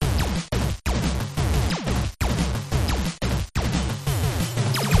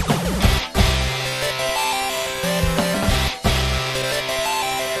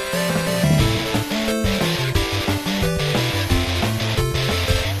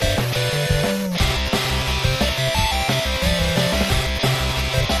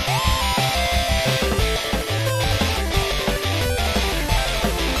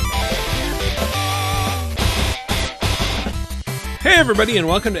everybody, and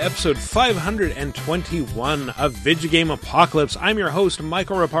welcome to episode 521 of Vigigame Apocalypse. I'm your host,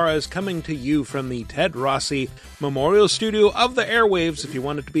 Michael Raparez, coming to you from the Ted Rossi Memorial Studio of the Airwaves. If you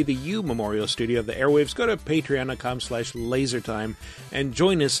want it to be the U Memorial Studio of the Airwaves, go to patreon.com/lasertime and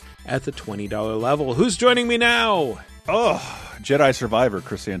join us at the $20 level. Who's joining me now? Oh, Jedi Survivor,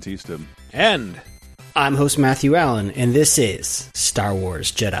 Chris Antista. And I'm host Matthew Allen, and this is Star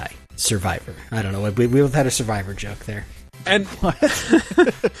Wars Jedi Survivor. I don't know, we both had a Survivor joke there. And what?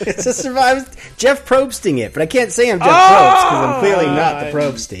 It's a Survivor. Jeff Probsting it, but I can't say I'm Jeff Probst because I'm clearly not the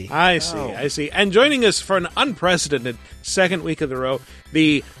Probsty. I see. And joining us for an unprecedented second week of the row,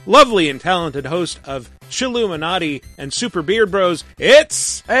 the lovely and talented host of Chilluminati and Super Beard Bros,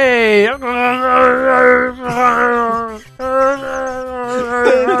 it's... Hey!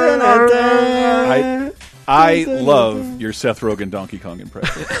 I love your Seth Rogen Donkey Kong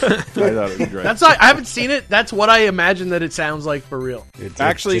impression. I thought it was great. I haven't seen it. That's what I imagine that it sounds like for real. It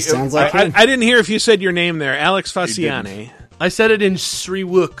sounds like I didn't hear if you said your name there. Alex Fasciani. I said it in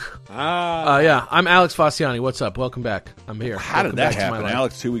Sriwook. Yeah, I'm Alex Fasciani. What's up? Welcome back. I'm here. How did that happen?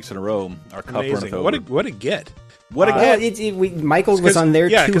 Alex, 2 weeks in a row. Our cup runneth over. What a get. Michael was on their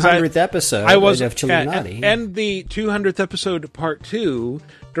 200th episode of Chilluminati. And the 200th episode, part 2,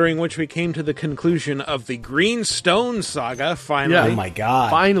 during which we came to the conclusion of the Green Stone saga, finally. Yeah. Oh my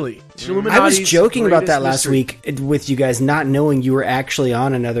god. Finally. I was joking about that last week with you guys not knowing you were actually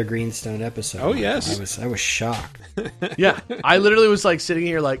on another Greenstone episode. Oh, yes. I was shocked. Yeah. I literally was like sitting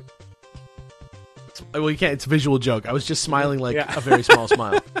here like... Well, you can't. It's a visual joke. I was just smiling like a very small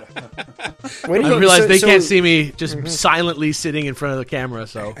smile. I realized they can't see me just silently sitting in front of the camera.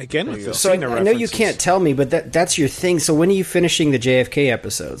 So again, I know you can't tell me, but that's your thing. So when are you finishing the JFK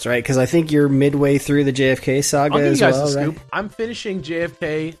episodes, right? Because I think you're midway through the JFK saga I'll give as you guys well, the right? scoop. I'm finishing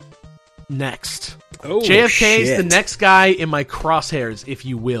JFK next. Oh, JFK is the next guy in my crosshairs, if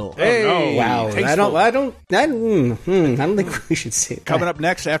you will. Hey, oh, wow! I don't think we should see it. Coming up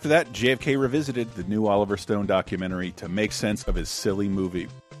next after that, JFK Revisited, the new Oliver Stone documentary to make sense of his silly movie.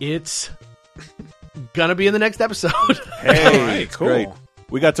 It's gonna be in the next episode. Hey, all right, cool. Great.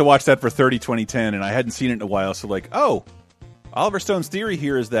 We got to watch that for 30/20/10, and I hadn't seen it in a while. So, Oliver Stone's theory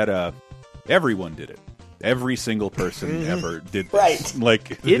here is that everyone did it. Every single person ever did this.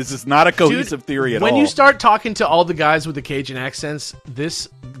 Right. This is not a cohesive theory at all. When you start talking to all the guys with the Cajun accents, this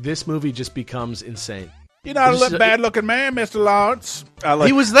movie just becomes insane. You're not a bad-looking man, Mr. Lawrence.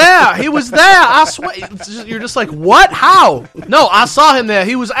 He was there. He was there. I swear. You're just like, what? How? No, I saw him there.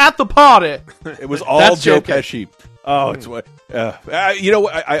 He was at the party. It was all Joe Pesci. Oh, it's what.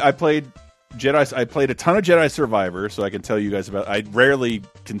 I played Jedi. I played a ton of Jedi Survivor, so I can tell you guys about. I rarely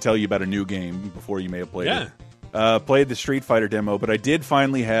can tell you about a new game before you may have played it. Played the Street Fighter demo, but I did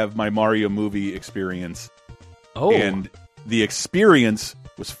finally have my Mario movie experience. Oh, and the experience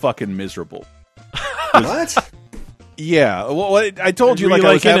was fucking miserable. What? Yeah, well, I told you, Were you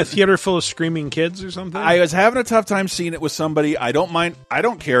I was in a theater full of screaming kids or something? I was having a tough time seeing it with somebody. I don't mind. I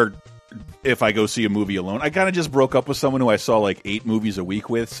don't care if I go see a movie alone. I kind of just broke up with someone who I saw like 8 movies a week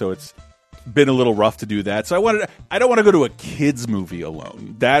with, so it's been a little rough to do that. So I don't want to go to a kids movie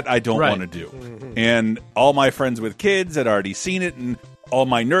alone. That I don't want to do. And all my friends with kids had already seen it, and all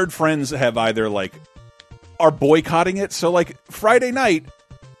my nerd friends have either are boycotting it. So Friday night,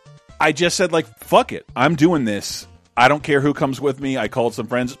 I just said fuck it. I'm doing this. I don't care who comes with me. I called some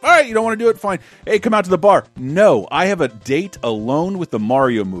friends. All right, you don't want to do it? Fine. Hey, come out to the bar. No, I have a date alone with the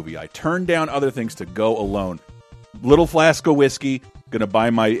Mario movie. I turned down other things to go alone. Little flask of whiskey. Gonna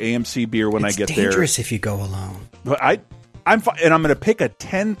buy my AMC beer when I get there. It's dangerous if you go alone. But I'm fine, and I'm gonna pick a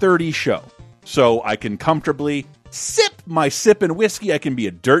 10:30 show so I can comfortably sip my sipping whiskey. I can be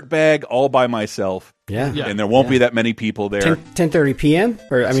a dirtbag all by myself. Yeah. And there won't be that many people there. 10:30 p.m.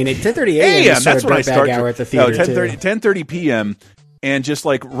 or 10:30 a.m. is that's sort when I of start hour at the theater. 10:30 p.m. and just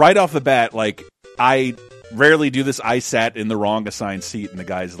right off the bat, I rarely do this. I sat in the wrong assigned seat, and the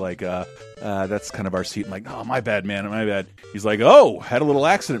guy's like, that's kind of our seat. I'm like, oh, my bad, man, my bad. He's like, oh, had a little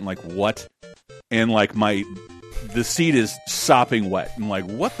accident. I'm like, what? And the seat is sopping wet. I'm like,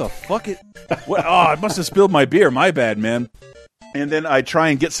 what the fuck? What? Oh, I must have spilled my beer. My bad, man. And then I try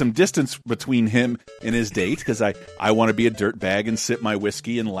and get some distance between him and his date because I want to be a dirtbag and sip my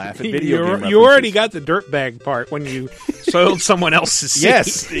whiskey and laugh at video game references. You already got the dirtbag part when you soiled someone else's seat.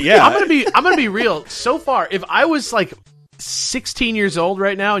 Yes, yeah. I'm gonna be real. So far, if I was 16 years old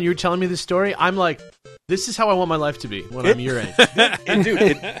right now and you were telling me this story, I'm like, this is how I want my life to be when I'm your age. And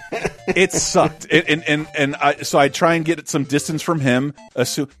dude, it sucked. So I try and get some distance from him.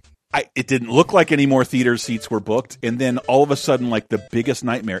 It didn't look like any more theater seats were booked, and then all of a sudden, the biggest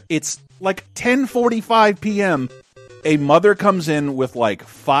nightmare. It's 10:45 p.m. a mother comes in with like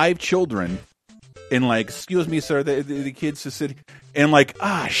 5 children and like, excuse me, sir, the kids are sitting, and like,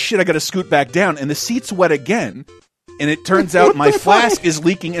 shit, I got to scoot back down, and the seat's wet again, and it turns out my flask is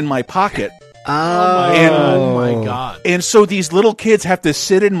leaking in my pocket. Oh my god! And so these little kids have to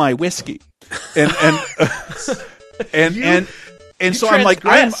sit in my whiskey, and so I'm like,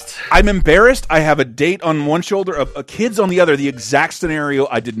 I'm embarrassed. I have a date on one shoulder, a kids on the other. The exact scenario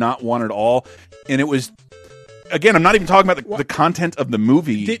I did not want at all, and it was. Again, I'm not even talking about the content of the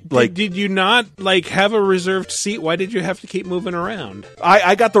movie. Did you not have a reserved seat? Why did you have to keep moving around?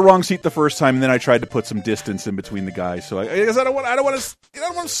 I got the wrong seat the first time, and then I tried to put some distance in between the guys. So I guess I don't want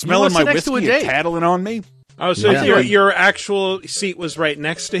to smell my whiskey and tattling on me. Oh, so your actual seat was right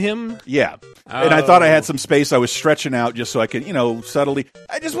next to him? Yeah. Oh. And I thought I had some space. I was stretching out just so I could, subtly.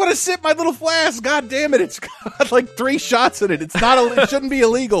 I just want to sip my little flask. God damn it! It's got like 3 shots in it. It's not. It shouldn't be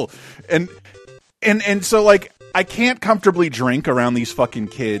illegal. And so like. I can't comfortably drink around these fucking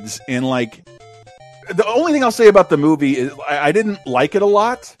kids, and like, the only thing I'll say about the movie is I didn't like it a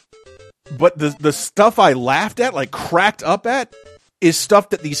lot, but the stuff I laughed at, like cracked up at, is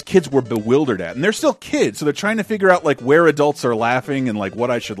stuff that these kids were bewildered at, and they're still kids, so they're trying to figure out like where adults are laughing and like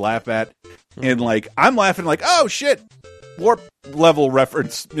what I should laugh at, and like I'm laughing like, oh shit, warp level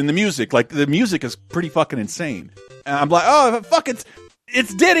reference in the music, like the music is pretty fucking insane, and I'm like, oh fuck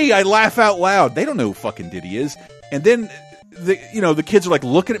It's Diddy! I laugh out loud. They don't know who fucking Diddy is. And then, the kids are like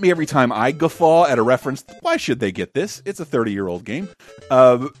looking at me every time I guffaw at a reference. Why should they get this? It's a 30-year-old game.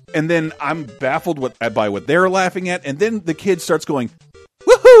 And then I'm baffled by what they're laughing at. And then the kid starts going,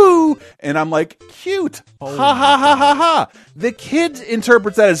 woohoo! And I'm like, cute. Ha ha ha ha ha. The kid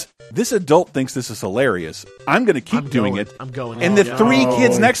interprets that as, this adult thinks this is hilarious. I'm going to keep doing it. I'm going. And the 3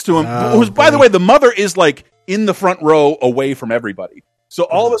 kids next to him, who's, by the way, the mother is like in the front row away from everybody. So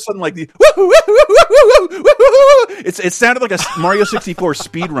all of a sudden, like it sounded like a Mario 64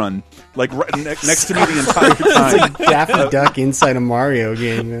 speed run, like right next to me the entire time. It's like Daffy Duck inside a Mario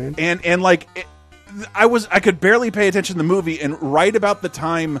game, man. And like I could barely pay attention to the movie, and right about the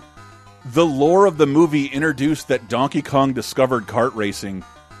time the lore of the movie introduced that Donkey Kong discovered kart racing,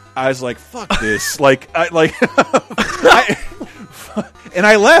 I was like, "Fuck this!" And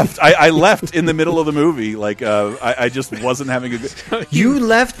I left. I left in the middle of the movie. Like, I just wasn't having a good... You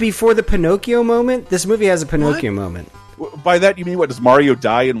left before the Pinocchio moment? This movie has a Pinocchio moment. By that, you mean what? Does Mario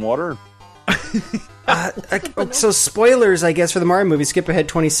die in water? So spoilers, I guess, for the Mario movie. Skip ahead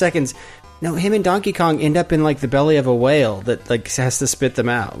 20 seconds. No, him and Donkey Kong end up in, like, the belly of a whale that, like, has to spit them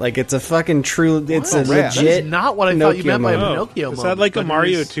out. Like, it's a fucking true... It's a legit... That is not what I thought you meant by a Pinocchio moment. Is that like a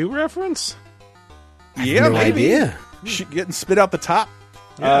Mario 2 reference? Yeah, no maybe. Idea. Getting spit out the top.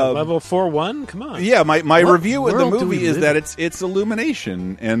 Yeah, level 4-1? Come on. Yeah, my review of the movie is that it's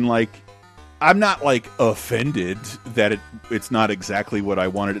Illumination, and like I'm not like offended that it's not exactly what I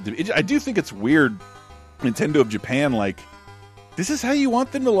wanted it to be. I do think it's weird, Nintendo of Japan, like this is how you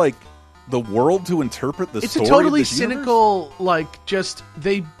want them to like the world to interpret the story. It's a totally of this cynical, universe? like just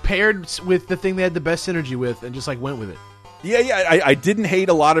they paired with the thing they had the best synergy with and just like went with it. Yeah, I didn't hate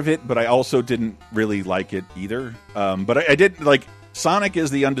a lot of it, but I also didn't really like it either. But I did like. Sonic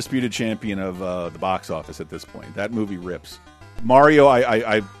is the undisputed champion of the box office at this point. That movie rips. Mario,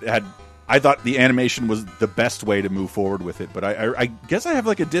 I thought the animation was the best way to move forward with it, but I guess I have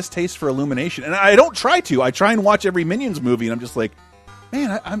like a distaste for Illumination, and I don't try to. I try and watch every Minions movie, and I'm just like,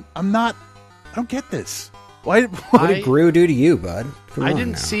 man, I'm not. I don't get this. Why? What did Gru do to you, bud? I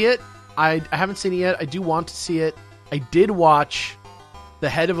didn't see it. I haven't seen it yet. I do want to see it. I did watch the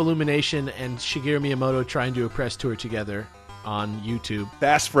head of Illumination and Shigeru Miyamoto try and do a press tour together on YouTube.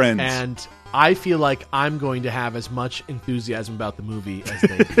 Fast friends. And I feel like I'm going to have as much enthusiasm about the movie as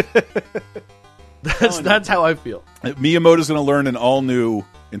they do. That's how I feel. Miyamoto's going to learn an all-new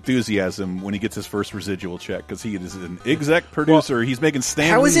enthusiasm when he gets his first residual check, because he is an exec producer. Well, he's making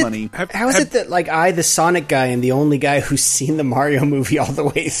Stan Lee money. How is it that like I, the Sonic guy, am the only guy who's seen the Mario movie all the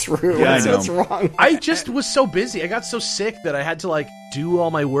way through? Yeah, What's wrong? I just was so busy. I got so sick that I had to like do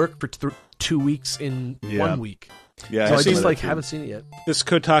all my work for 2 weeks in 1 week. Yeah, so I just like haven't seen it yet. This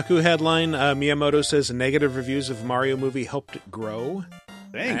Kotaku headline: Miyamoto says negative reviews of Mario movie helped it grow.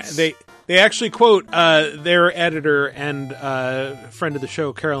 Thanks. They actually quote their editor and friend of the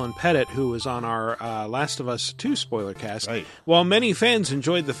show, Carolyn Pettit, who was on our Last of Us 2 spoiler cast. Right. While many fans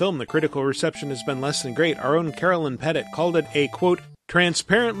enjoyed the film, the critical reception has been less than great. Our own Carolyn Pettit called it a, quote,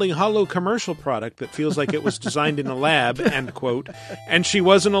 transparently hollow commercial product that feels like it was designed in a lab, end quote. And she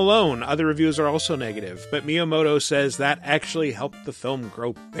wasn't alone. Other reviews are also negative. But Miyamoto says that actually helped the film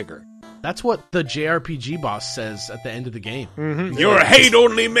grow bigger. That's what the JRPG boss says at the end of the game. Mm-hmm. Your hate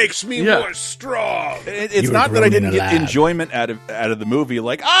only makes me more strong. It's not that I didn't get enjoyment out of the movie.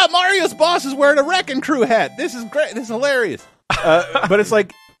 Like, Mario's boss is wearing a Wrecking Crew hat. This is great. This is hilarious. But it's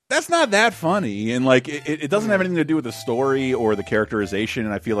like, that's not that funny, and like it doesn't have anything to do with the story or the characterization.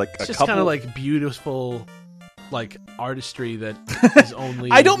 And I feel like it's just kind of like beautiful, like artistry that is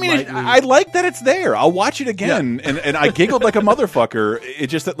only. I don't mean it. I like that it's there. I'll watch it again, and I giggled like a motherfucker. It's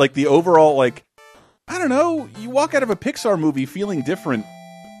just that like the overall like I don't know. You walk out of a Pixar movie feeling different.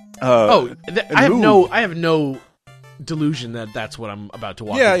 I have no delusion that that's what I'm about to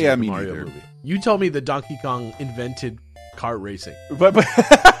walk into the Mario movie. You told me that Donkey Kong invented kart racing, but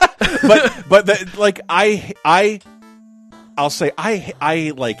I'll say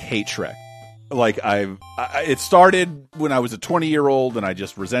I like hate Shrek. Like it started when I was a 20-year-old and I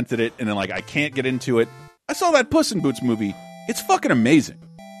just resented it, and then like I can't get into it. I saw that Puss in Boots movie. It's fucking amazing.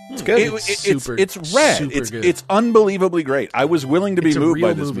 It's good. It's rad. Good. It's unbelievably great. I was willing to be moved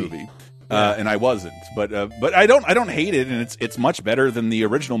by this movie. And I wasn't, but I don't hate it, and it's much better than the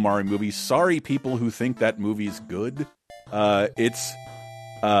original Mario movie. Sorry, people who think that movie's good. I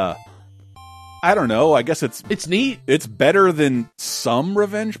don't know. I guess it's neat. It's better than some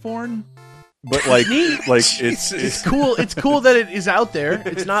revenge porn, but like it's cool. It's cool that it is out there.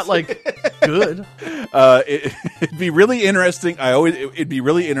 It's not like good. It'd be really interesting. It'd be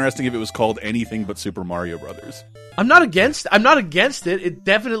really interesting if it was called anything but Super Mario Brothers. I'm not against it. It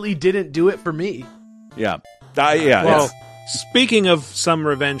definitely didn't do it for me. Yeah. Well, speaking of some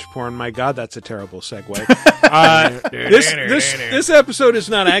revenge porn, my God, that's a terrible segue. This episode is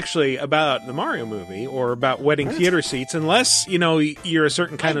not actually about the Mario movie or about wetting theater seats, unless you're a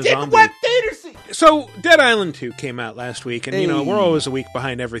certain kind of zombie. Wet theater seats. So, Dead Island 2 came out last week, and we're always a week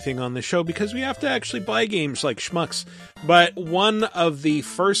behind everything on the show because we have to actually buy games like schmucks. But one of the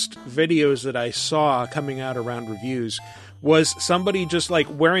first videos that I saw coming out around reviews was somebody just like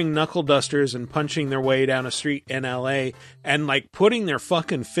wearing knuckle dusters and punching their way down a street in LA and like putting their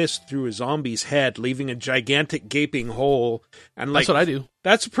fucking fist through a zombie's head, leaving a gigantic gaping hole. And like, that's what I do.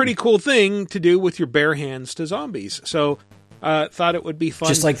 That's a pretty cool thing to do with your bare hands to zombies. So thought it would be fun.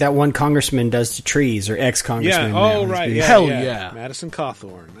 Just like that one congressman does to trees, or ex-congressman. Yeah, oh, right. Yeah, hell yeah. Madison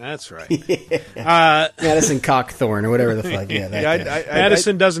Cawthorn. That's right. Madison Cockthorn, or whatever the fuck. Yeah,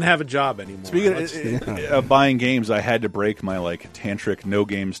 Madison doesn't have a job anymore. Speaking of buying games, I had to break my like tantric no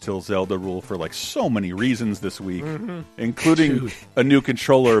games till Zelda rule for like so many reasons this week, including a new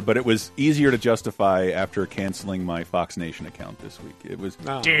controller, but it was easier to justify after canceling my Fox Nation account this week. It was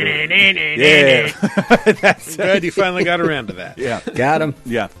That's good. You finally got around to that. Yeah. Got him.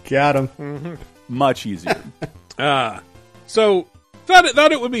 Yeah. Got him. Mm-hmm. Much easier. So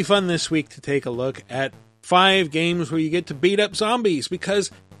thought it would be fun this week to take a look at 5 games where you get to beat up zombies,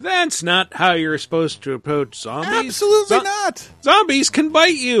 because that's not how you're supposed to approach zombies. Absolutely not. Zombies can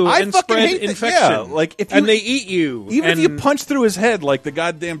bite you and spread infection. And they eat you. Even if you punch through his head like the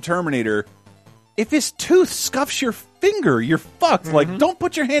goddamn Terminator, if his tooth scuffs your finger, you're fucked. Mm-hmm. Like, don't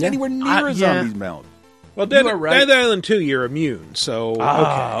put your hand anywhere near a zombie's mouth. Well, Dead Island 2, you're immune, so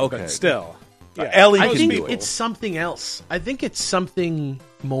okay. But still. Yeah. Ellie I think it's something else. I think it's something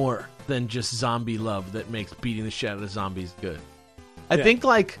more than just zombie love that makes beating the shit out of zombies good. I think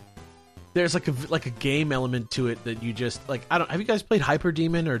like there's like a game element to it that you just like. Have you guys played Hyper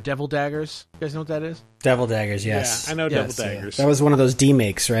Demon or Devil Daggers? You guys know what that is? Devil Daggers, yes. Yeah, I know Devil Daggers. That was one of those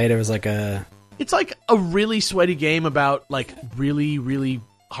demakes, right? It was like a. It's like a really sweaty game about like really, really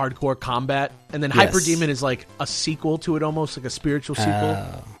hardcore combat, and then Hyper Demon is like a sequel to it, almost like a spiritual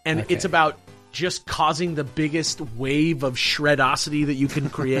sequel, and it's about just causing the biggest wave of shredosity that you can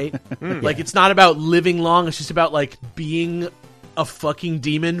create. Like it's not about living long; it's just about like being a fucking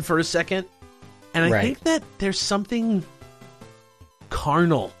demon for a second. And I think that there's something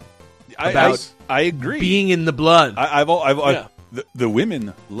carnal about I agree being in the blood. The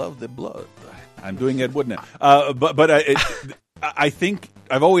women love the blood. I'm doing Ed Wood now, but I think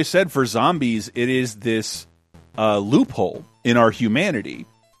I've always said for zombies, it is this loophole in our humanity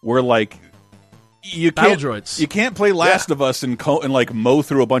where like you can't play Last of Us and like mow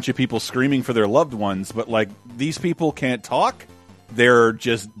through a bunch of people screaming for their loved ones, but like these people can't talk. They're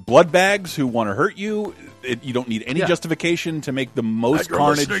just blood bags who want to hurt you. You don't need any justification to make the most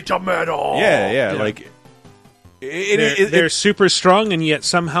carnage. Yeah. Like. They're super strong and yet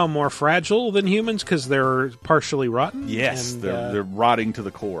somehow more fragile than humans because they're partially rotten. Yes, they're rotting to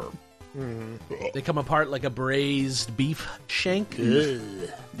the core. They come apart like a braised beef shank.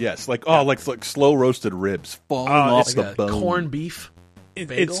 Yes, like slow roasted ribs falling off the bone. Corned beef.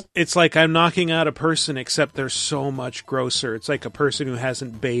 It's like I'm knocking out a person, except they're so much grosser. It's like a person who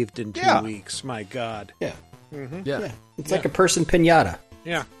hasn't bathed in 2 weeks. My God. Yeah. Mm-hmm. Yeah. It's like a person pinata.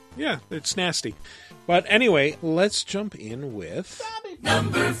 Yeah. Yeah. It's nasty. But anyway, let's jump in with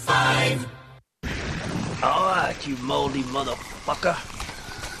number 5. All right, you moldy motherfucker.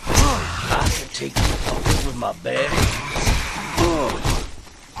 I can take you fuckers with my bare hands.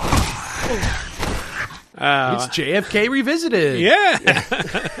 It's JFK Revisited. Yeah.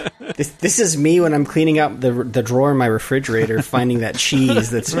 This is me when I'm cleaning out the drawer in my refrigerator, finding that cheese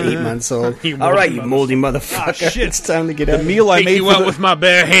that's 8 months old. All right, you moldy motherfucker. Shit. It's time to get out. The meal I made you out with my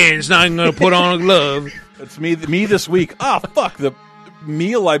bare hands. Now I'm going to put on a glove. It's me this week. Fuck. The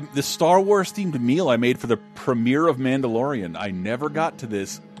Star Wars themed meal I made for the premiere of Mandalorian. I never got to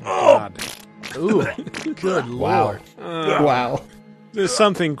this. God. Ooh. Good Lord. Wow. There's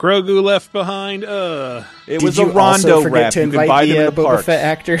something Grogu left behind. It was a Rondo wrap. To you can buy them in the Boba parks. Fett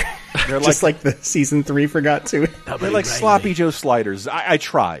actor. They're just like the season 3 forgot to. They're like sloppy Joe sliders. I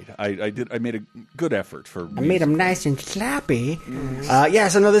tried. I made a good effort for. I made them nice and sloppy.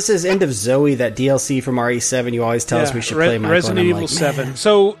 So this is End of Zoe, that DLC from RE7. You always tell us we should play. Michael, Resident Evil 7.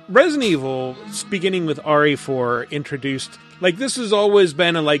 So Resident Evil, beginning with RE4, introduced. Like, this has always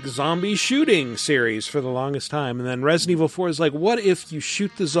been a, zombie shooting series for the longest time. And then Resident Evil 4 is like, what if you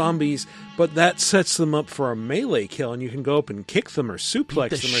shoot the zombies, but that sets them up for a melee kill, and you can go up and kick them or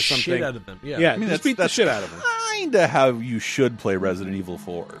suplex them or something. Shit out of them. Yeah. Yeah, just beat the shit out of them. Kind of how you should play Resident Evil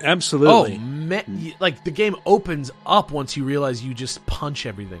 4. Absolutely. Oh, man. Like, the game opens up once you realize you just punch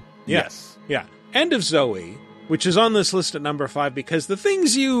everything. Yes. Yeah. End of Zoe, which is on this list at number 5 because the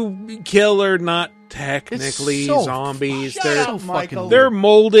things you kill are not technically zombies. They're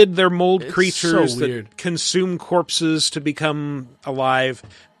molded. They're mold creatures that consume corpses to become alive,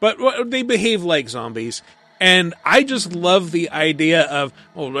 but they behave like zombies. And I just love the idea of,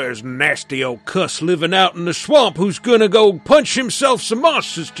 there's nasty old cuss living out in the swamp who's gonna go punch himself some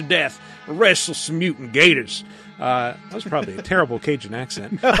monsters to death, wrestle some mutant gators. That was probably a terrible Cajun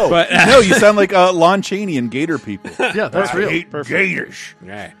accent. No, you sound like Lon Chaney and Gator people. Yeah, that's real. Hate Gators.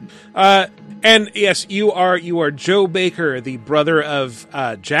 Yeah. And yes, you are Joe Baker, the brother of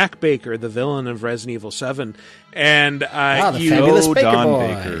Jack Baker, the villain of Resident Evil 7. And the fabulous Baker Don boys.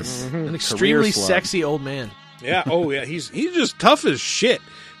 Baker. Mm-hmm. An extremely sexy old man. Yeah. Oh, yeah. He's just tough as shit.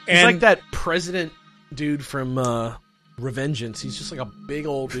 He's like that president dude from Revengeance. He's just like a big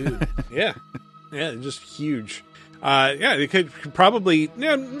old dude. Yeah. Yeah, just huge. They could probably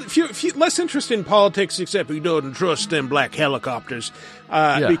few less interest in politics, except we don't trust them black helicopters.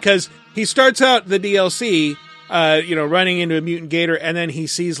 Because he starts out the DLC, running into a mutant gator, and then he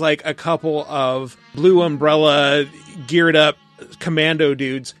sees like a couple of Blue Umbrella geared up commando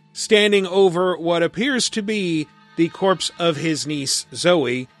dudes standing over what appears to be the corpse of his niece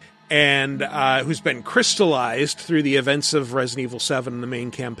Zoe, and who's been crystallized through the events of Resident Evil 7 in the main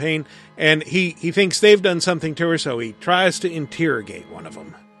campaign. And he thinks they've done something to her, so he tries to interrogate one of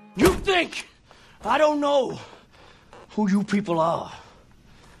them. You think I don't know who you people are?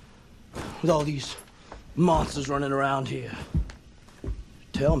 With all these monsters running around here.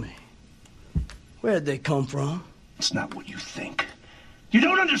 Tell me, where'd they come from? It's not what you think. You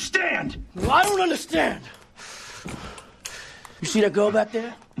don't understand! Well, I don't understand. You see that girl back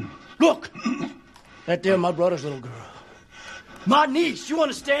there? Look! That there, my brother's little girl. My niece, you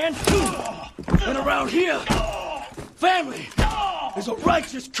understand? And around here, family is a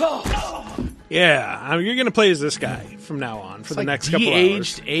righteous cause. Yeah, you're going to play as this guy from now on for the next couple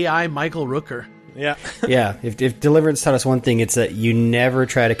hours. De-aged AI Michael Rooker. Yeah. Yeah, if Deliverance taught us one thing, it's that you never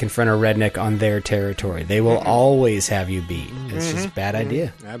try to confront a redneck on their territory. They will always have you beat. It's just a bad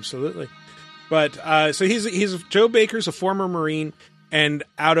idea. Absolutely. But, so he's Joe Baker's a former Marine, and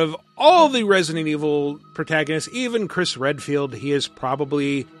out of all the Resident Evil protagonists, even Chris Redfield, he is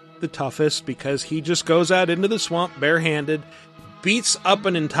probably the toughest because he just goes out into the swamp barehanded, beats up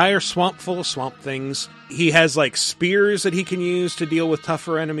an entire swamp full of swamp things. He has like spears that he can use to deal with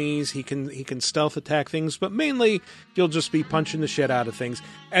tougher enemies. He can stealth attack things, but mainly he'll just be punching the shit out of things.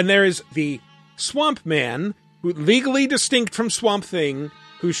 And there is the Swamp Man, who legally distinct from Swamp Thing,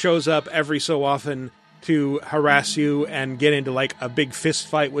 who shows up every so often to harass you and get into like a big fist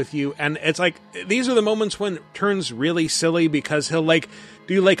fight with you. And it's like, these are the moments when it turns really silly because he'll like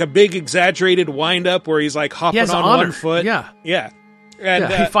do like a big exaggerated wind up where he's like hopping on one foot. Yeah. Yeah.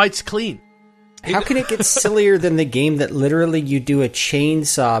 And he fights clean. How can it get sillier than the game that literally you do a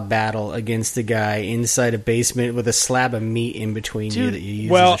chainsaw battle against the guy inside a basement with a slab of meat in between you that you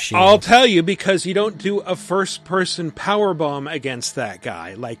use as a shield? I'll tell you, because you don't do a first-person powerbomb against that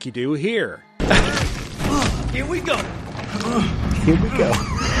guy like you do here. Here we go. Here we go.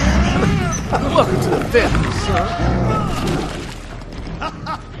 Welcome to the family, son.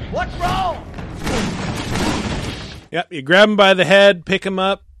 What's wrong? Yep, you grab him by the head, pick him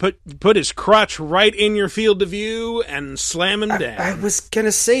up, put his crotch right in your field of view, and slam him down. I was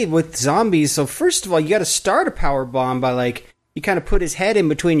gonna say, with zombies, so first of all, you gotta start a power bomb by, like, you kind of put his head in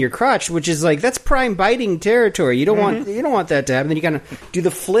between your crotch, which is like, that's prime biting territory. You don't want that to happen. Then you kind of do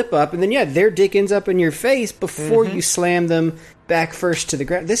the flip up, and then their dick ends up in your face before you slam them back first to the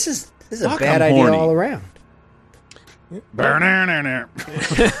ground. This is a bad idea all around.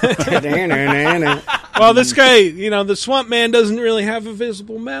 Well, this guy, the Swamp Man doesn't really have a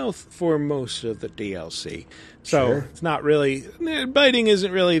visible mouth for most of the DLC. So It's not really, biting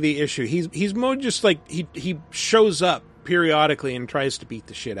isn't really the issue. He's more just like, he shows up periodically and tries to beat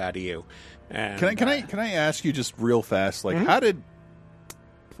the shit out of you. And, can I ask you just real fast, like, how did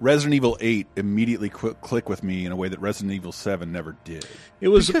Resident Evil 8 immediately click with me in a way that Resident Evil 7 never did? It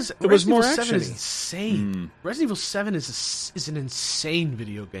was more Resident Evil 7 actiony. is insane. Resident Evil 7 is an insane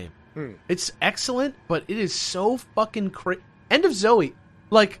video game. It's excellent, but it is so fucking crazy. End of Zoe,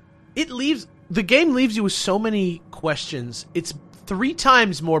 like, the game leaves you with so many questions. It's 3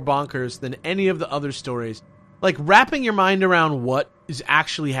 times more bonkers than any of the other stories. Like, wrapping your mind around what is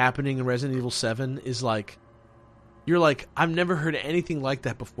actually happening in Resident Evil 7 is like, you're like, I've never heard anything like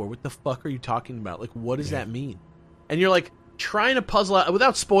that before. What the fuck are you talking about? Like, what does that mean? And you're like trying to puzzle out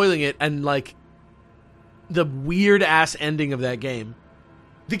without spoiling it, and like the weird ass ending of that game.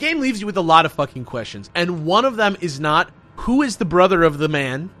 The game leaves you with a lot of fucking questions, and one of them is not who is the brother of the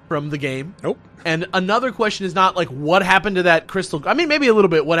man from the game. Nope. And another question is not like what happened to that crystal. I mean, maybe a little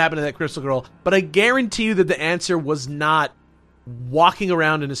bit what happened to that crystal girl, but I guarantee you that the answer was not walking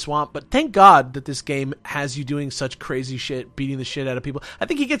around in a swamp. But thank God that this game has you doing such crazy shit, beating the shit out of people. I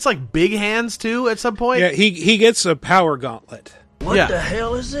think he gets like big hands too at some point. Yeah, he gets a power gauntlet. What the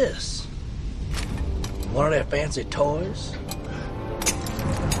hell is this? One of their fancy toys?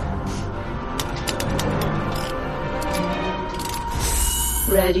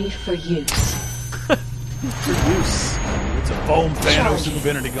 Ready for use. It's a foam Thanos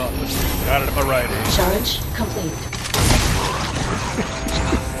Infinity Gauntlet. Got it at my right hand. Charge complete.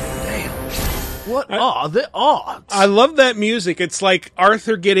 What are the odds? I love that music. It's like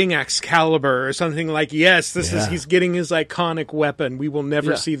Arthur getting Excalibur or something like, yes, he's getting his iconic weapon. We will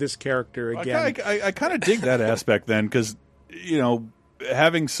never see this character again. I kind of dig that aspect then, because,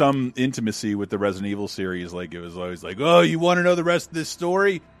 having some intimacy with the Resident Evil series, like, it was always like, oh, you want to know the rest of this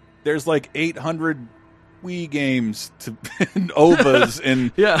story? There's like 800 Wii games and OVAs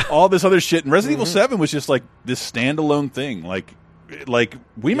and all this other shit. And Resident Evil 7 was just like this standalone thing. Like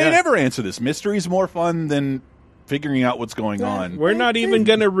we may never answer this. Mystery's more fun than figuring out what's going on. We're not even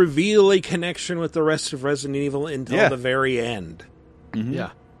going to reveal a connection with the rest of Resident Evil until the very end. Mm-hmm.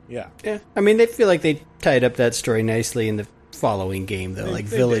 Yeah. I mean, they feel like they tied up that story nicely in the following game, though. Like,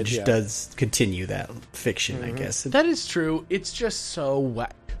 Village does continue that fiction, I guess. That is true. It's just so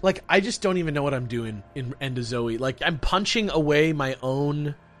like, I just don't even know what I'm doing in End of Zoe. Like, I'm punching away my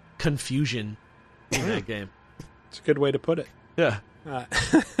own confusion in that game. It's a good way to put it. Yeah.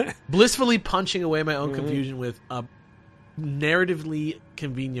 Blissfully punching away my own confusion with a narratively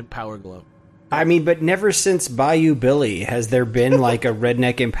convenient power glove. I mean, but never since Bayou Billy has there been like a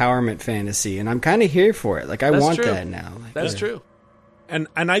redneck empowerment fantasy, and I'm kind of here for it. Like, I want that now. Like, That's true. And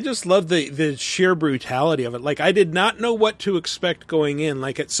I just love the sheer brutality of it. Like, I did not know what to expect going in.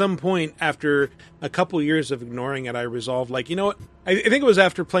 Like, at some point, after a couple years of ignoring it, I resolved, like, you know what? I think it was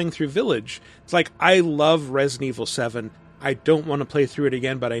after playing through Village. It's like, I love Resident Evil 7. I don't want to play through it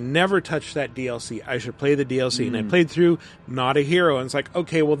again, but I never touched that DLC. I should play the DLC. And I played through Not a Hero, and it's like,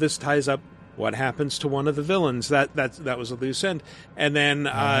 okay, well, this ties up what happens to one of the villains. That was a loose end. And then,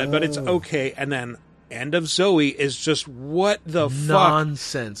 but it's okay. And then End of Zoe is just, what the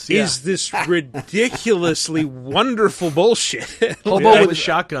nonsense fuck is this ridiculously wonderful bullshit? Hobo with a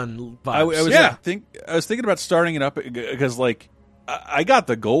shotgun vibes. I was thinking about starting it up because, like, I got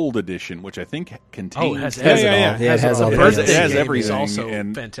the gold edition, which I think contains it has everything. It's also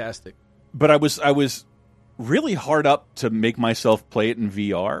fantastic. But I was really hard up to make myself play it in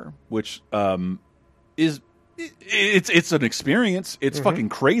VR, which it's an experience. It's fucking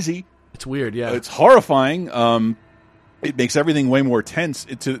crazy. It's weird, yeah. It's horrifying. It makes everything way more tense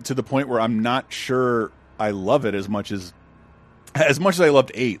to the point where I'm not sure I love it as much as I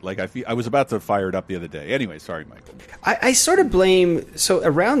loved 8. Like, I was about to fire it up the other day. Anyway, sorry, Michael. I sort of blame. So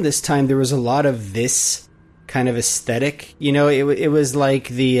around this time, there was a lot of this kind of aesthetic. You know, it was like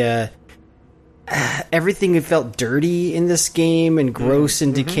the everything felt dirty in this game and gross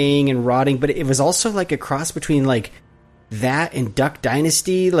and decaying and rotting. But it was also like a cross between like that and Duck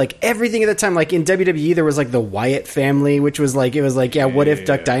Dynasty, like everything at the time, like in WWE there was like the Wyatt family, which was like, it was like, what if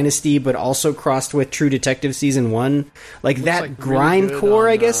Duck Dynasty, but also crossed with True Detective Season 1, like looks that like grindcore,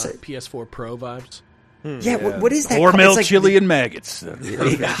 really I guess. PS4 Pro vibes. Yeah. What is that? 4 mil chili and maggots.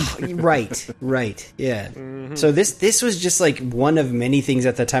 Right. Yeah. Mm-hmm. So this was just like one of many things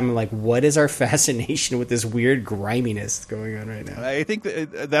at the time. I'm like, what is our fascination with this weird griminess going on right now? I think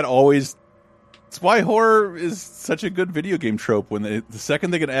that always. It's why horror is such a good video game trope. When the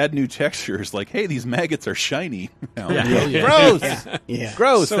second they can add new textures, like, hey, these maggots are shiny. Yeah. Gross. Yeah.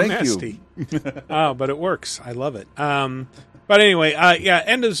 Gross. So thank nasty. you. Oh, but it works. I love it. But anyway,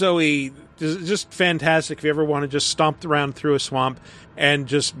 End of Zoe is just fantastic. If you ever want to just stomp around through a swamp and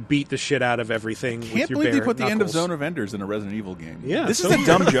just beat the shit out of everything with your Can't believe they put the end of knuckles. Zone of Enders in a Resident Evil game. Yeah, this is a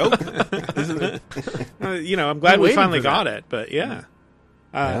dumb joke. Isn't it? I'm glad we finally got that. it, but yeah.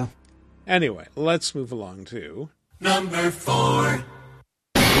 Anyway, let's move along to number 4.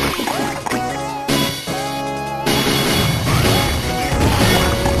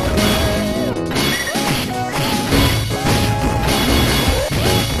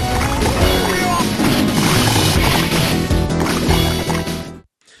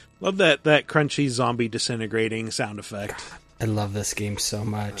 love that crunchy zombie disintegrating sound effect. I love this game so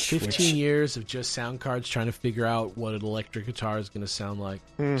much. 15 years of just sound cards trying to figure out what an electric guitar is going to sound like.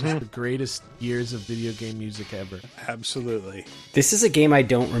 Just the greatest years of video game music ever. Absolutely. This is a game I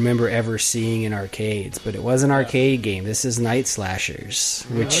don't remember ever seeing in arcades, but it was an arcade game. This is Night Slashers,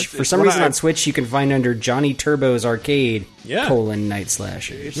 which for some reason on Switch you can find under Johnny Turbo's Arcade, Night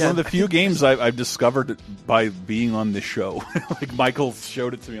Slashers. It's one of the few games I've discovered by being on this show. Like Michael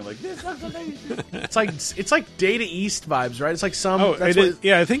showed it to me. I'm like, this looks amazing. It's like Data East vibes, right? It's like some.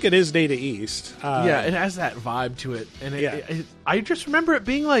 I think it is Data East. It has that vibe to it, and I just remember it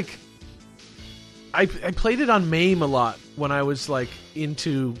being like. I played it on MAME a lot when I was like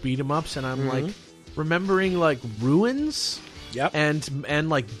into beat 'em ups, and I'm like remembering like Ruins, and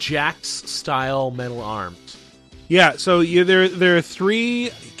like Jack's style Metal Arms. Yeah, so there are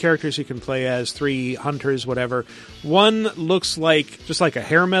 3 characters you can play as, 3 hunters, whatever. One looks like just like a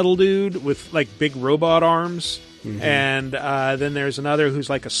hair metal dude with like big robot arms. And then there's another who's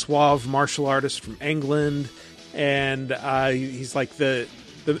like a suave martial artist from England, and he's like the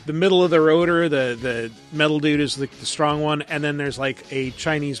middle of the rotor. The metal dude is the strong one, and then there's like a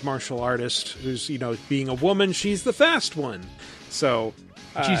Chinese martial artist who's being a woman, she's the fast one. So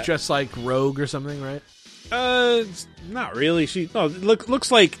she's dressed like Rogue or something, right? Not really. She looks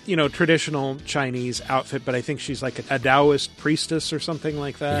like traditional Chinese outfit, but I think she's like a Taoist priestess or something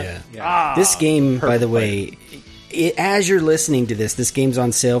like that. Yeah. This game, by the way, as you're listening to this game's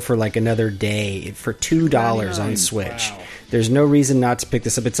on sale for like another day for $2 on Switch. Wow. There's no reason not to pick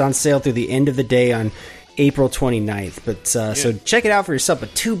this up. It's on sale through the end of the day on April 29th. But so check it out for yourself. But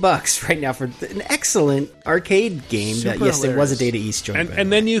 $2 right now for an excellent arcade game. Super hilarious. It was a Data East joint. And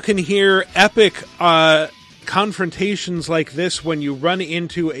then you can hear epic confrontations like this when you run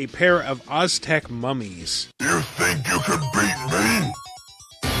into a pair of Aztec mummies. You think you could beat me?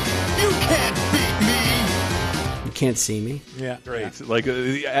 You can't beat me! You can't see me? Yeah. Great. Yeah. Like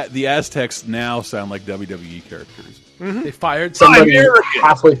the Aztecs now sound like WWE characters. They fired somebody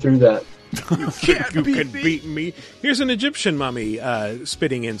halfway through that. You can beat me. Here's an Egyptian mummy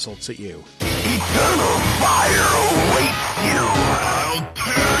spitting insults at you. Eternal fire awaits you. I'll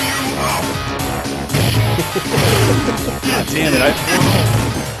tear you up. God damn it!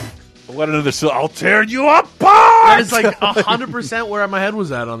 What another? I'll tear you apart. That is like 100% where my head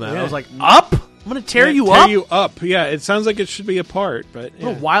was at on that. I was like, up? I'm going to tear you up? Tear you up. Yeah, it sounds like it should be apart, but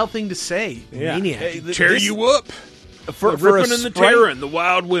what a wild thing to say. Yeah. Maniac. Hey, tear you up. For ripping and the tearing, the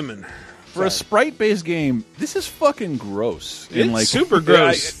wild women. For a sprite-based game, this is fucking gross. It's super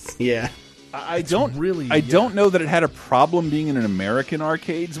gross. Yeah. I don't know that it had a problem being in an American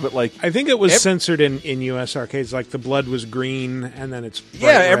arcades, but like I think it was censored in U.S. arcades. Like the blood was green, and then it's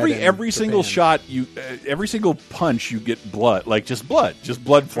every single shot every single punch you get blood, like just blood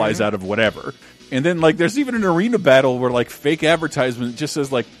flies out of whatever, and then like there's even an arena battle where like fake advertisement just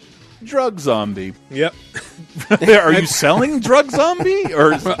says like drug zombie. Yep. Are you selling drug zombie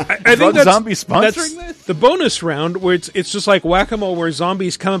or I think zombie sponsoring this? The bonus round where it's just like whack-a-mole where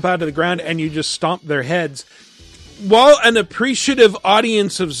zombies come up out of the ground and you just stomp their heads while an appreciative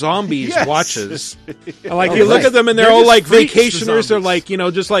audience of zombies watches. Like you look at them and they're all like vacationers. They're like,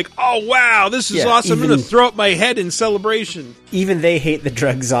 just like, oh wow, this is awesome. I'm going to throw up my head in celebration. Even they hate the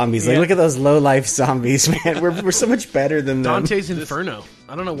drug zombies. Like, look at those low-life zombies, man. We're so much better than them. Dante's Inferno.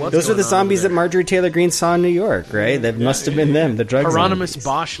 I don't know what those are the zombies that Marjorie Taylor Greene saw in New York, right? That must have been them, the drug Hieronymus zombies.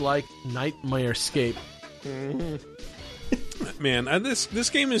 Bosch-like nightmare-scape. Man, this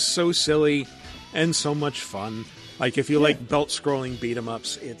game is so silly and so much fun. Like, if you like belt-scrolling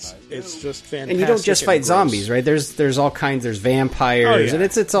beat-em-ups, it's just fantastic. And you don't just fight zombies, right? There's all kinds. There's vampires, and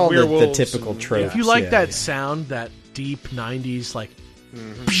it's all the typical tropes. If you like that sound, that deep 90s, like,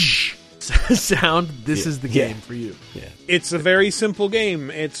 sound, this is the game for you. Yeah. It's a very simple game.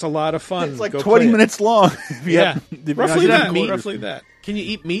 It's a lot of fun. It's like 20 minutes long. Roughly that. Can you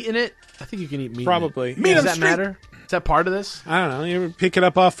eat meat in it? I think you can eat meat. Probably. In it. Does that matter? Is that part of this? I don't know. You pick it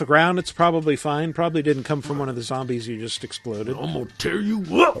up off the ground, it's probably fine. Probably didn't come from one of the zombies you just exploded. I'm going to tear you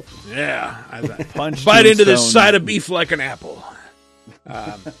up. Yeah. Punch bite into this side of beef like an apple.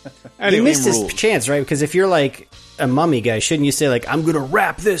 Anyway, you missed this chance, right? Because if you're like a mummy guy, shouldn't you say, like, I'm going to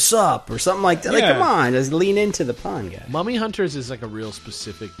wrap this up or something like that? Like, come on, just lean into the pun, guy. Mummy Hunters is like a real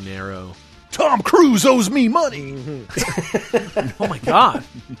specific, narrow... Tom Cruise owes me money! Oh my god.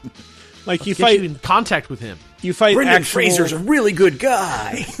 Like, you get fight... you in contact with him. You fight Brendan Fraser's a really good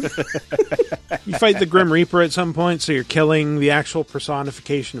guy. You fight the Grim Reaper at some point, so you're killing the actual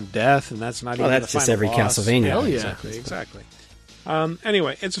personification of death, and that's not even that's the just final every boss. Castlevania. Hell yeah. Exactly.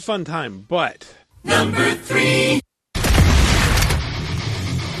 Anyway, it's a fun time, but... Number 3.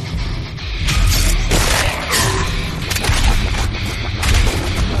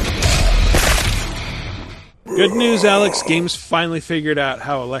 Good news, Alex. Games finally figured out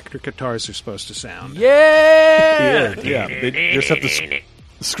how electric guitars are supposed to sound. Yeah! They just have to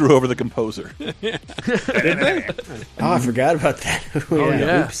screw over the composer. Did they? Oh, I forgot about that.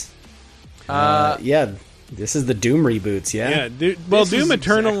 Yeah. Oops. This is the Doom reboots, yeah? Yeah, Doom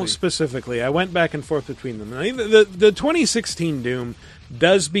Eternal specifically. I went back and forth between them. The 2016 Doom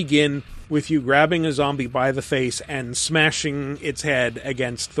does begin with you grabbing a zombie by the face and smashing its head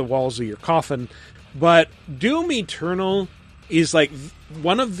against the walls of your coffin. But Doom Eternal is like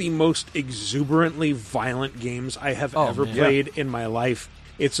one of the most exuberantly violent games I have ever played in my life.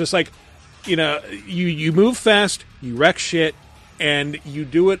 It's just like, you move fast, you wreck shit, and you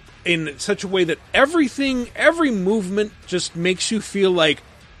do it in such a way that every movement just makes you feel like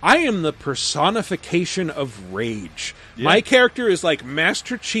I am the personification of rage. Yeah. My character is like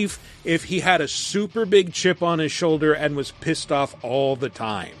Master Chief if he had a super big chip on his shoulder and was pissed off all the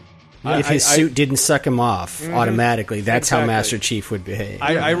time. If his suit didn't suck him off automatically, that's how Master Chief would behave.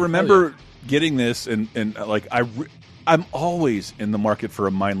 I remember getting this, and like I'm always in the market for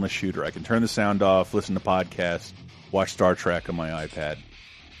a mindless shooter. I can turn the sound off, listen to podcasts, watch Star Trek on my iPad,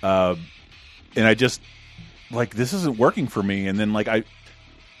 and I just like this isn't working for me. And then like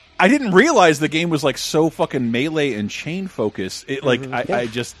I didn't realize the game was like so fucking melee and chain focused. I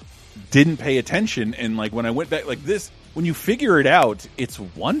just didn't pay attention, and like when I went back, like this. When you figure it out, it's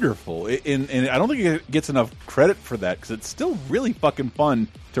wonderful. And I don't think it gets enough credit for that because it's still really fucking fun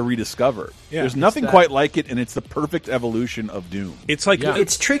to rediscover. Yeah, there's nothing quite like it, and it's the perfect evolution of Doom. It's like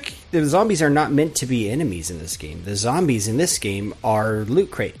it's tricky. The zombies are not meant to be enemies in this game. The zombies in this game are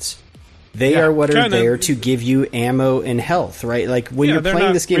loot crates. They are what are there to give you ammo and health, right? Like when you're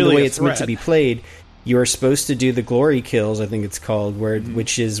playing this game really the way it's meant to be played, you are supposed to do the glory kills, I think it's called,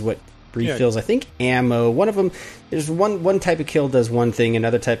 which is what refills, I think, ammo. One of them, there's one type of kill does one thing,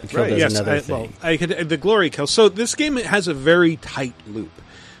 another type of kill does another thing. The glory kill. So this game has a very tight loop,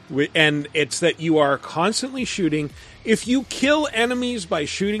 and it's that you are constantly shooting. If you kill enemies by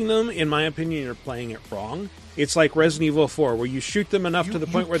shooting them, in my opinion, you're playing it wrong. It's like Resident Evil 4, where you shoot them enough to the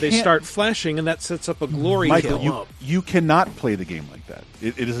point where they start flashing, and that sets up a glory kill. You cannot play the game like that.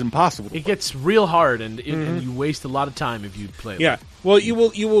 It is impossible. It gets real hard, and you waste a lot of time if you play it. Yeah. Well, you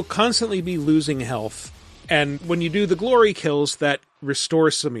will constantly be losing health, and when you do the glory kills, that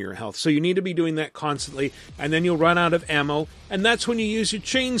restores some of your health. So you need to be doing that constantly, and then you'll run out of ammo, and that's when you use your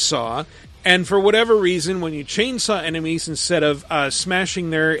chainsaw. And for whatever reason, when you chainsaw enemies, instead of smashing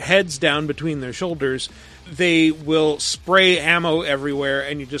their heads down between their shoulders, they will spray ammo everywhere,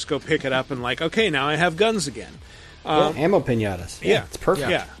 and you just go pick it up and like, okay, now I have guns again. Ammo pinatas. Yeah, it's perfect.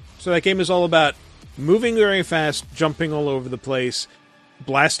 Yeah. So that game is all about moving very fast, jumping all over the place,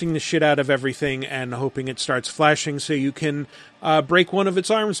 blasting the shit out of everything, and hoping it starts flashing so you can break one of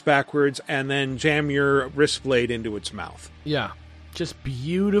its arms backwards and then jam your wrist blade into its mouth. Yeah. Just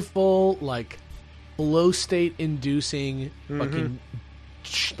beautiful, like, flow state inducing fucking...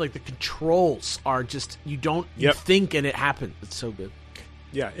 Like the controls are just you think and it happens. It's so good.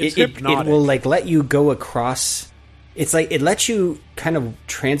 Yeah, it's hypnotic. It will like let you go across. It's like it lets you kind of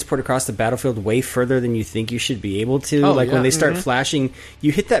transport across the battlefield way further than you think you should be able to. When they start flashing,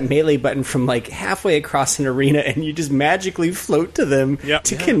 you hit that melee button from like halfway across an arena, and you just magically float to them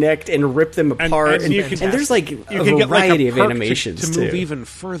to connect and rip them apart. And there's like a variety of animations to move even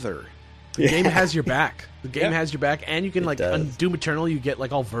further. The game has your back. The game has your back, and you can on Doom Eternal you get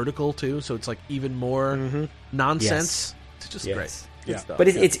all vertical too, so it's even more nonsense. Yes. It's just great. Yeah. But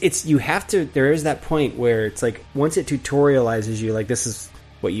it's you have to. There is that point where it's once it tutorializes you, this is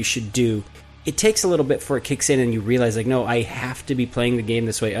what you should do. It takes a little bit before it kicks in, and you realize no, I have to be playing the game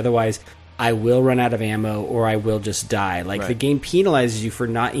this way, otherwise I will run out of ammo or I will just die. The game penalizes you for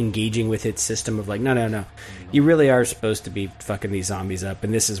not engaging with its system of no. You really are supposed to be fucking these zombies up,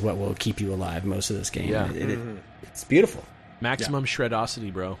 and this is what will keep you alive most of this game. Yeah. It's beautiful. Maximum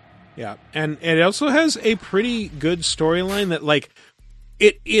shredosity, bro. Yeah. And it also has a pretty good storyline that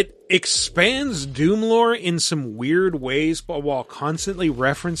it expands Doom lore in some weird ways, but while constantly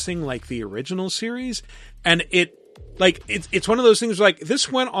referencing the original series. And it's one of those things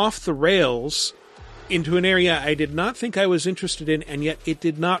this went off the rails into an area I did not think I was interested in, and yet it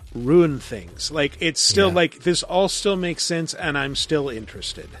did not ruin things. It's still this all still makes sense, and I'm still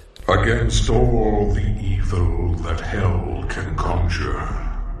interested. Against all the evil that hell can conjure,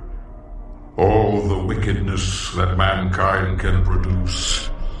 all the wickedness that mankind can produce,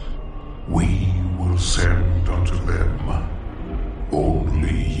 we will send unto them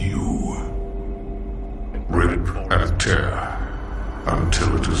only you. Rip and tear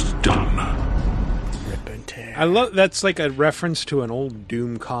until it is done. Rip and tear. I love that's a reference to an old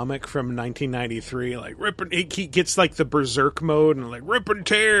Doom comic from 1993. Rip and he gets the berserk mode and rip and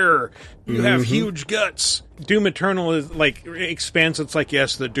tear. You have huge guts. Doom Eternal is expands. It's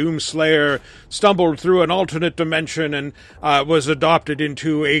yes, the Doom Slayer stumbled through an alternate dimension and was adopted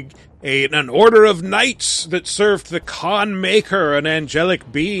into an order of knights that served the Khan Maker, an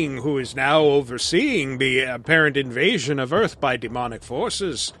angelic being who is now overseeing the apparent invasion of Earth by demonic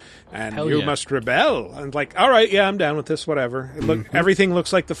forces, and you must rebel. And all right, yeah, I'm down with this. Whatever. Everything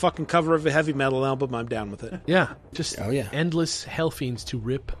looks like the fucking cover of a heavy metal album. I'm down with it. Yeah, just endless hell fiends to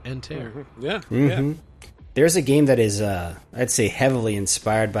rip and tear. Yeah. There's a game that is, I'd say, heavily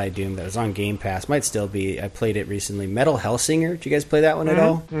inspired by Doom that was on Game Pass. Might still be. I played it recently. Metal Hellsinger. Did you guys play that one at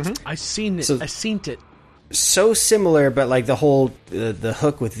all? I've seen it. I've seen it. So similar, but the whole the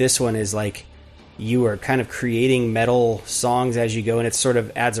hook with this one is you are kind of creating metal songs as you go, and it sort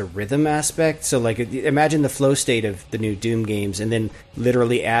of adds a rhythm aspect. So imagine the flow state of the new Doom games, and then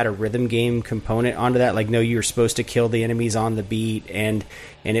literally add a rhythm game component onto that. No, you're supposed to kill the enemies on the beat, and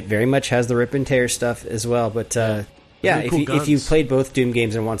it very much has the rip and tear stuff as well. But if you played both Doom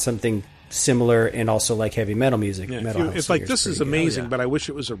games and want something similar and also heavy metal music, Metal it's this is amazing, but I wish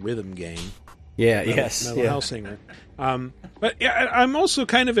it was a rhythm game. Yeah, Metal Hellsinger. But I'm also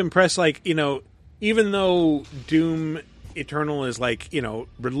kind of impressed. Even though Doom Eternal is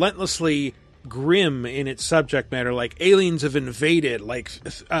relentlessly grim in its subject matter, aliens have invaded,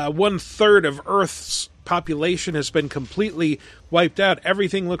 1/3 of Earth's population has been completely wiped out,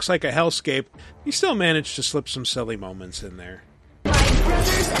 everything looks like a hellscape, you still managed to slip some silly moments in there. My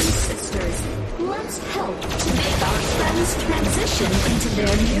brothers and sisters, let's help to make our friends transition into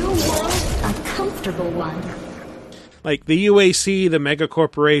their new world a comfortable one. The UAC, the mega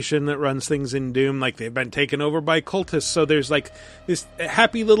corporation that runs things in Doom, they've been taken over by cultists, so there's this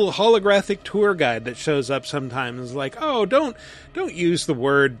happy little holographic tour guide that shows up sometimes, oh, don't use the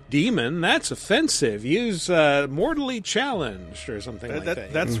word demon, that's offensive, use mortally challenged, or something like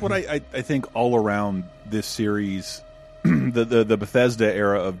that. That's what I think all around this series, the Bethesda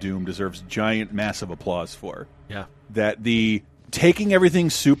era of Doom deserves giant, massive applause for. Yeah. That the taking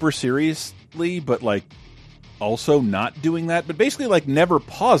everything super seriously, but also not doing that, but basically never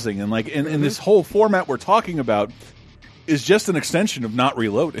pausing, and in this whole format we're talking about is just an extension of not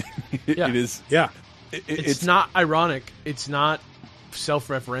reloading. It is. Yeah. It's not ironic. It's not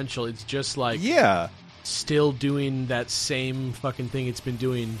self-referential. It's just still doing that same fucking thing it's been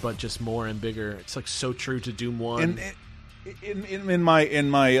doing, but just more and bigger. It's so true to Doom 1. In my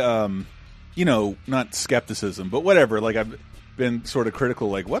not skepticism, but whatever. I've been sort of critical,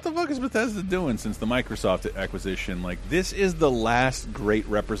 what the fuck is Bethesda doing since the Microsoft acquisition? This is the last great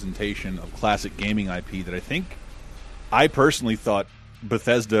representation of classic gaming IP that I personally thought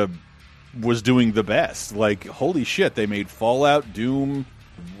Bethesda was doing the best. Holy shit, they made Fallout, Doom,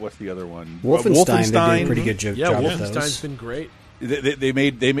 what's the other one? Wolfenstein. They did a pretty good job. Yeah, Wolfenstein's been great. They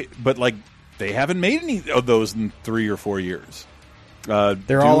made, but they haven't made any of those in 3 or 4 years.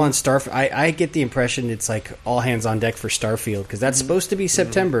 They're all on Starfield. I get the impression it's all hands on deck for Starfield, because that's supposed to be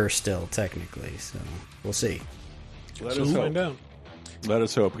September still, technically. So we'll see. Let us find out. Let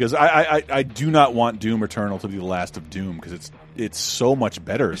us hope, because I do not want Doom Eternal to be the last of Doom, because it's so much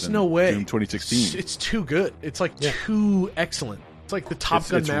better than no way. Doom 2016. It's too good. It's too excellent. It's the Top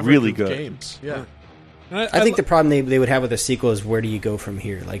Gun it's Maverick really of good. games. Yeah. I think the problem they would have with a sequel is where do you go from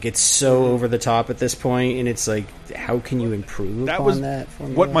here? Like, it's so over the top at this point, and it's like, how can you improve upon that?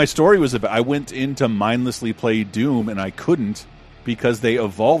 What my story was about. I went in to mindlessly play Doom, and I couldn't because they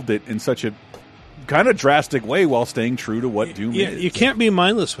evolved it in such a kind of drastic way while staying true to what Doom is. You can't be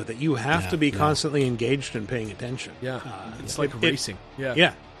mindless with it. You have to be constantly engaged and paying attention. Yeah, it's like racing.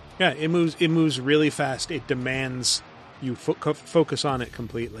 Yeah. It moves really fast. It demands you focus on it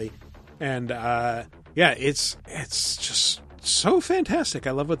completely, and it's just so fantastic.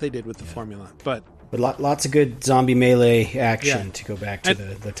 I love what they did with the formula, but lots of good zombie melee action to go back to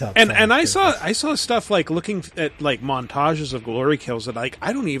the top. And I saw stuff like looking at like montages of glory kills that like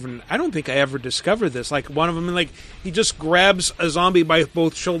I don't think I ever discovered this. Like one of them, like he just grabs a zombie by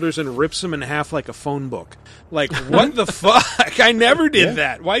both shoulders and rips him in half like a phone book. Like what the fuck? I never did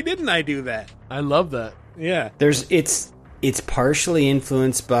that. Why didn't I do that? I love that. Yeah, it's partially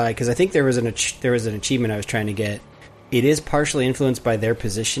influenced by, because I think there was an achievement I was trying to get. It is partially influenced by their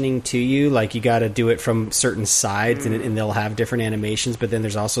positioning to you. Like, you got to do it from certain sides, and they'll have different animations. But then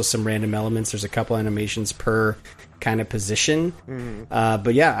there's also some random elements. There's a couple animations per kind of position.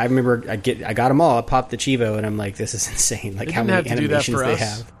 But yeah, I remember I got them all. I popped the Chivo, and I'm like, this is insane. Like, how many animations they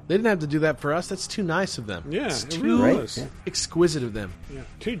have. They didn't have to do that for us. That's too nice of them. Yeah, it's too exquisite of them. Yeah,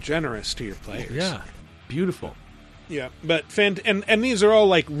 too generous to your players. Yeah, beautiful. Yeah, but and these are all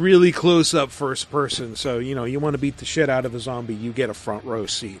like really close up first person. So you want to beat the shit out of a zombie, you get a front row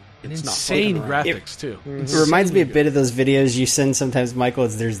seat. It's insane graphics too. It reminds me a bit of those videos you send sometimes, Michael.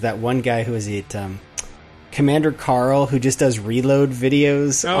 There's that one guy who is Commander Carl, who just does reload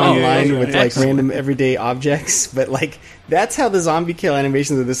videos online with like random everyday objects. But like that's how the zombie kill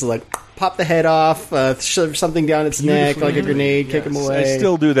animations of this is like. Pop the head off, shove something down its neck like a grenade, kick him away. I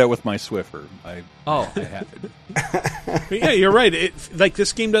still do that with my Swiffer. I have it. Yeah, you're right. Like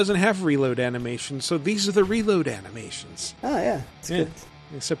this game doesn't have reload animations, so these are the reload animations. Oh yeah, it's good.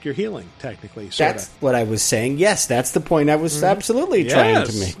 Except you're healing, technically. Sorta. That's what I was saying. Yes, that's the point I was absolutely trying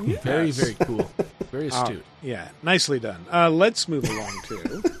to make. Yes. Very, very cool. Very astute. Yeah, nicely done. Let's move along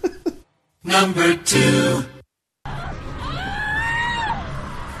to Number 2.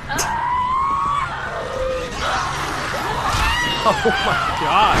 Oh my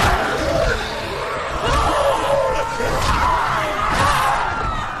god!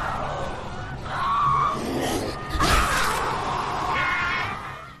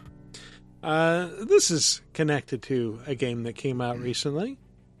 This is connected to a game that came out recently.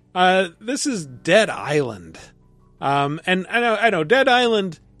 This is Dead Island. And I know Dead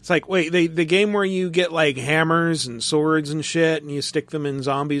Island. It's like, wait, the game where you get like hammers and swords and shit, and you stick them in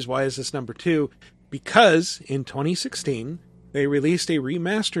zombies. Why is this number 2? Because in 2016. They released a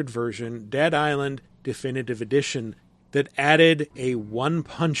remastered version, Dead Island Definitive Edition, that added a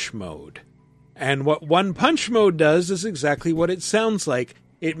one-punch mode. And what one-punch mode does is exactly what it sounds like.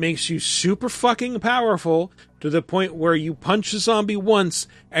 It makes you super fucking powerful to the point where you punch a zombie once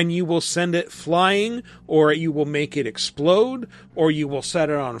and you will send it flying, or you will make it explode, or you will set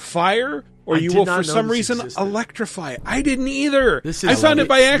it on fire, or you will for some reason electrify it. I didn't either. I found it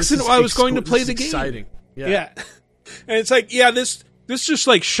by accident while I was going to play the game. Exciting. Yeah. And it's like, this just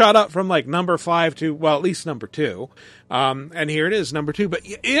like shot up from like number 5 to, well, at least number 2. And here it is, number 2.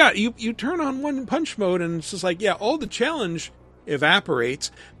 But yeah, you turn on one punch mode and it's just like, all the challenge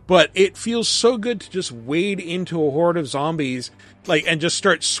evaporates, but it feels so good to just wade into a horde of zombies, like, and just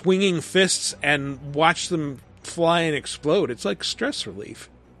start swinging fists and watch them fly and explode. It's like stress relief.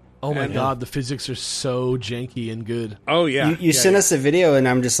 Oh my god, the physics are so janky and good. Oh yeah. You sent us a video and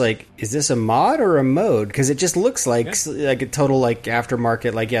I'm just like, is this a mod or a mode? Because it just looks like a total like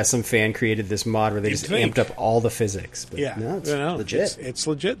aftermarket, like some fan created this mod where they just amped up all the physics. But no, it's legit. It's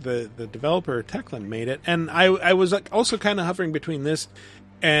legit. The developer Techland made it. And I was also kind of hovering between this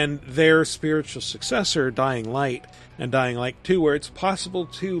and their spiritual successor, Dying Light, and Dying Light 2, where it's possible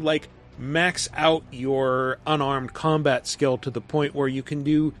to like max out your unarmed combat skill to the point where you can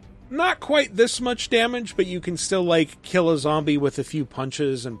do not quite this much damage, but you can still like kill a zombie with a few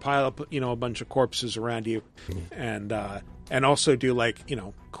punches and pile up, a bunch of corpses around you, and also do like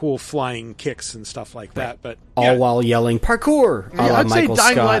cool flying kicks and stuff like that. But all while yelling parkour, a la Michael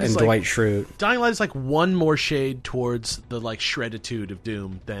Scott and Dwight Schrute. Dying Light is like one more shade towards the like shredditude of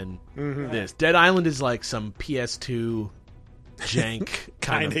Doom than this. Dead Island is like some PS2 jank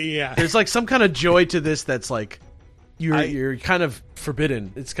kind of. Yeah. There's like some kind of joy to this that's like. You're kind of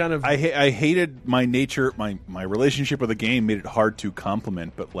forbidden. It's kind of. I hated my nature. My relationship with the game made it hard to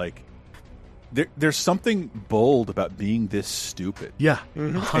compliment. But like, there's something bold about being this stupid. Yeah,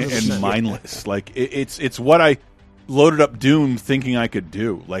 and mindless. Like it's what I loaded up Doom thinking I could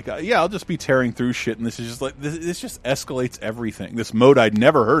do. Like, I'll just be tearing through shit, and this is just like this just escalates everything. This mode I'd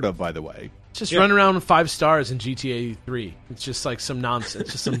never heard of, by the way. Just run around with 5 stars in GTA 3. It's just like some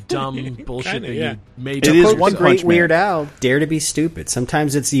nonsense, just some dumb bullshit that you made. It is One great Punch Weird Man. Al. Dare to be stupid.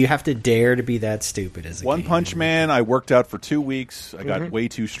 Sometimes you have to dare to be that stupid as a One game. Punch Man. I worked out for 2 weeks. I got way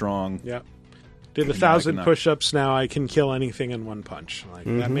too strong. Yeah. Did 1,000 push-ups now. I can kill anything in one punch. Like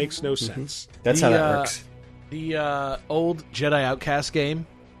that makes no sense. That's how that works. The old Jedi Outcast game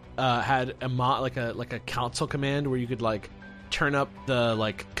had a like a console command where you could like turn up the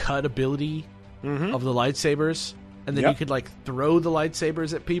like cut ability of the lightsabers, and then you could like throw the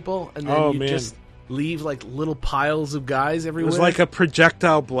lightsabers at people, and then just leave like little piles of guys everywhere. It was like a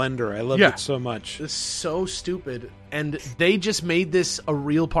projectile blender. I loved it so much. It's so stupid, and they just made this a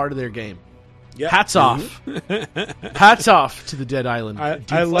real part of their game. Yep. Hats off. Hats off to the Dead Island.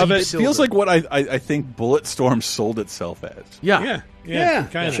 I love it. It feels like what I think Bulletstorm sold itself as. Yeah,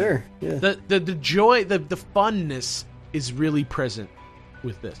 kinda. Sure. Yeah. The joy, the funness is really present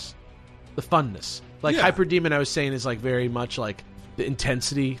with this. The funness. Like Hyper Demon, I was saying, is like very much like the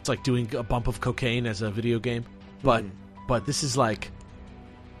intensity. It's like doing a bump of cocaine as a video game. But this is like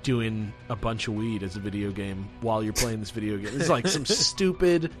doing a bunch of weed as a video game while you're playing this video game. It's like some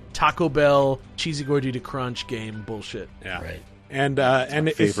stupid Taco Bell cheesy gordita crunch game bullshit. Yeah. Right. And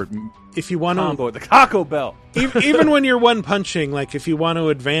if you want Combo at the Taco Bell. even when you're one punching, like if you want to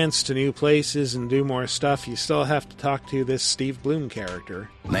advance to new places and do more stuff, you still have to talk to this Steve Bloom character.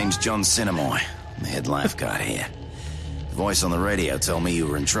 Name's John Cinemoy. I'm the head lifeguard here. The voice on the radio told me you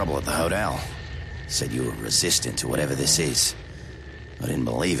were in trouble at the hotel. Said you were resistant to whatever this is. I didn't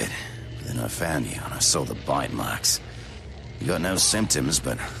believe it, but then I found you and I saw the bite marks. You got no symptoms,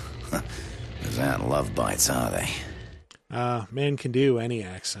 but those aren't love bites, are they? Man can do any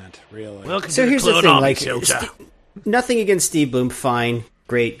accent, really. So here's the thing, like, nothing against Steve Bloom, fine,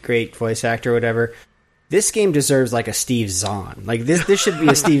 great voice actor, whatever. This game deserves like a Steve Zahn. Like this should be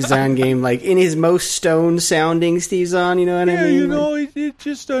a Steve Zahn game, like in his most stone-sounding Steve Zahn. You know what I mean? You know, he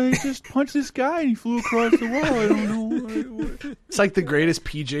just punched this guy and he flew across the wall. I don't know. It's like the greatest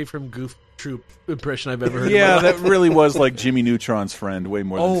PJ from Goof Troop impression I've ever heard. Yeah, that really was like Jimmy Neutron's friend, way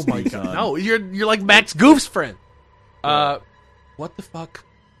more than my Steve god! Zahn. No, you're like Max Goof's friend. What the fuck?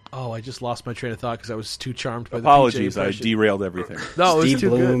 Oh, I just lost my train of thought because I was too charmed by the Apologies, PJ I impression. derailed everything. No, it was Steve too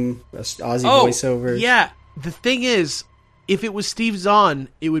Bloom, good. Aussie voiceover. Yeah, the thing is, if it was Steve Zahn,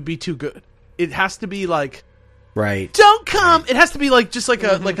 it would be too good. It has to be like, right? Don't come. It has to be like just like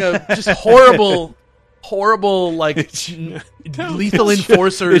a just horrible like Lethal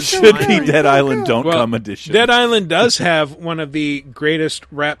Enforcers. It should be Dead Island Don't Come edition. Dead Island does have one of the greatest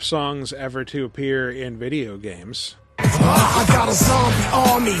rap songs ever to appear in video games. I got a zombie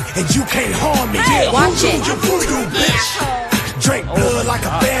army, and you can't harm me. Hey, watch it. You voodoo, bitch. Drink blood like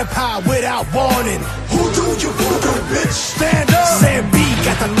a vampire without warning. Who do you voodoo, bitch? Stand up. Sam B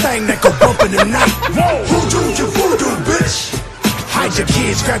got the thing that go bump in the night. Whoa. Who do you voodoo, bitch? Hide your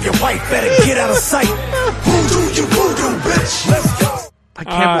kids, grab your wife, better get out of sight. Who do you voodoo, bitch? Let's go. I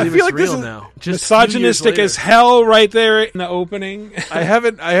can't believe it's real now. Just misogynistic as hell right there in the opening. I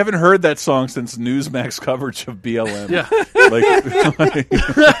haven't heard that song since Newsmax coverage of BLM. Yeah. Like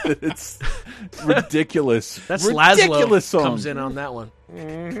it's ridiculous. That's ridiculous Laszlo song. comes in on that one.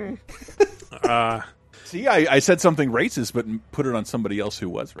 See, I said something racist, but put it on somebody else who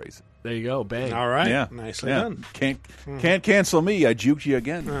was racist. There you go, bang. All right, Yeah, nicely yeah. done. Can't cancel me. I juked you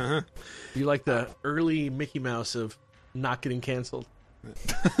again. You like the early Mickey Mouse of not getting canceled.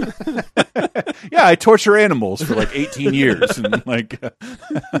 Yeah, I torture animals for like 18 years, and like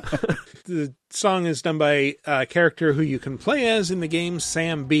The song is done by a character who you can play as in the game,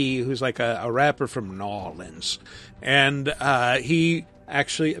 Sam B, who's like a rapper from New Orleans, and he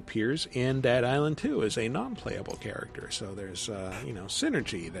actually appears in Dead Island 2 as a non-playable character. So there's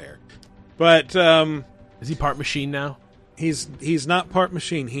synergy there. But Is he part machine now? he's not part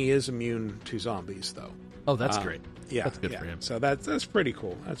machine. He is immune to zombies, though. Oh, that's great. Yeah, That's good for him. So that's pretty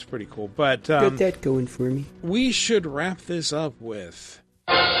cool. That's pretty cool. But Got that going for me. we should wrap this up with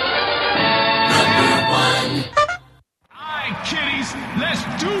All right, kiddies, let's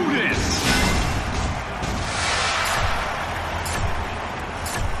do this.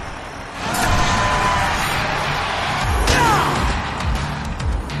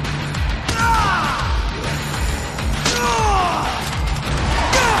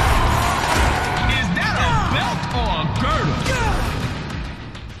 Is that a belt or a girdle?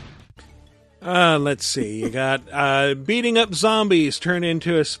 Let's see. You got beating up zombies turned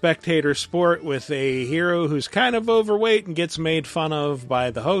into a spectator sport with a hero who's kind of overweight and gets made fun of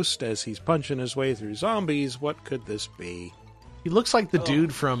by the host as he's punching his way through zombies. What could this be? He looks like the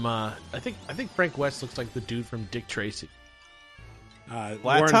dude from. I think Frank West looks like the dude from Dick Tracy.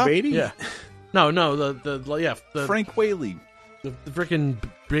 Warren Beatty? Yeah. No. The Frank Whaley. The freaking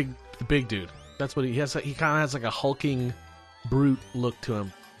big dude. That's what he has. He kind of has like a hulking brute look to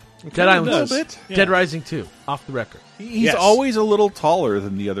him. Dead Island, a little bit. Dead Rising 2, off the record. He's always a little taller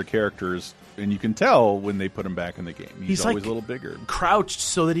than the other characters, and you can tell when they put him back in the game. He's always like a little bigger. Crouched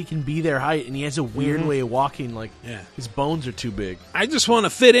so that he can be their height, and he has a weird way of walking, like his bones are too big. I just want to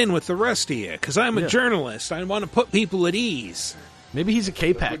fit in with the rest of you, because I'm a journalist. I want to put people at ease. Maybe he's a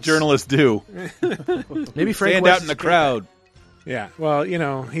K-Pax. Journalists do. Maybe Frank Stand West out in the crowd. Yeah, well,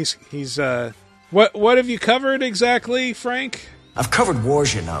 he's what have you covered exactly, Frank? I've covered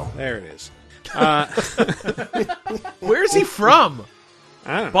wars, you know. There it is. Where's he from?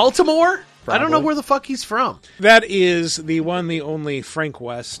 I don't know. Baltimore? Probably. I don't know where the fuck he's from. That is the one, the only Frank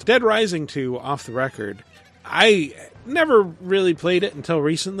West. Dead Rising 2, off the record. I never really played it until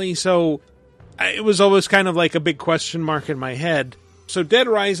recently, so it was always kind of like a big question mark in my head. So Dead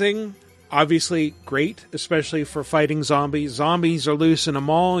Rising, obviously great, especially for fighting zombies. Zombies are loose in a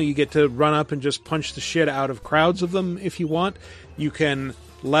mall. You get to run up and just punch the shit out of crowds of them if you want. You can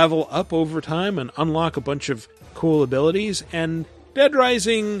level up over time and unlock a bunch of cool abilities. And Dead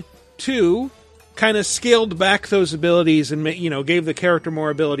Rising 2 kind of scaled back those abilities and gave the character more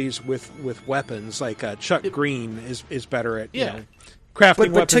abilities with weapons. Like Chuck Green is better at crafting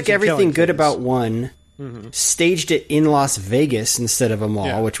weapons. But took everything good things. About one. Mm-hmm. Staged it in Las Vegas instead of a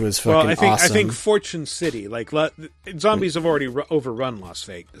mall, which was fucking awesome. I think Fortune City, like zombies have already overrun Las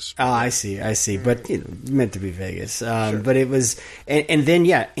Vegas. Oh, I see. But meant to be Vegas. Sure. But it was, and then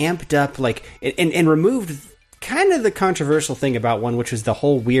amped up and removed kind of the controversial thing about one, which was the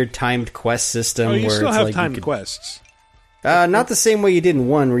whole weird timed quest system. Oh, you where still it's have timed quests. Not the same way you did in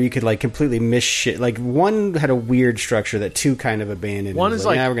one, where you could completely miss shit. Like one had a weird structure that two kind of abandoned. One is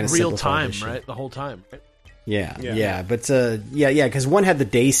we're gonna real time, right? The whole time, right? Yeah. But because one had the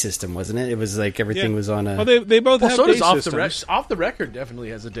day system, wasn't it? It was like everything was on a. Well, they both have so day does systems. Off the record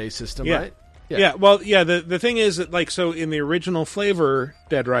definitely has a day system, right? Yeah. The thing is that so in the original flavor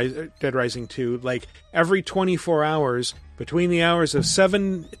Dead Rising 2, every 24 hours between the hours of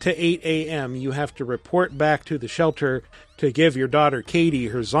 7 to 8 a.m. you have to report back to the shelter to give your daughter Katie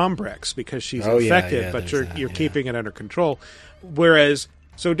her Zombrex because she's infected, but you're keeping it under control. Whereas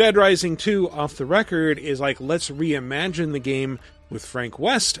so Dead Rising 2 off the record is let's reimagine the game with Frank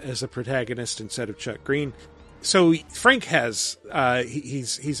West as the protagonist instead of Chuck Green. So Frank has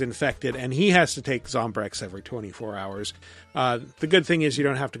he's infected and he has to take Zombrex every 24 hours. The good thing is you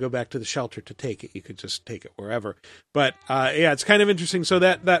don't have to go back to the shelter to take it. You could just take it wherever. But it's kind of interesting. So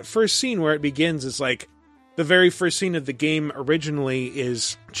that first scene where it begins is the very first scene of the game originally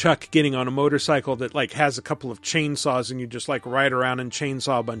is Chuck getting on a motorcycle that has a couple of chainsaws and you just ride around and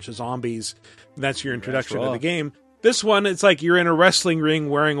chainsaw a bunch of zombies. And that's your introduction to the game. This one, it's you're in a wrestling ring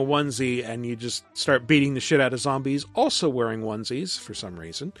wearing a onesie and you just start beating the shit out of zombies, also wearing onesies for some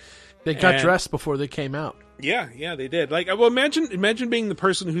reason. They got dressed before they came out. Yeah, they did. Imagine being the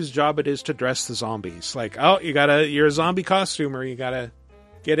person whose job it is to dress the zombies. You're a zombie costumer, you gotta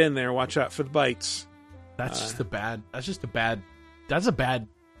get in there, watch out for the bites. That's a bad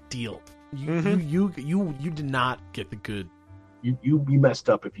deal. You did not get the good. You messed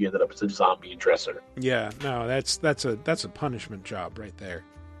up if you ended up as a zombie dresser. Yeah, no, that's a punishment job right there.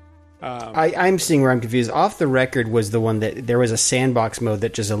 I'm seeing where I'm confused. Off the record was the one that there was a sandbox mode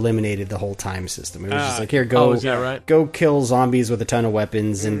that just eliminated the whole time system. It was just here, go, is that right? Go kill zombies with a ton of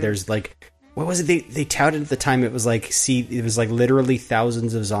weapons, and there's what was it? They touted at the time. It was literally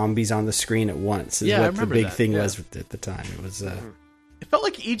thousands of zombies on the screen at once. Is what the big thing was at the time. It was. It felt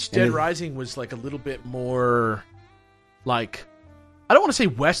like each Dead Rising was a little bit more, I don't want to say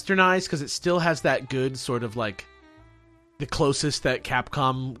westernized because it still has that good sort of the closest that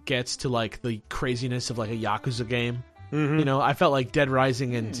Capcom gets to the craziness of a Yakuza game. Mm-hmm. I felt like Dead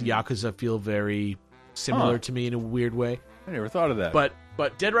Rising and Yakuza feel very similar to me in a weird way. I never thought of that.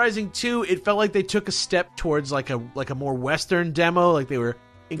 But Dead Rising 2, it felt like they took a step towards a more Western demo. They were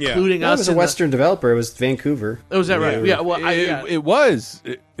including us. It was a Western developer. It was Vancouver. Oh, was that right? Yeah. Well, it was.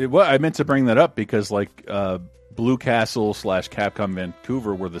 I meant to bring that up because Blue Castle / Capcom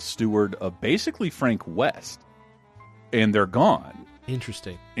Vancouver were the steward of basically Frank West, and they're gone.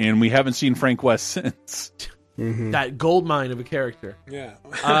 Interesting. And we haven't seen Frank West since. Mm-hmm. That gold mine of a character. Yeah.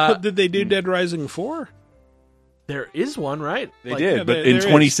 Did they do Dead Rising 4? There is one, right? They did, but in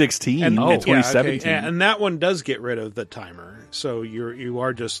 2016 and 2017. And that one does get rid of the timer, so you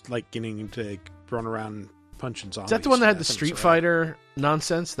are just like getting to run around punching zombies. Is that the one that had the Street Fighter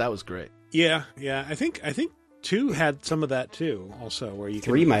nonsense? That was great. Yeah. I think 2 had some of that too. Also, where you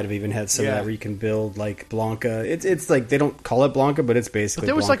 3 might have even had some of that where you can build like Blanca. It's like they don't call it Blanca, but it's basically. But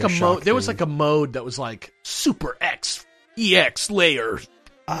there was Blanca like a mode. There was like a mode that was like Super X EX layer.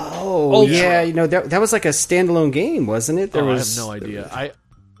 Oh, Ultra. yeah, that was like a standalone game, wasn't it? I have no idea.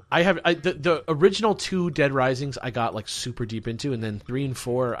 I have the original 2 Dead Risings I got like super deep into, and then 3 and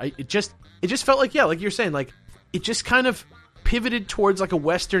 4 it just felt like like you're saying, like it just kind of pivoted towards like a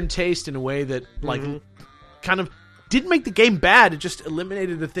Western taste in a way that like kind of didn't make the game bad. It just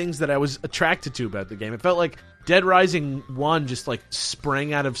eliminated the things that I was attracted to about the game. It felt like Dead Rising 1 just like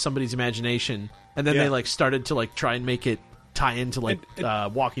sprang out of somebody's imagination, and then they like started to like try and make it tie into like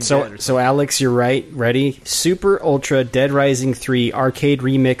Walking Dead or something. So Alex, you're right. Ready? Super Ultra Dead Rising 3 Arcade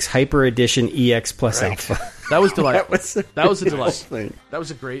Remix Hyper Edition EX Plus Alpha. That was delightful. That was a delight. That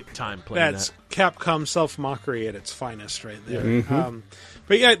was a great time playing That's that. Capcom self-mockery at its finest right there.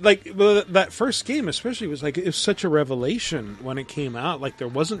 But yeah, like that first game especially was like, it was such a revelation when it came out. Like there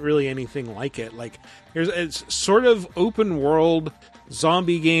wasn't really anything like it. Like it's sort of open world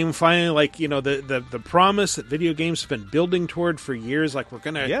zombie game, finally, like the promise that video games have been building toward for years. Like we're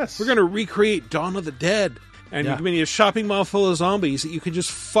gonna recreate Dawn of the Dead, and you're gonna be a shopping mall full of zombies that you can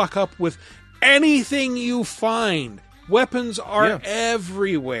just fuck up with anything you find. Weapons are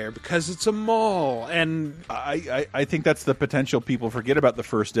everywhere because it's a mall, and I think that's the potential people forget about the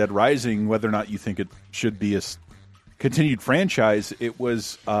first Dead Rising. Whether or not you think it should be a continued franchise, it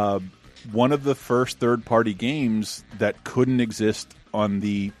was one of the first third-party games that couldn't exist on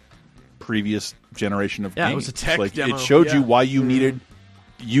the previous generation of games. It was a tech demo. It showed you why you needed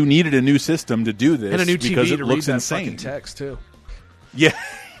a new system to do this, and a new TV because it to looks read insane. that fucking text too. Yeah,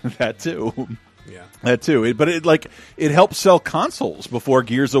 that too. Yeah, that too. But it helped sell consoles before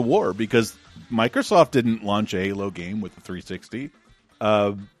Gears of War, because Microsoft didn't launch a Halo game with the 360.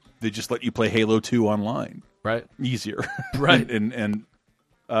 They just let you play Halo 2 online, right? Easier, right? and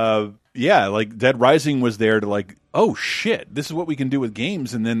like Dead Rising was there to like, oh shit, this is what we can do with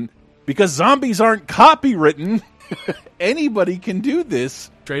games. And then because zombies aren't copywritten, anybody can do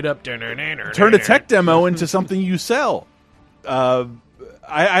this. Straight up, turn a tech demo into something you sell.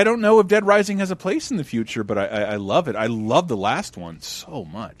 I don't know if Dead Rising has a place in the future, but I love it. I love the last one so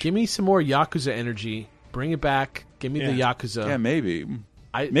much. Give me some more Yakuza energy. Bring it back. Give me the Yakuza. Yeah, maybe.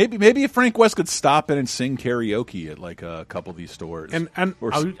 Maybe if Frank West could stop in and sing karaoke at like a couple of these stores. And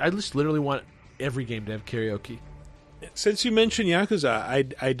I just literally want every game to have karaoke. Since you mentioned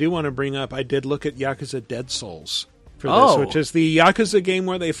Yakuza, I do want to bring up, I did look at Yakuza Dead Souls for this, which is the Yakuza game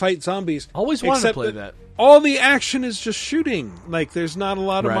where they fight zombies. Always wanted to play that. All the action is just shooting. Like, there's not a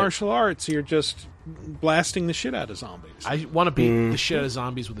lot of martial arts. You're just blasting the shit out of zombies. I want to beat the shit out of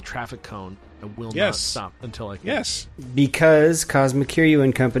zombies with a traffic cone. I will not stop until I can. Yes. Because Cosmic Kiryu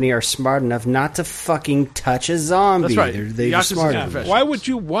and company are smart enough not to fucking touch a zombie. That's right. They're smart enough. Why would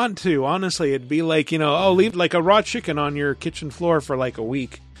you want to? Honestly, it'd be like, leave like a raw chicken on your kitchen floor for like a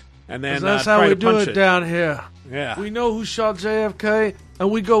week. And then that's how we do it down here. Yeah. We know who shot JFK,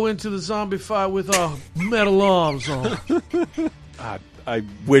 and we go into the zombie fight with our metal arms on. I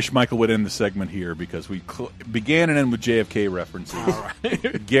wish Michael would end the segment here, because we began and end with JFK references. All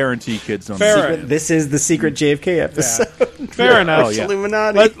right. Guarantee kids don't. This is the secret JFK episode. Yeah. Fair enough.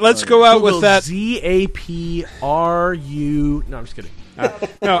 Illuminati. Let's go out Google with that. ZAPRU. No, I'm just kidding.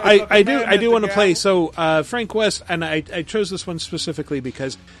 No, I do want to play. So Frank West, and I chose this one specifically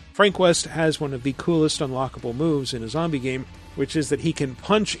because Frank West has one of the coolest unlockable moves in a zombie game, which is that he can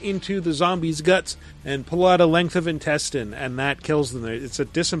punch into the zombie's guts and pull out a length of intestine, and that kills them. It's a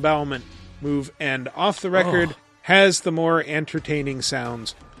disembowelment move, and off the record has the more entertaining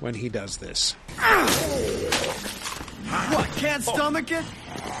sounds when he does this. What, can't stomach it?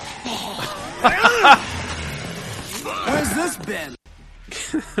 Where's this been?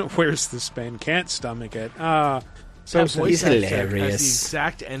 Where's this been? Can't stomach it. So he's hilarious. Has the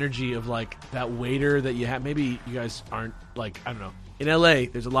exact energy of like that waiter that you have. Maybe you guys aren't like, I don't know. In LA,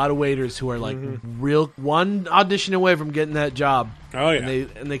 there's a lot of waiters who are like one audition away from getting that job. Oh yeah,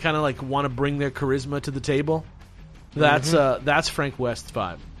 and they kind of like want to bring their charisma to the table. That's Frank West's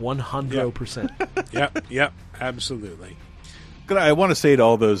vibe, 100%. Yep, absolutely. I want to say to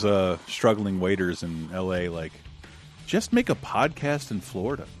all those struggling waiters in LA, like, just make a podcast in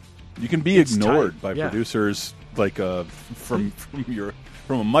Florida. You can be ignored by producers like from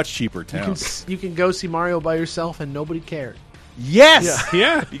a much cheaper town. You can go see Mario by yourself and nobody cared. Yes!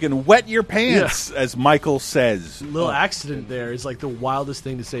 Yeah. You can wet your pants, as Michael says. Little accident there is like the wildest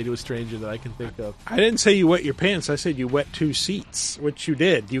thing to say to a stranger that I can think of. I didn't say you wet your pants. I said you wet 2 seats, which you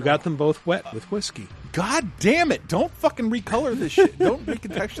did. You got them both wet with whiskey. God damn it. Don't fucking recolor this shit. Don't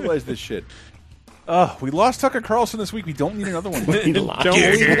recontextualize this shit. We lost Tucker Carlson this week. We don't need another one.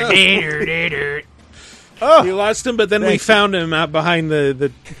 You lost him, but then we found him out behind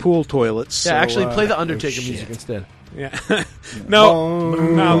the pool toilets. Yeah, so, actually play the Undertaker music instead. Yeah.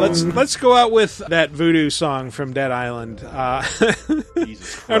 No, let's go out with that voodoo song from Dead Island.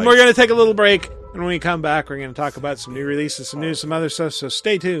 And we're going to take a little break. And when we come back, we're going to talk about some new releases, some news, some other stuff, so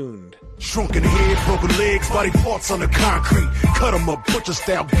stay tuned. Shrunken head, broken legs, body parts on the concrete. Cut them up, butcher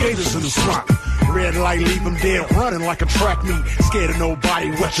style gators in the swamp. Red light, leave them dead, running like a track meet. Scared of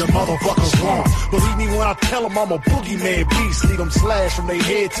nobody, what your motherfuckers want. Believe me when I tell them I'm a boogeyman beast. Leave them slashed from their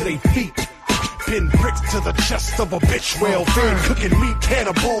head to their feet. Pin bricks to the chest of a bitch, well fed, cooking meat,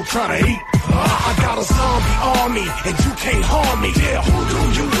 cannibal trying to eat. I got a zombie army, and you can't harm me. Yeah, who do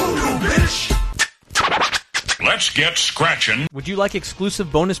you voodoo, bitch? Let's get scratching. Would you like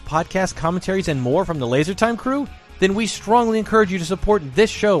exclusive bonus podcast commentaries and more from the LaserTime crew? Then we strongly encourage you to support this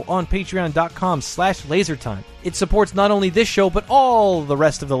show on patreon.com/lasertime. It supports not only this show, but all the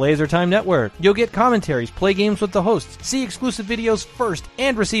rest of the LaserTime network. You'll get commentaries, play games with the hosts, see exclusive videos first,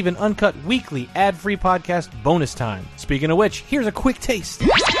 and receive an uncut weekly ad-free podcast bonus time. Speaking of which, here's a quick taste.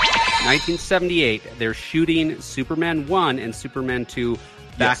 1978, they're shooting Superman 1 and Superman 2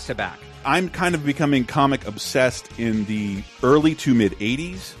 back to back. I'm kind of becoming comic obsessed in the early to mid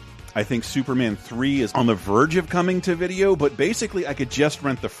 80s. I think Superman 3 is on the verge of coming to video, but basically I could just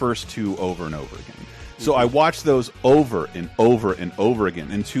rent the first 2 over and over again. So I watched those over and over and over again.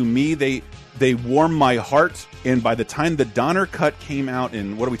 And to me, they warm my heart. And by the time the Donner cut came out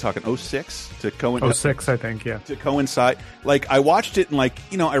in, what are we talking, 06? 06, I think, yeah. To coincide. Like, I watched it and, like,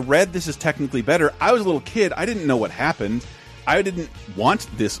 you know, I read this is technically better. I was a little kid. I didn't know what happened. I didn't want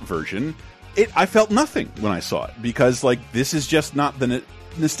this version. I felt nothing when I saw it because, like, this is just not the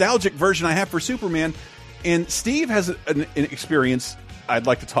nostalgic version I have for Superman. And Steve has an experience I'd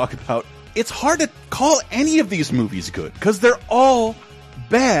like to talk about. It's hard to call any of these movies good because they're all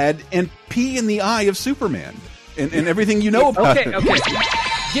bad and pee in the eye of Superman and everything you know about it. Okay.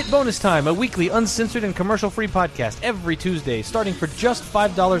 Get Bonus Time, a weekly uncensored and commercial-free podcast every Tuesday, starting for just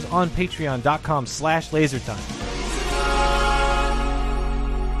 $5 on patreon.com/lasertime.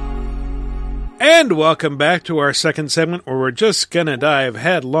 And welcome back to our second segment where we're just going to dive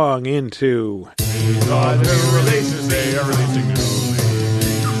headlong into... These are the new releases, they are releasing new movies.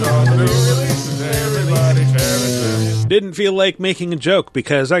 These are the new releases, everybody cherish them. Didn't feel like making a joke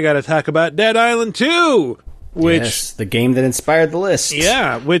because I got to talk about Dead Island 2, which... Yes, the game that inspired the list.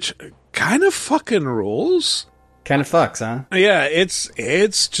 Yeah, which kind of fucking rules. Kind of fucks, huh? Yeah,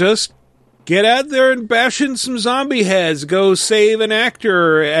 it's just... Get out there and bash in some zombie heads. Go save an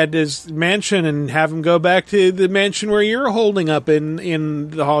actor at his mansion and have him go back to the mansion where you're holding up in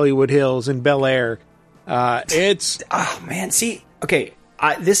the Hollywood Hills in Bel Air. It's... Oh, man. See, okay,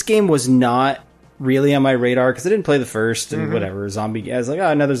 this game was not really on my radar because I didn't play the first and whatever. Zombie. I was like,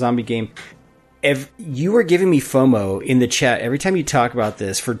 another zombie game. If you were giving me FOMO in the chat every time you talk about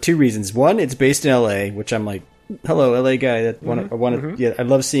this for 2 reasons. One, it's based in LA, which I'm like, hello, LA guy. I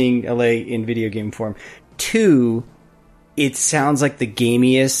love seeing LA in video game form. 2, it sounds like the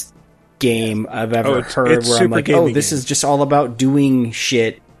gamiest game I've ever heard. Where I'm like, this is just all about doing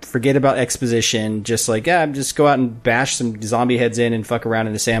shit. Forget about exposition. Just like, just go out and bash some zombie heads in and fuck around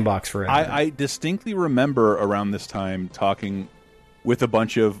in the sandbox forever. I distinctly remember around this time talking with a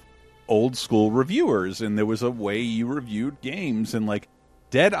bunch of old school reviewers, and there was a way you reviewed games, and like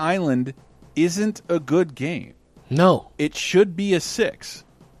Dead Island isn't a good game. No. It should be a 6,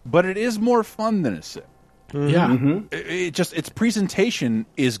 but it is more fun than a 6. Yeah. Its presentation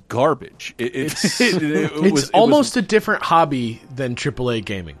is garbage. It's almost a different hobby than AAA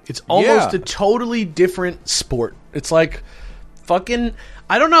gaming. It's almost a totally different sport. It's like fucking,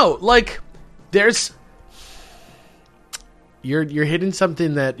 I don't know, like there's You're hitting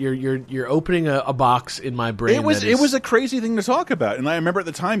something that you're opening a box in my brain. It was a crazy thing to talk about, and I remember at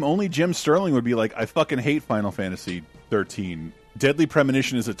the time only Jim Sterling would be like, "I fucking hate Final Fantasy 13. Deadly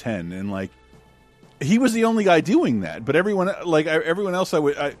Premonition is a 10," and like he was the only guy doing that. But everyone else I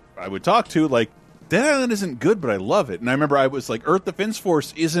would talk to, like, Dead Island isn't good, but I love it. And I remember I was like, Earth Defense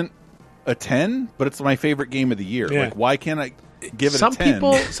Force isn't a 10, but it's my favorite game of the year. Yeah. Like, why can't I give it a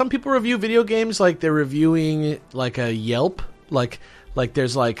 10? Some people review video games like they're reviewing like a Yelp. Like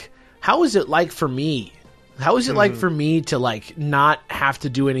there's like, how is it like for me? How is it like for me to like not have to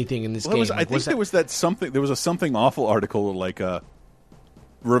do anything in this game? I think there was a Something Awful article like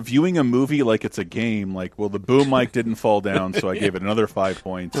reviewing a movie like it's a game. Like, well, the boom mic didn't fall down, so I gave it another 5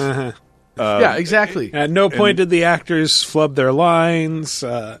 points. Yeah, exactly. At no point did the actors flub their lines.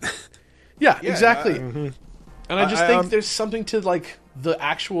 Yeah, exactly. And I just think there's something to like the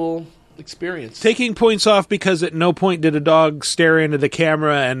actual experience. Taking points off because at no point did a dog stare into the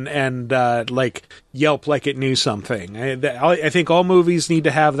camera and like yelp like it knew something. I think all movies need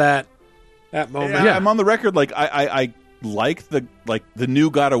to have that moment. Yeah, I'm on the record. Like I like the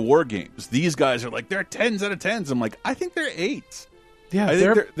new God of War games. These guys are like they're 10s out of 10s. I'm like I think they're 8s. Yeah, I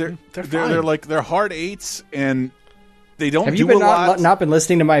think they're hard 8s and they don't. Have do you been a lot. not been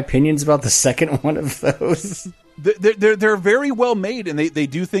listening to my opinions about the second one of those? They're very well made, and they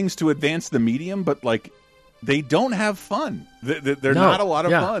do things to advance the medium, but like they don't have fun. They're not a lot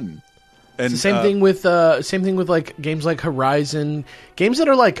of fun. And it's the same thing with like games like Horizon, games that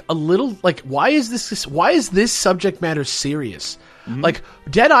are like a little like why is this subject matter serious? Mm-hmm. Like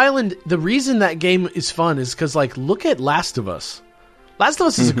Dead Island, the reason that game is fun is because like look at Last of Us. Last of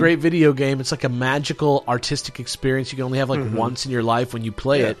Us is a great video game. It's like a magical artistic experience you can only have like once in your life when you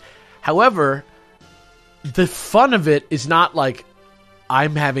play it. However, the fun of it is not like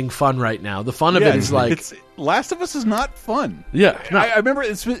I'm having fun right now. The fun of it is like Last of Us is not fun. Yeah, no. I remember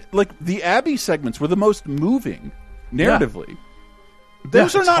it's like the Abby segments were the most moving narratively. Yeah.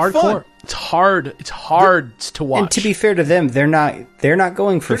 Those are not hardcore. Fun. It's hard. It's hard to watch. And to be fair to them, they're not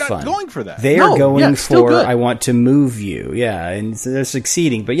going for fun. Going for that. They are going for I want to move you. Yeah, and so they're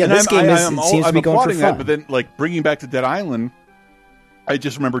succeeding. But yeah, this game seems to be going for fun. That, but then, like bringing back to Dead Island, I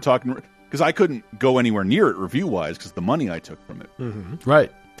just remember talking because I couldn't go anywhere near it review wise because the money I took from it.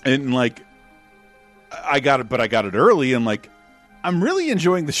 Right. And like, I got it early, and like, I'm really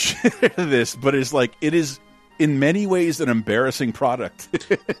enjoying the shit out of this. But it's like it is. In many ways, an embarrassing product.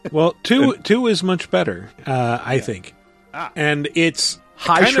 Well, two is much better, I think, and it's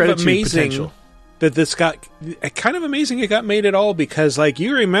high kind of amazing potential. That this got kind of amazing. It got made at all because, like,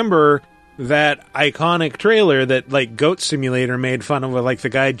 you remember that iconic trailer that like Goat Simulator made fun of, like the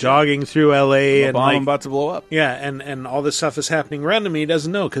guy jogging through L.A. and bomb about to blow up. Yeah, and all this stuff is happening around him. He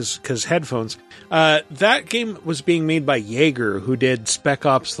doesn't know because headphones. That game was being made by Jaeger, who did Spec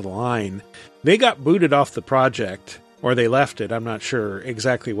Ops: The Line. They got booted off the project, or they left it. I'm not sure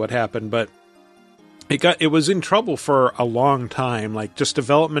exactly what happened, but it was in trouble for a long time. Like, just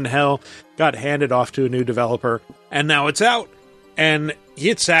development hell, got handed off to a new developer, and now it's out. And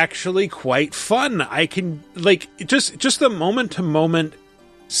it's actually quite fun. I can, like, just the moment-to-moment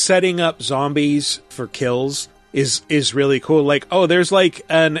setting up zombies for kills is really cool. Like, oh, there's like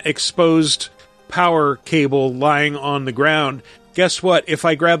an exposed power cable lying on the ground. Guess what? If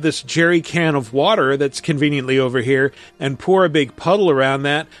I grab this jerry can of water that's conveniently over here and pour a big puddle around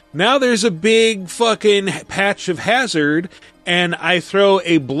that, now there's a big fucking patch of hazard, and I throw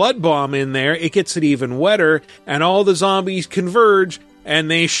a blood bomb in there, it gets it even wetter, and all the zombies converge,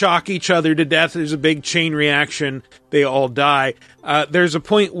 and they shock each other to death. There's a big chain reaction. They all die. There's a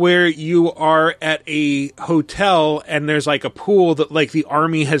point where you are at a hotel and there's like a pool that like the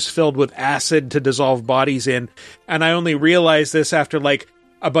army has filled with acid to dissolve bodies in. And I only realized this after like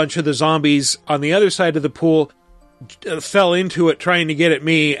a bunch of the zombies on the other side of the pool fell into it trying to get at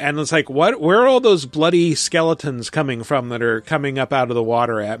me. And it's like, what? Where are all those bloody skeletons coming from that are coming up out of the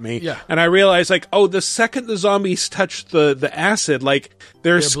water at me? Yeah. And I realized like, oh, the second the zombies touch the acid, like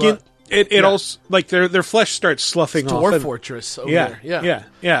their skin, it also like their flesh starts sloughing off. Dwarf Fortress over there.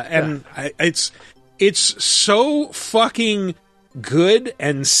 Yeah. And it's so fucking good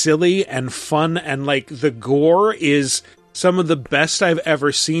and silly and fun, and like the gore is some of the best I've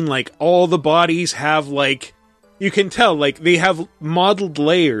ever seen. Like all the bodies have like, you can tell, like, they have modeled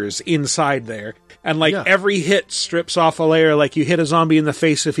layers inside there. And, like, every hit strips off a layer. Like, you hit a zombie in the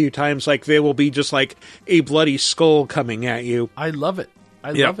face a few times, like, they will be just, like, a bloody skull coming at you. I love it.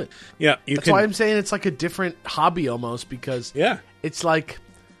 I love it. Yeah. That's why I'm saying it's, like, a different hobby almost, because it's, like,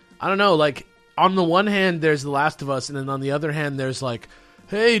 I don't know, like, on the one hand, there's The Last of Us, and then on the other hand, there's, like,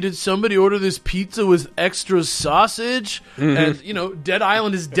 hey, did somebody order this pizza with extra sausage? And, you know, Dead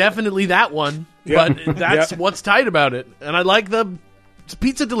Island is definitely that one. But that's what's tight about it. And I like the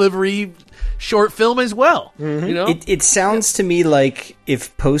pizza delivery short film as well. You know? It sounds to me like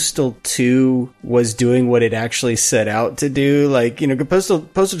if Postal 2 was doing what it actually set out to do. Like, you know, Postal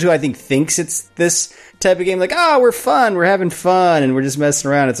 2, I think, thinks it's this type of game. Like, we're fun, we're having fun, and we're just messing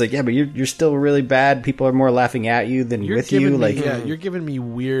around. It's like, yeah, but you're still really bad. People are more laughing at you than with you. Like, you're giving me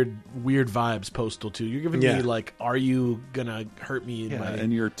weird vibes, Postal 2. You're giving me, like, are you gonna hurt me?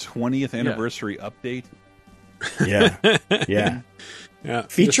 And your 20th anniversary update. Yeah. Yeah.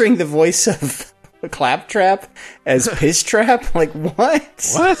 Featuring the voice of Claptrap as Piss Trap? Like,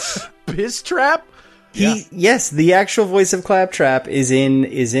 what? What? Piss Trap? Yes, the actual voice of Claptrap is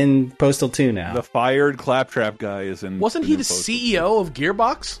in Postal 2 now. The fired Claptrap guy is in. Wasn't he the CEO of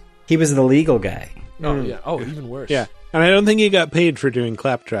Gearbox? He was the legal guy. Oh, yeah. Oh, even worse. Yeah. And I don't think he got paid for doing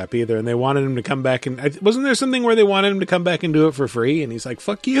Claptrap either. And they wanted him to come back and wasn't there something where they wanted him to come back and do it for free? And he's like,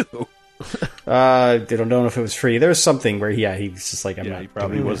 "Fuck you." They don't know if it was free. There was something where he was just like, he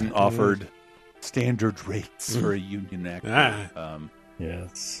probably wasn't offered standard rates for a union actor.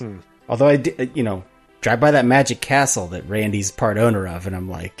 Yes. Although I did, drive by that Magic Castle that Randy's part owner of, and I'm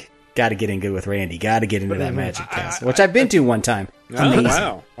like, got to get in good with Randy. Got to get into that Magic Castle, which I've been to one time. Amazing.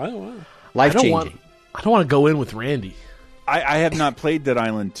 Wow. Life changing. I don't want to go in with Randy. I have not played Dead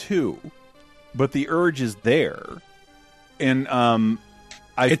Island 2, but the urge is there, and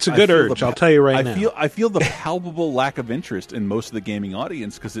it's a good urge. I'll tell you right now. I feel the palpable lack of interest in most of the gaming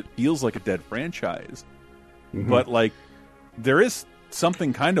audience because it feels like a dead franchise. Mm-hmm. But like, there is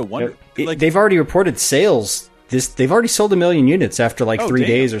something kind of wonderful. Like, they've already reported sales. They've already sold 1 million units after 3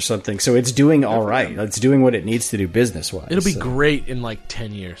 days or something. So it's doing all right. It's doing what it needs to do business wise. It'll be great in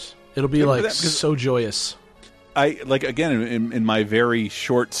 10 years. It'll be so joyous. Again, in my very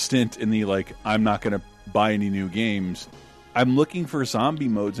short stint in the I'm not going to buy any new games. I'm looking for zombie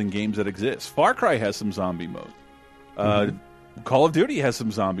modes in games that exist. Far Cry has some zombie modes. Call of Duty has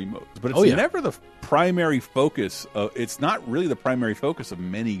some zombie modes, but it's never the primary focus. It's not really the primary focus of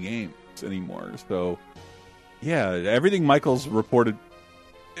many games anymore. So, yeah, everything Michael's reported,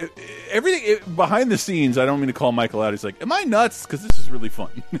 everything behind the scenes. I don't mean to call Michael out. He's like, "Am I nuts?" Because this is really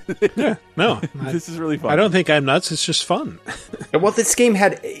fun. No, this is really fun. I don't think I'm nuts. It's just fun. Well, this game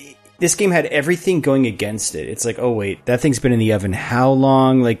had everything going against it. It's like, oh wait, that thing's been in the oven how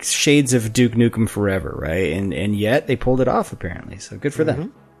long? Like shades of Duke Nukem Forever, right? And yet they pulled it off apparently. So good for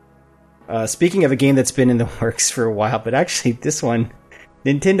them. Speaking of a game that's been in the works for a while, but actually this one,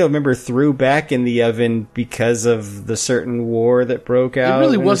 Nintendo, remember, threw back in the oven because of the certain war that broke out. It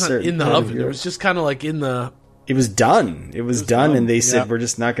really wasn't in the oven. It was just kind of in the... It was done. It was done, and they said, we're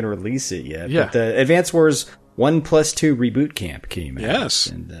just not going to release it yet. Yeah. But the Advance Wars 1+2 Reboot Camp came out. Yes.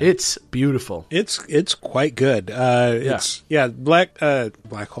 And, it's beautiful. It's quite good. Black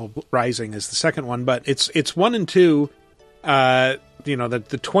Hole Rising is the second one, but it's 1 and 2, the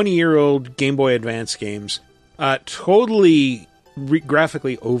 20-year-old Game Boy Advance games, totally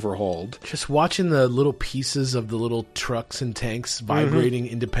graphically overhauled. Just watching the little pieces of the little trucks and tanks vibrating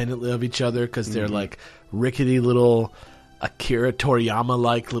independently of each other because they're rickety little Akira Toriyama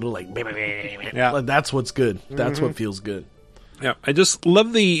little that's what's good. That's what feels good. Yeah, I just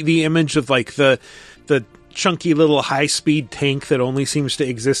love the image of the chunky little high-speed tank that only seems to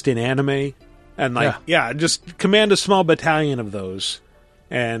exist in anime, and just command a small battalion of those,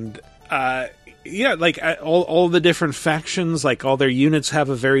 and all the different factions, all their units have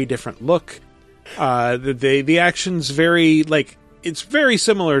a very different look. The action's very it's very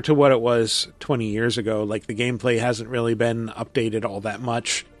similar to what it was 20 years ago. The gameplay hasn't really been updated all that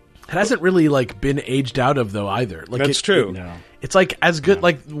much. It hasn't really been aged out of though either. That's true. It's as good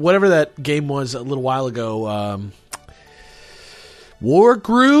whatever that game was a little while ago. War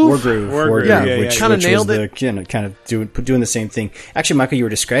Groove, which kind of nailed it. Kind of doing the same thing. Actually, Michael, you were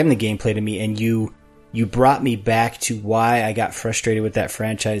describing the gameplay to me, and you brought me back to why I got frustrated with that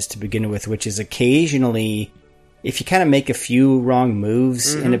franchise to begin with, which is occasionally, if you kind of make a few wrong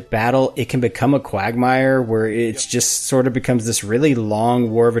moves in a battle, it can become a quagmire where it's just sort of becomes this really long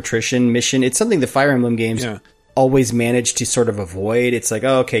war of attrition mission. It's something the Fire Emblem games always manage to sort of avoid. It's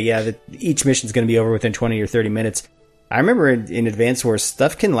each mission's going to be over within 20 or 30 minutes. I remember in Advance Wars,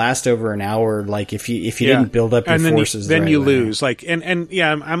 stuff can last over an hour. If you didn't build up your forces, then you lose.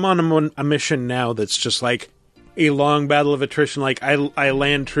 I'm on a mission now that's just a long battle of attrition. I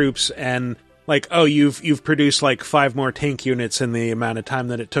land troops and you've produced 5 more tank units in the amount of time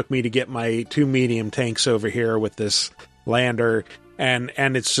that it took me to get my 2 medium tanks over here with this lander. And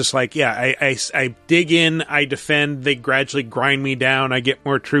it's just I dig in, I defend, they gradually grind me down, I get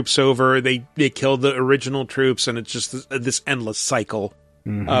more troops over, they kill the original troops, and it's just this endless cycle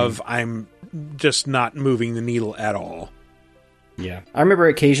of I'm just not moving the needle at all. Yeah. I remember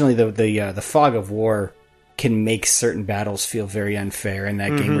occasionally the fog of war can make certain battles feel very unfair in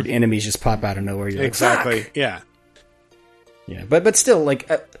that game where enemies just pop out of nowhere. You're exactly. Fuck! Yeah. But still,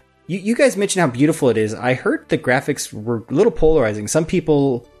 you guys mentioned how beautiful it is. I heard the graphics were a little polarizing. Some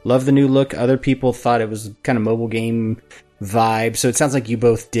people love the new look. Other people thought it was kind of mobile game vibe. So it sounds like you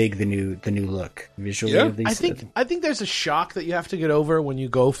both dig the new look visually. Yeah. I think there's a shock that you have to get over when you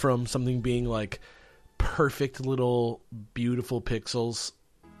go from something being perfect little beautiful pixels,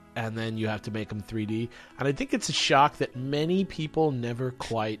 and then you have to make them 3D. And I think it's a shock that many people never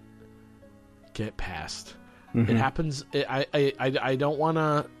quite get past. It happens. I don't want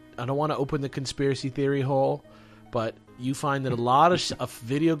to open the conspiracy theory hole, but you find that a lot of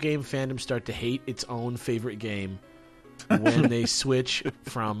video game fandom start to hate its own favorite game when they switch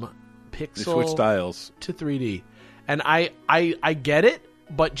from pixel styles to 3D. And I get it,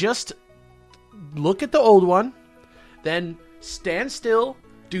 but just look at the old one, then stand still,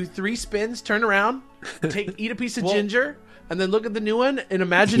 do 3 spins, turn around, eat a piece of ginger, and then look at the new one and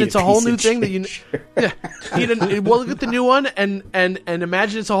imagine it's a whole new thing that you. Look at the new one and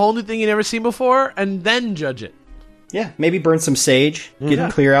imagine it's a whole new thing you never seen before, and then judge it. Yeah, maybe burn some sage,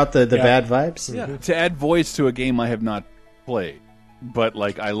 clear out the bad vibes. Yeah. To add voice to a game I have not played, but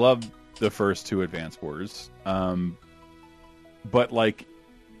like I love the first 2 Advance Wars, but like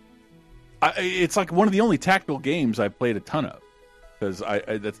it's like one of the only tactical games I've played a ton of, because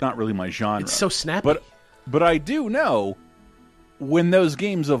that's not really my genre. It's so snappy. But I do know when those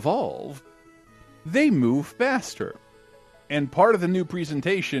games evolve, they move faster, and part of the new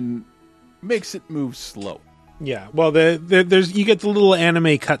presentation makes it move slow. Yeah, well, there's you get the little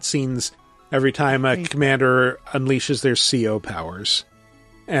anime cutscenes every time a commander unleashes their CO powers,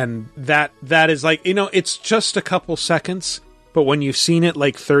 and that is like, it's just a couple seconds, but when you've seen it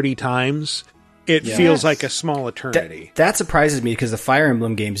like 30 times, it feels like a small eternity. That surprises me, because the Fire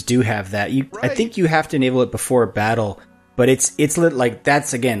Emblem games do have that. I think you have to enable it before battle, but it's like,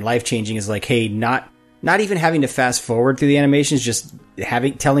 that's again life changing. Is like, hey, not even having to fast forward through the animations, just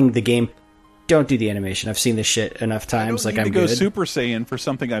telling the game, don't do the animation. I've seen this shit enough times. I don't need to go Super Saiyan for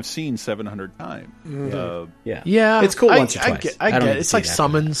something I've seen 700 times. Yeah, it's cool once or twice. I get it. It's like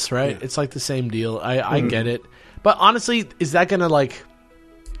summons, right? Yeah. It's like the same deal. I get it. But honestly, is that gonna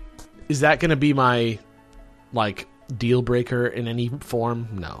be my like deal breaker in any form?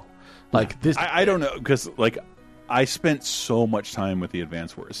 No. Like this, I don't know, because like I spent so much time with the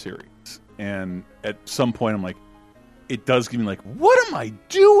Advance Wars series, and at some point I'm like, it does give me like, what am I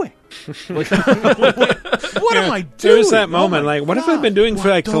doing? Like, what am I doing? There's that moment, like, what have I been doing for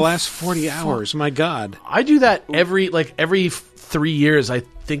like the last 40 hours? My God. I do that every 3 years. I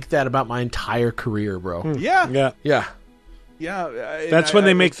think that about my entire career, bro. Yeah. That's when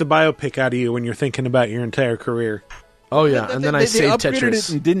they make the biopic out of you, when you're thinking about your entire career. Oh yeah, and then I save upgraded Tetris it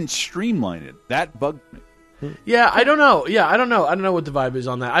and didn't streamline it. That bugged me. Yeah, I don't know. I don't know what the vibe is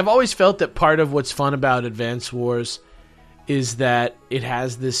on that. I've always felt that part of what's fun about Advance Wars is that it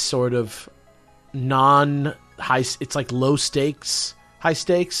has this sort of non-high... It's like low stakes, high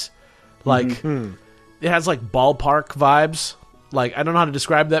stakes. Like, it has like ballpark vibes. Like, I don't know how to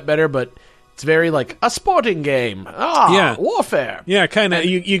describe that better, but it's very like a sporting game. Warfare. Yeah, kind of.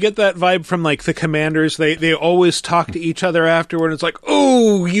 You get that vibe from like the commanders. They always talk to each other afterward. It's like,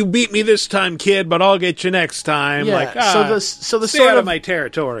 oh, you beat me this time, kid, but I'll get you next time. Yeah. Like, so the stay sort out of my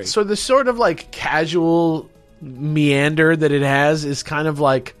territory. So the sort of like casual meander that it has is kind of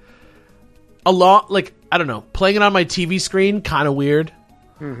like a lot. Like, I don't know, playing it on my TV screen, kind of weird.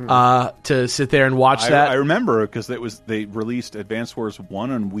 To sit there and watch that. I remember because they released Advance Wars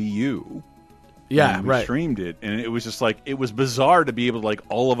 1 on Wii U. Yeah, and we streamed it, and it was just like, it was bizarre to be able to like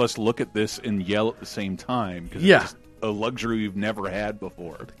all of us look at this and yell at the same time. It's just a luxury we've never had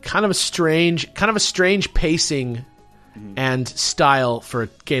before. Kind of a strange pacing and style for a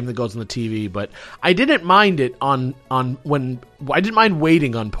game that goes on the TV, but I didn't mind it on when I didn't mind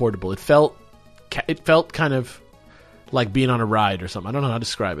waiting on portable. It felt kind of like being on a ride or something. I don't know how to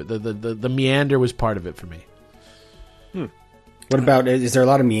describe it. The meander was part of it for me. What about, is there a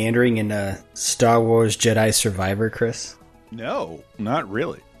lot of meandering in Star Wars Jedi Survivor, Chris? No, not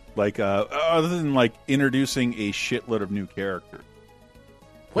really. Like, other than like introducing a shitload of new characters.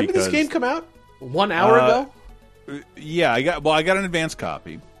 When did this game come out? 1 hour ago? Yeah, I got an advanced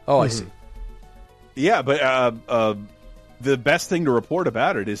copy. Oh, I see. Yeah, but the best thing to report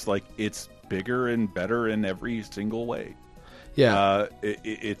about it is like it's bigger and better in every single way. Yeah,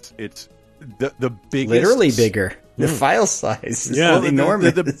 it's the biggest, literally bigger. The file size is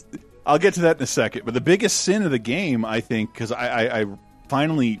enormous. I'll get to that in a second. But the biggest sin of the game, I think, because I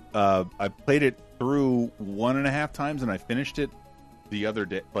finally I played it through 1.5 times and I finished it the other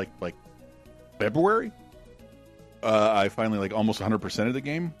day, like February. I finally like almost 100% of the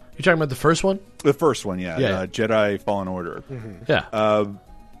game. You're talking about the first one? The first one, yeah. Jedi Fallen Order. Yeah.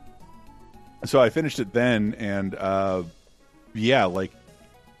 So I finished it then, and like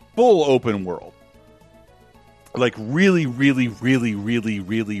full open world. Like really, really, really, really,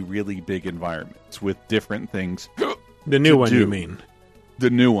 really, really big environments with different things. The new one, you mean? The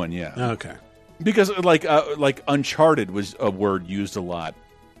new one, yeah. Okay. Because like Uncharted was a word used a lot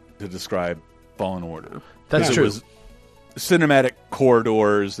to describe Fallen Order. That's true. It was cinematic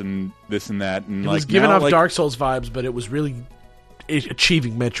corridors and this and that, and it like was giving now, off like, Dark Souls vibes, but it was really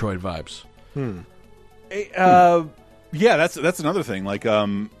achieving Metroid vibes. Yeah, that's another thing. Like,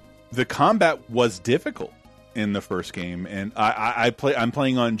 the combat was difficult in the first game, and I'm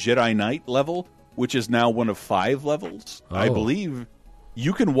playing on Jedi Knight level, which is now one of 5 levels. I believe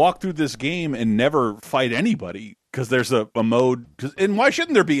you can walk through this game and never fight anybody because there's a mode. And why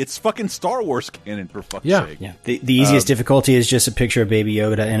shouldn't there be? It's fucking Star Wars canon, for fuck's sake. Yeah. The easiest difficulty is just a picture of Baby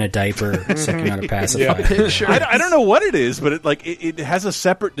Yoda in a diaper sucking on a pacifier. I don't know what it is, but it has a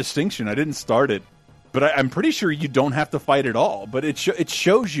separate distinction. I didn't start it, but I'm pretty sure you don't have to fight at all. But it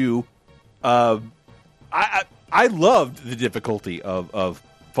shows you. I loved the difficulty of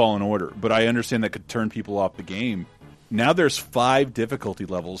Fallen Order, but I understand that could turn people off the game. Now there's 5 difficulty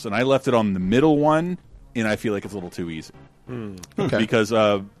levels, and I left it on the middle one, and I feel like it's a little too easy. Okay. Because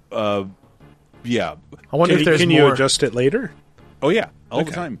yeah. I wonder if there's can more. you adjust it later? Oh yeah, all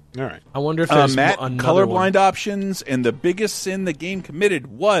the time. All right. I wonder if there's Matt, another colorblind one. options, and the biggest sin the game committed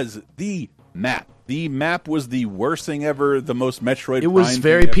was the map. The map was the worst thing ever, the most Metroid It was Prime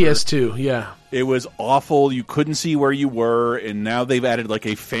very thing ever. PS2, yeah. It was awful. You couldn't see where you were, and now they've added like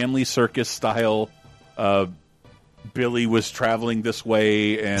a family circus style. Billy was traveling this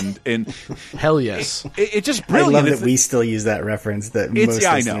way, and hell yes, it just brilliant. I love that we still use that reference. That most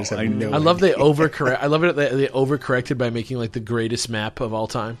listeners have no I love idea. they overcorrect. I love it that they overcorrected by making like the greatest map of all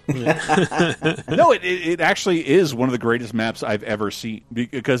time. No, it actually is one of the greatest maps I've ever seen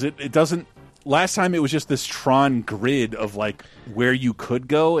because it doesn't. Last time it was just this Tron grid of like where you could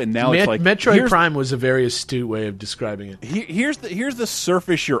go, and now it's like Metroid Prime was a very astute way of describing it. Here's the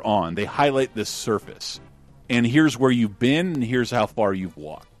surface you're on. They highlight this surface, and here's where you've been, and here's how far you've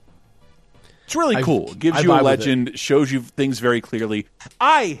walked. It's really cool. It gives you a legend, shows you things very clearly.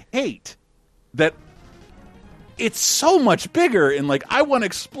 I hate that it's so much bigger, and like I want to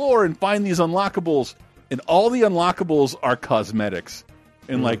explore and find these unlockables, and all the unlockables are cosmetics.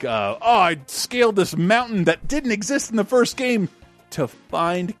 And like, I scaled this mountain that didn't exist in the first game to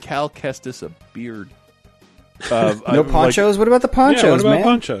find Cal Kestis a beard. No ponchos? What about the ponchos, what about man?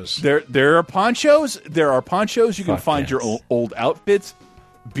 ponchos? There are ponchos. There are ponchos. You can Fuck find yes. your old outfits.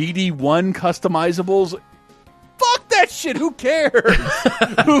 BD1 customizables. Fuck that shit. Who cares?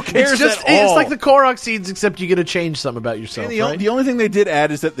 Who cares at all? It's like the Korok seeds, except you get to change something about yourself. And the only thing they did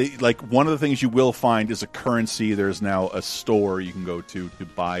add is that one of the things you will find is a currency. There's now a store you can go to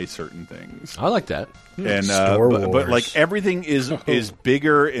buy certain things. I like that. And Wars. but like everything is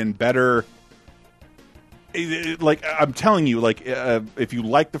bigger and better. Like I'm telling you, like if you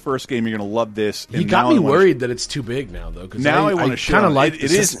like the first game, you're gonna love this. You got me worried that it's too big now, though. Because now I want to show kind of like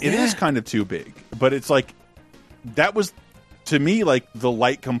it is kind of too big, but it's like that was to me like the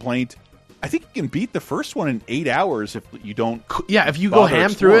light complaint. I think you can beat the first one in 8 hours if you don't. Yeah, if you go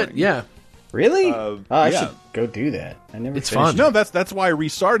ham through it, yeah. Really? I yeah. should go do that. I never. It's finished fun. No, that's why I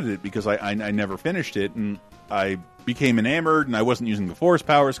restarted it because I never finished it and I became enamored and I wasn't using the force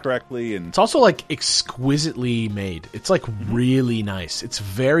powers correctly. And It's also like exquisitely made. It's like really nice. It's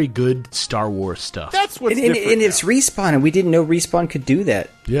very good Star Wars stuff. that's what's And different. it's Respawn, and we didn't know Respawn could do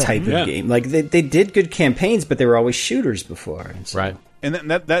that type of game. Like they did good campaigns, but they were always shooters before. And so. Right. And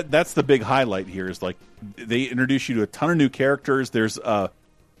that's the big highlight here is like they introduce you to a ton of new characters. There's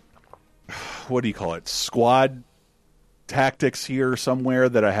what do you call it? Squad tactics here somewhere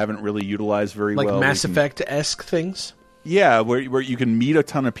that I haven't really utilized very Like well. Mass Effect-esque things? Yeah, where you can meet a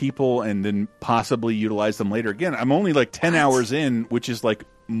ton of people and then possibly utilize them later. Again, I'm only like 10 hours in, which is like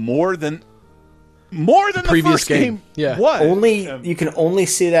more than the previous first game Yeah. was. You can only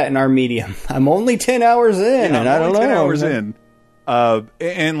see that in our medium. I'm only 10 hours in, and I don't know. 10 hours in.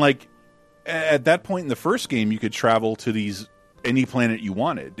 And like at that point in the first game, you could travel to any planet you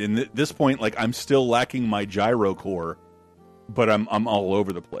wanted. And at this point, like I'm still lacking my gyro core, but I'm all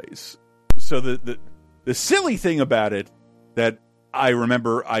over the place. So the silly thing about it that I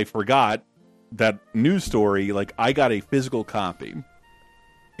remember I forgot that news story. Like I got a physical copy,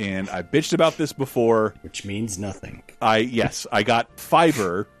 and I bitched about this before, Which means nothing. I got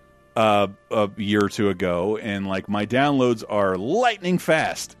fiber a year or two ago, and like my downloads are lightning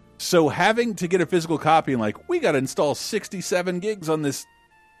fast. So having to get a physical copy and like we got to install 67 gigs on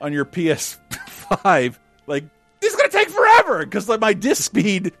your PS5, like this is gonna take forever because like my disk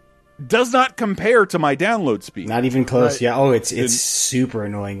speed does not compare to my download speed. Not even close. Right. Yeah. Oh, it's super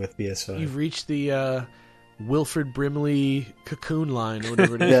annoying with PS5. You've reached the Wilford Brimley cocoon line or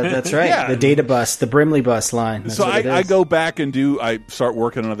whatever it is. Yeah, that's right. Yeah. The data bus, the Brimley bus line. That's So what it I is. go back and I start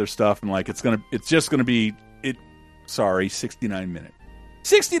working on other stuff, and like it's just gonna be 69 minutes.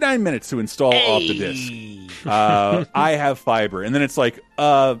 69 minutes to install off the disc. I have fiber, and then it's like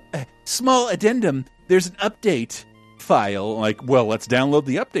small addendum. There's an update file. Like, well, let's download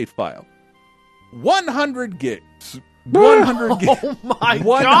the update file. 100 gigs. 100 gigs. Oh my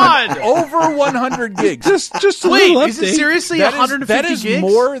god! Over 100 gigs. Just a Wait, little is it update. seriously That 150 is gigs?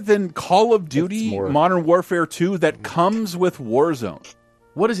 more than Call of Duty Modern Warfare 2 that comes with Warzone.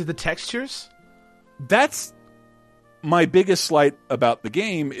 What is it? The textures? That's my biggest slight about the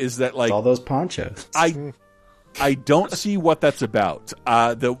game is that like It's all those ponchos. I don't see what that's about.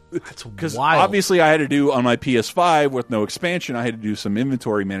 Because wild. obviously I had to do on my PS5 with no expansion. I had to do some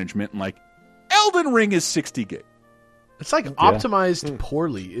inventory management, and like Elden Ring is 60 gig. It's like optimized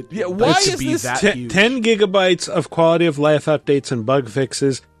poorly. Why to is be this that 10 huge. gigabytes of quality of life updates and bug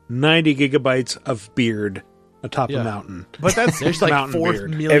fixes, 90 gigabytes of beard atop a mountain. But that's There's like Mountain 4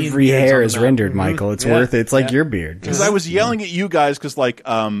 beard. million Every beards hair on is the rendered, Michael. It's worth it. It's like your beard. Because I was yelling at you guys because like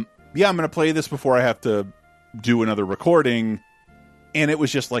I'm going to play this before I have to do another recording, and it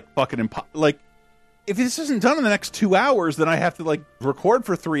was just like fucking like if this isn't done in the next 2 hours, then I have to like record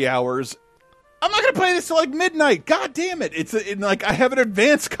for 3 hours. I'm not going to play this till like midnight. God damn it! It's like I have an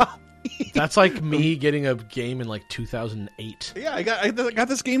advance copy. That's like me getting a game in like 2008. Yeah, I got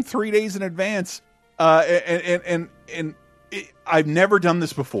this game 3 days in advance, and I've never done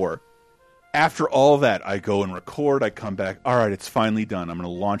this before. After all that, I go and record. I come back. All right, it's finally done. I'm going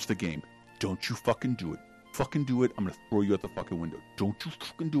to launch the game. Don't you fucking do it. Fucking do it. I'm going to throw you out the fucking window. Don't you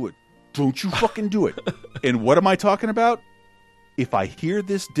fucking do it. Don't you fucking do it. And what am I talking about? If I hear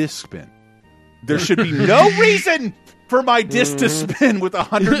this disc spin, there should be no reason for my disc to spin with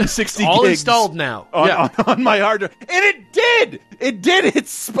 160 all gigs installed now. on my hard drive. And it did. It did.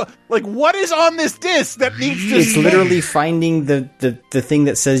 It's like, what is on this disc that needs to It's spin? literally finding the thing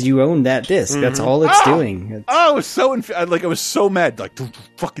that says you own that disc. That's all it's doing. Oh, I was so I was so mad. Like, don't you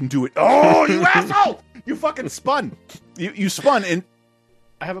fucking do it. Oh, you asshole! You fucking spun. You spun. And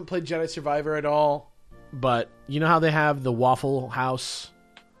I haven't played Jedi Survivor at all, but you know how they have the Waffle House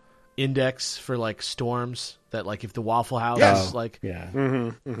index for like storms that like if the Waffle House is like yeah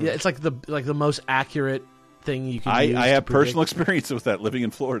it's like the most accurate thing you can use I to have predict. personal experience with that living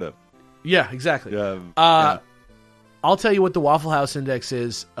in Florida. Yeah, exactly. Yeah. I'll tell you what the Waffle House index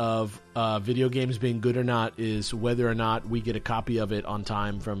is of video games being good or not is whether or not we get a copy of it on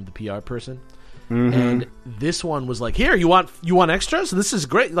time from the PR person. And this one was like, here, you want extras? This is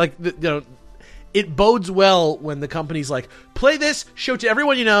great. Like, it bodes well when the company's like, play this, show it to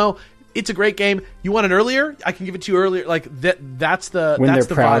everyone you know. It's a great game. You want it earlier? I can give it to you earlier. Like that's the when that's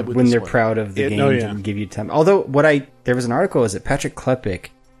they're the proud vibe with when this they're one. proud of the game and give you time. Although there was an article is that Patrick Klepek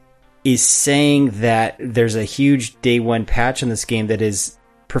is saying that there's a huge day one patch on this game that is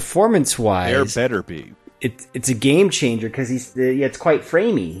performance wise. There better be. It's a game changer because it's quite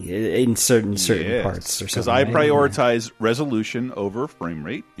framey in certain parts or something. Because I prioritize resolution over frame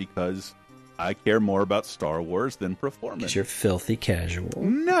rate because I care more about Star Wars than performance. Because you're filthy casual.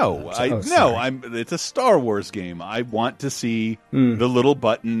 No, it's a Star Wars game. I want to see the little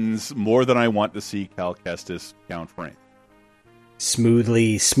buttons more than I want to see Cal Kestis count frame.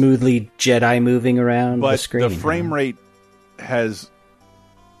 Smoothly Jedi moving around But the screen. the frame rate has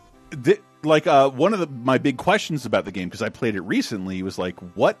one of my big questions about the game, because I played it recently, was like,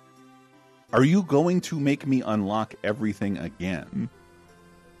 what are you going to make me unlock everything again?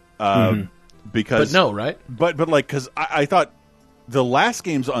 Because but no, right? But like, because I thought the last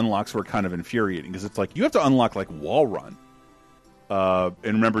game's unlocks were kind of infuriating, because it's like you have to unlock like wall run, and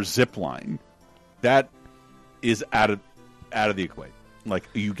remember zip line. That is out of the equation. Like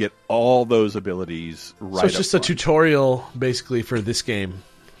you get all those abilities right. So it's just a tutorial basically for this game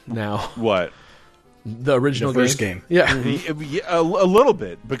now. What? The original first game. Yeah. A little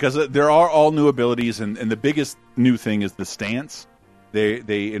bit, because there are all new abilities, and the biggest new thing is the stance.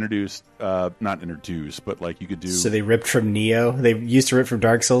 They introduced, not introduced, but like you could do. So they ripped from Neo. They used to rip from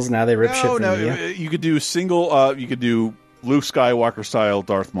Dark Souls. Now they rip shit from Neo. You could do single. You could do Luke Skywalker style,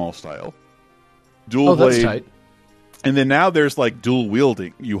 Darth Maul style, dual blade. That's tight. And then now there's like dual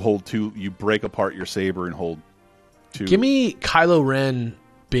wielding. You hold two. You break apart your saber and hold two. Give me Kylo Ren,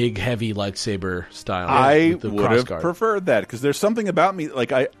 big heavy lightsaber style. I with the would have crossguard. preferred that, because there's something about me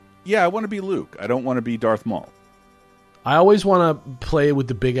like I want to be Luke. I don't want to be Darth Maul. I always want to play with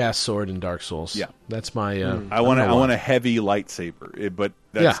the big ass sword in Dark Souls. Yeah, that's my. I want a heavy lightsaber, but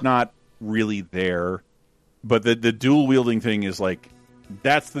that's not really there. But the dual wielding thing is like,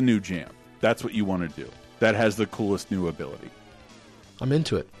 that's the new jam. That's what you want to do. that has the coolest new ability. I'm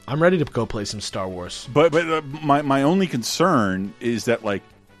into it. I'm ready to go play some Star Wars. But my only concern is that, like,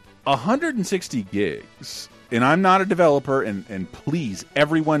 160 gigs, and I'm not a developer, and please,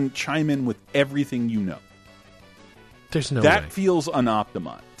 everyone chime in with everything you know. There's no that way. feels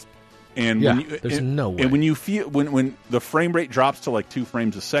unoptimized. And Yeah, when you, there's no way. And when you feel when the frame rate drops to like 2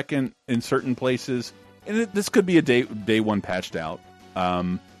 frames a second in certain places, and this could be a day one patched out.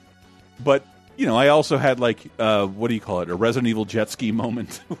 But you know, I also had like what do you call it? A Resident Evil jet ski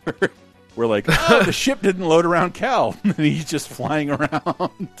moment where like, oh, the ship didn't load around Cal, and he's just flying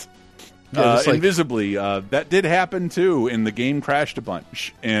around. Yeah, invisibly. That did happen too, and the game crashed a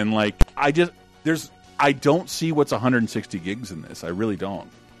bunch. And like, I don't see what's 160 gigs in this. I really don't.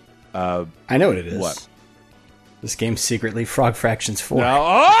 I know what it is. What? This game's secretly Frog Fractions 4. No.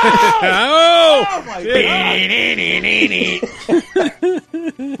 Oh my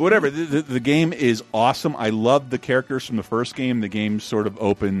God. Whatever. The game is awesome. I love the characters from the first game. The game sort of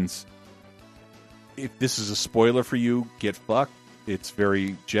opens. If this is a spoiler for you, get fucked. It's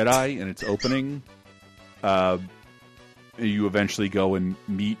very Jedi in its opening. You eventually go and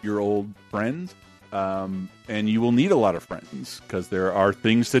meet your old friends. And you will need a lot of friends because there are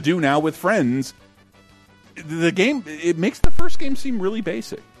things to do now with friends. The game, it makes the first game seem really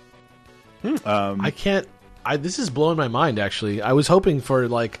basic. This is blowing my mind, actually. I was hoping for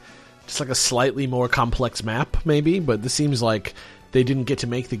just a slightly more complex map, maybe, but this seems like they didn't get to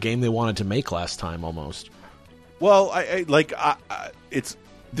make the game they wanted to make last time, almost. Well, this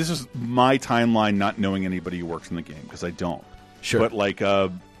is my timeline, not knowing anybody who works in the game, because I don't. Sure.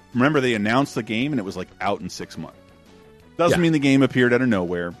 But remember they announced the game and it was like out in 6 months. Doesn't mean the game appeared out of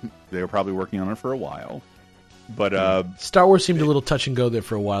nowhere. They were probably working on it for a while. But Star Wars seemed a little touch and go there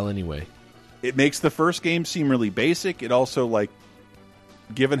for a while anyway. It makes the first game seem really basic. It also,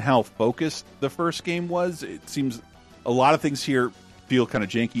 given how focused the first game was, it seems a lot of things here feel kind of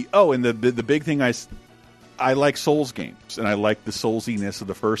janky. Oh, and the big thing, I like Souls games, and I like the Soulsiness of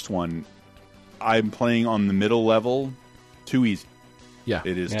the first one. I'm playing on the middle level. Too easy. Yeah.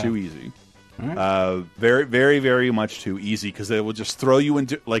 It is Yeah. too easy. Right. Very, very, very much too easy, because they will just throw you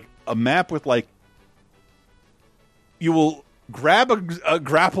into a map with you will grab a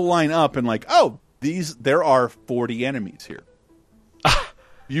grapple line up and there are 40 enemies here.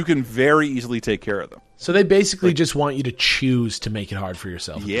 You can very easily take care of them. So they basically just want you to choose to make it hard for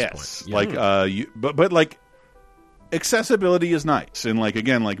yourself. At Yes, this point. Yeah. Accessibility is nice, and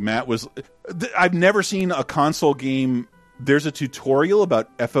Matt was. I've never seen a console game. There's a tutorial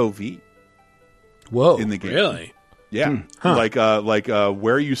about FOV. Whoa! In the game, really? Yeah. Huh.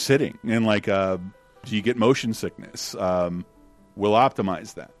 Where are you sitting, and do you get motion sickness? We'll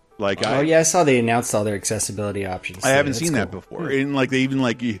optimize that. I saw they announced all their accessibility options. I haven't seen that before, and they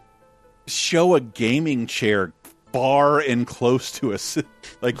even show a gaming chair far and close to us.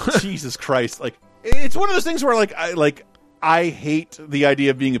 Jesus Christ! It's one of those things where I hate the idea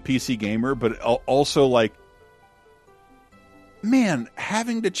of being a PC gamer, but also man,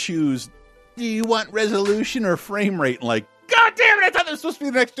 having to choose, do you want resolution or frame rate? God damn it! I thought this was supposed to be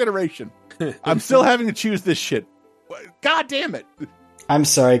the next generation. I'm still having to choose this shit. God damn it! I'm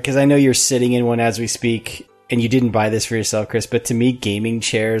sorry, because I know you're sitting in one as we speak, and you didn't buy this for yourself, Chris, but to me, gaming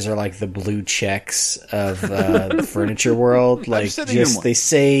chairs are like the blue checks of the furniture world. They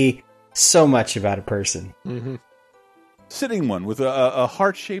say so much about a person. Mm-hmm. Sitting one with a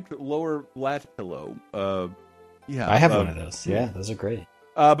heart-shaped lower lat pillow. I have one of those. Yeah, those are great.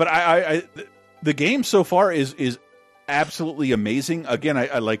 But the game so far is absolutely amazing. Again,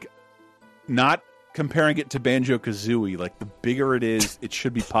 I like not comparing it to Banjo-Kazooie. The bigger it is, it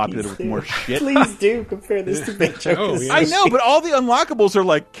should be populated with more shit. Please do compare this to Banjo-Kazooie. I know, but all the unlockables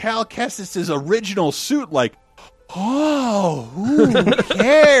are Cal Kestis' original suit. Oh, who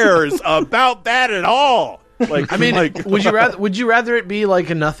cares about that at all? Would you rather it be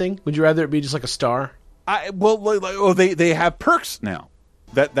a nothing? Would you rather it be just a star? They have perks now.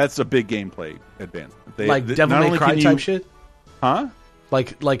 That's a big gameplay advancement. Devil May Cry type shit? Huh?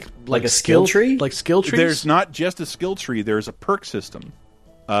 Like a skill tree? Like skill trees? There's not just a skill tree. There's a perk system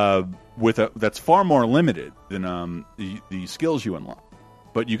that's far more limited than the skills you unlock.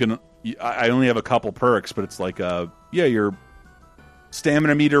 But you can. I only have a couple perks, but it's your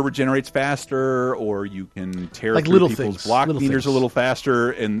stamina meter regenerates faster, or you can tear through people's block meters a little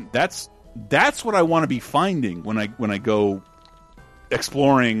faster, and that's what I want to be finding when I go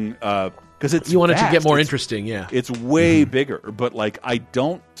exploring. Because you want it to get more interesting, yeah. It's way bigger, but I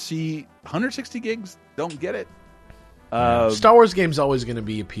don't see 160 gigs. Don't get it. Star Wars games always going to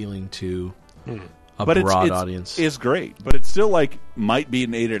be appealing to broad audience. It's great, but it's still like might be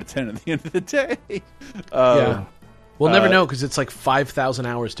an 8 out of 10 at the end of the day. Yeah, we'll never know because it's like 5,000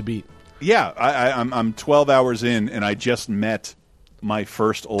 hours to beat. Yeah, I'm 12 hours in, and I just met my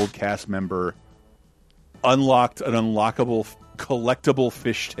first old cast member. Unlocked an unlockable collectible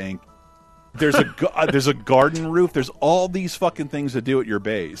fish tank. There's a garden roof. There's all these fucking things to do at your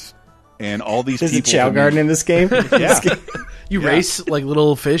base, and all these. There's people a chow garden in this game. Yeah, you race like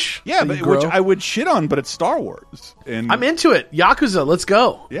little fish. Yeah, but which I would shit on, but it's Star Wars, and I'm into it. Yakuza, let's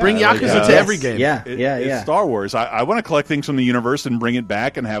go. Yeah, bring Yakuza to every game. It's Star Wars. I want to collect things from the universe and bring it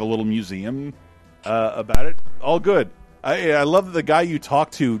back and have a little museum about it. All good. I love that the guy you talk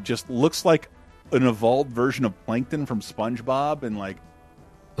to just looks like an evolved version of Plankton from SpongeBob, and like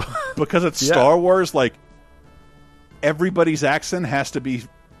because it's Star Wars, like everybody's accent has to be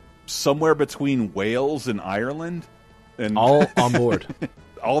somewhere between Wales and Ireland, and all on board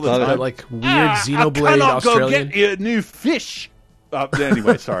all the time. Like weird Xenoblade I Australian. Go get you a new fish.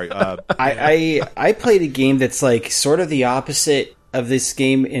 Anyway, sorry. I played a game that's like sort of the opposite of this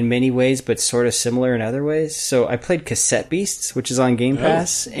game in many ways, but sort of similar in other ways. So I played Cassette Beasts, which is on Game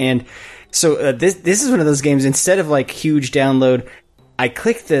Pass, and so this is one of those games. Instead of like huge download, I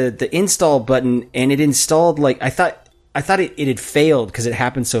clicked the install button and it installed like I thought it had failed because it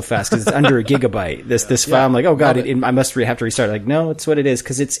happened so fast because it's under a gigabyte. This file, I'm like, oh god, I must have to restart. Like, no, it's what it is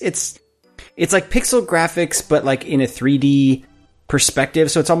because it's like pixel graphics, but like in a 3D perspective.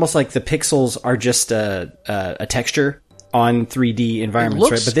 So it's almost like the pixels are just a texture on 3D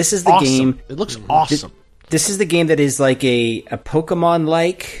environments, right? But this is the game. It looks awesome. This is the game that is like a Pokemon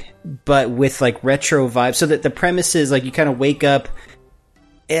like, but with like retro vibes. So that the premise is like you kind of wake up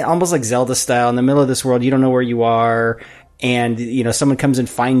almost like Zelda style in the middle of this world. You don't know where you are, and someone comes and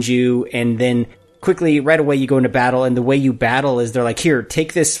finds you, and then quickly right away you go into battle. And the way you battle is they're like, here,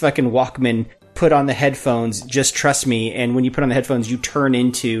 take this fucking Walkman, put on the headphones, just trust me. And when you put on the headphones, you turn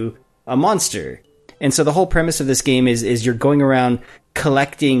into a monster. And so the whole premise of this game is you're going around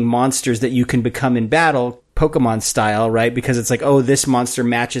collecting monsters that you can become in battle, Pokemon style, right? Because it's like, oh, this monster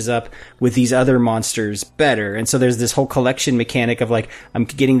matches up with these other monsters better. And so there's this whole collection mechanic of like, I'm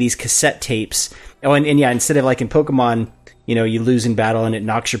getting these cassette tapes. Oh, and yeah, instead of like in Pokemon, you lose in battle and it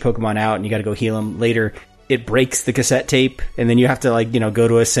knocks your Pokemon out and you got to go heal them later. It breaks the cassette tape, and then you have to like, go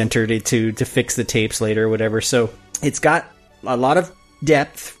to a center to fix the tapes later or whatever. So it's got a lot of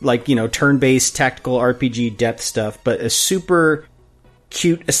depth, like, turn-based tactical RPG depth stuff, but a super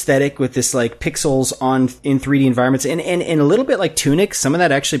cute aesthetic with this like pixels in 3D environments, and a little bit like Tunic. Some of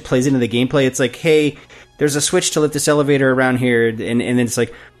that actually plays into the gameplay. It's like, hey, there's a switch to lift this elevator around here, and then it's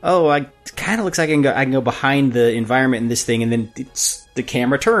like, oh, I kind of looks like I can go behind the environment in this thing, and then the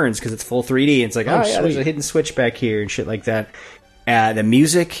camera turns because it's full 3D. And it's like, oh yeah, there's a hidden switch back here and shit like that. The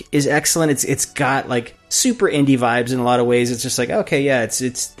music is excellent. It's got like super indie vibes in a lot of ways. It's just like, okay, yeah, it's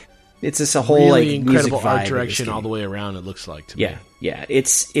just a whole really like incredible music art vibe direction all the way around. It looks like to me. Yeah,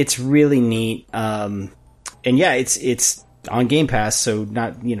 it's really neat. And yeah, it's on Game Pass, so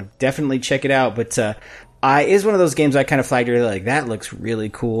not definitely check it out. But is one of those games I kind of flagged earlier, like that looks really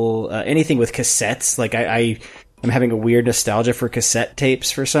cool. Anything with cassettes, like I'm having a weird nostalgia for cassette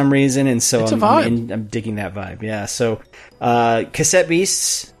tapes for some reason, and so I'm digging that vibe. Yeah, so Cassette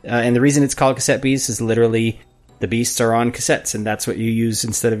Beasts, and the reason it's called Cassette Beasts is literally the beasts are on cassettes, and that's what you use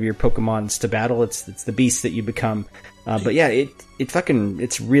instead of your Pokemons to battle. It's the beasts that you become. But yeah,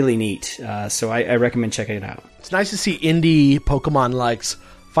 it's really neat. So I recommend checking it out. It's nice to see indie Pokemon likes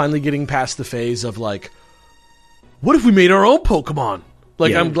finally getting past the phase of like, what if we made our own Pokemon?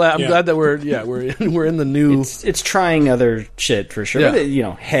 Like, I'm glad that we're in the new. It's trying other shit for sure. Yeah.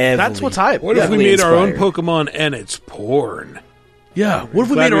 But, heavily. That's what's hype. What if we made our own Pokemon and it's porn? Yeah. What if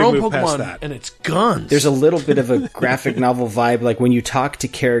we made our own Pokemon and it's guns? There's a little bit of a graphic novel vibe. Like when you talk to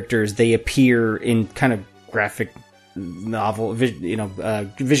characters, they appear in kind of graphic novel,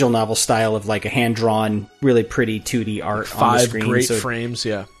 visual novel style of like a hand drawn, really pretty 2D art on the screen. 5 great frames.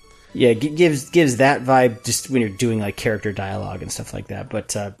 Yeah. Yeah, it gives that vibe just when you're doing like character dialogue and stuff like that.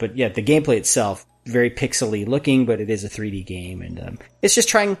 But yeah, the gameplay itself very pixely looking, but it is a 3D game, and it's just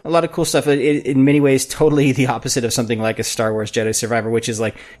trying a lot of cool stuff. In many ways, totally the opposite of something like a Star Wars Jedi Survivor, which is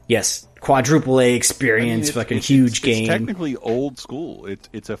like, yes, quadruple A experience, fucking huge game. It's technically old school.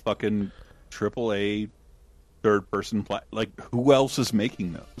 It's a fucking AAA third person like, who else is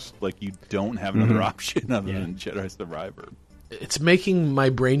making those? Like, you don't have another option other than Jedi Survivor. It's making my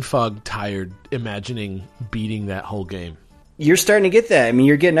brain fog tired imagining beating that whole game. You're starting to get that. I mean,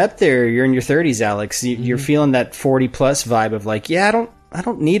 you're getting up there. You're in your 30s, Alex. You're feeling that 40 plus vibe of like, yeah, I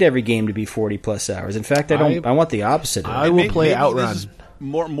don't need every game to be 40 plus hours. In fact, I want the opposite. I will play Outrun.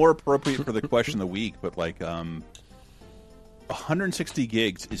 more appropriate for the question of the week, but like 160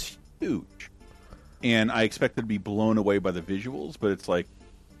 gigs is huge, and I expected to be blown away by the visuals, but it's like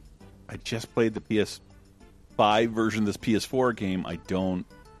I just played the PS5 version of this PS4 game. I don't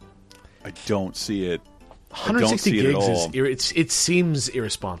see it. 160 gigs it seems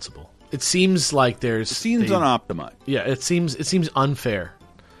irresponsible. It seems like unoptimized. Yeah, it seems unfair.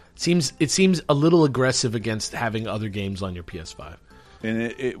 It seems a little aggressive against having other games on your PS5. And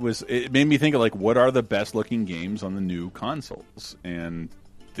it made me think of like, what are the best looking games on the new consoles? And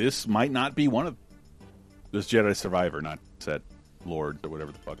this might not be one of this. Jedi Survivor, not Cassette Lords or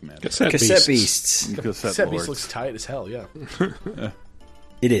whatever the fuck, man. Cassette Beasts. Cassette Beasts looks tight as hell. Yeah,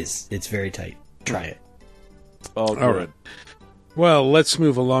 it is. It's very tight. Try it. Oh, good. All right. Well, let's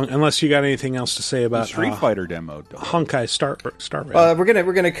move along. Unless you got anything else to say about the Street Fighter demo, Honkai Star Rail.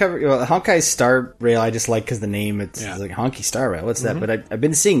 We're gonna cover Honkai Star Rail. I just like because the name it's like Honkai Star Rail. What's that? But I've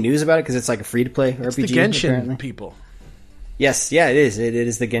been seeing news about it because it's like a free to play RPG. It's the Genshin apparently. People. Yes, yeah, it is. It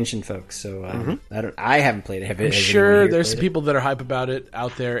is the Genshin folks. So I haven't played it. I'm sure there's some people that are hype about it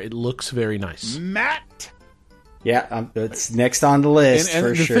out there. It looks very nice. Matt. Yeah, it's next on the list and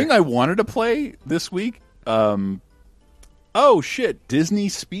for the sure. thing I wanted to play this week. Oh shit! Disney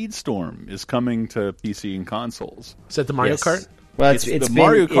Speedstorm is coming to PC and consoles. Is that the Mario Kart? Well, it's the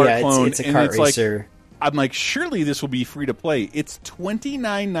Mario Kart clone. It's a kart racer. Like, I'm like, surely this will be free to play. It's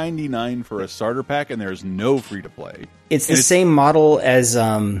 $29.99 for a starter pack, and there's no free to play. It's the same model as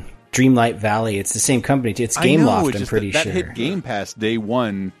Dreamlight Valley. It's the same company too. It's Gameloft. I'm pretty sure that hit Game Pass day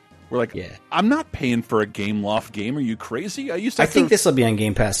one. We're like, I'm not paying for a Gameloft game. Are you crazy? I think this will be on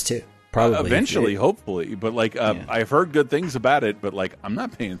Game Pass too. Probably eventually, hopefully, but like I've heard good things about it. But like, I'm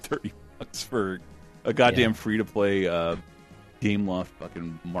not paying $30 for a goddamn free to play Gameloft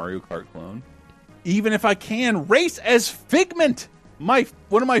fucking Mario Kart clone. Even if I can race as Figment, one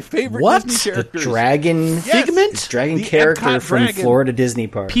of my favorite Disney characters, the dragon Figment, the dragon character from Florida Disney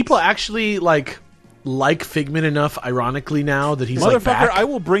Park. People actually like Figment enough, ironically, now that he's motherfucker. Back. I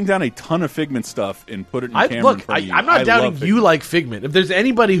will bring down a ton of Figment stuff and put it in camera. Look, I'm not doubting you like Figment. If there's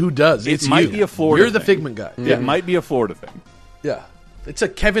anybody who does, it might you. Be a Florida. You're the thing. Figment guy. Yeah. It might be a Florida thing. Yeah, it's a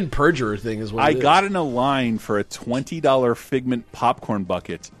Kevin Perjurer thing, is what I got in a line for a $20 Figment popcorn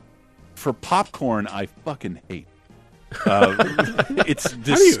bucket. For popcorn, I fucking hate. It's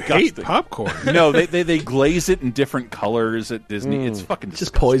disgusting. How do you hate popcorn? No, they glaze it in different colors at Disney. It's fucking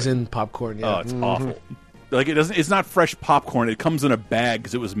just poison popcorn. Yeah. Oh, it's awful. Like it's not fresh popcorn. It comes in a bag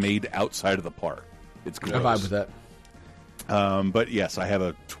because it was made outside of the park. It's gross. I vibe with that. But yes, I have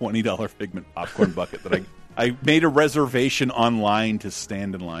a $20 Figment popcorn bucket that I made a reservation online to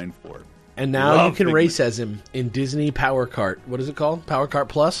stand in line for. And now you can race as him in Disney Power Kart. What is it called? Power Kart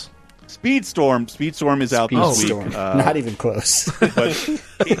Plus? Speedstorm is out this week. Not even close. But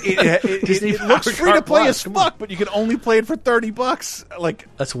it looks free to play as fuck, but you can only play it for $30. Like,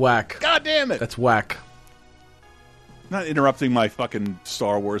 that's whack. God damn it. That's whack. Not interrupting my fucking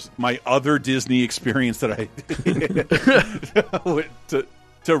Star Wars, my other Disney experience that I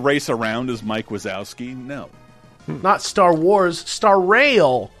to race around as Mike Wazowski. No, not Star Wars, Star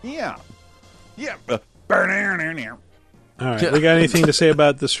Rail. Yeah. All right, we got anything to say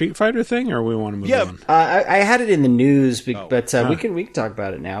about the Street Fighter thing, or we want to move on? I had it in the news, but we can talk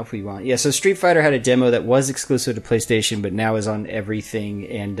about it now if we want. Yeah, so Street Fighter had a demo that was exclusive to PlayStation, but now is on everything.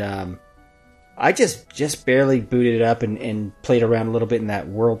 And I just barely booted it up and played around a little bit in that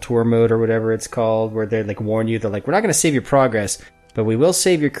World Tour mode or whatever it's called, where they like warn you, they're like, we're not going to save your progress, but we will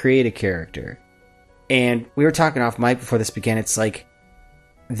save your creative character. And we were talking off mic before this began. It's like,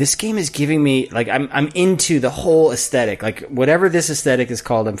 this game is giving me, like, I'm into the whole aesthetic. Like, whatever this aesthetic is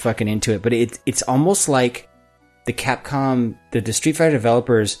called, I'm fucking into it. But it's almost like the Capcom, the Street Fighter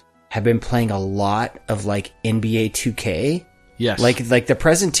developers have been playing a lot of, like, NBA 2K. Yes. Like the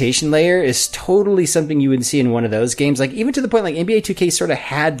presentation layer is totally something you would see in one of those games. Like, even to the point, like, NBA 2K sort of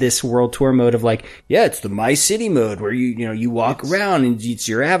had this World Tour mode of, like, yeah, it's the My City mode where you walk around and it's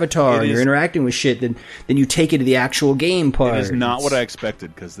your avatar and you're interacting with shit. Then you take it to the actual game part. It is not what I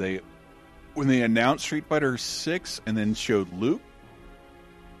expected, because when they announced Street Fighter 6 and then showed Luke,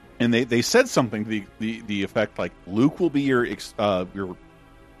 and they said something to the effect like, Luke will be your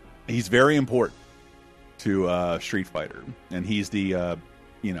he's very important to Street Fighter, and he's the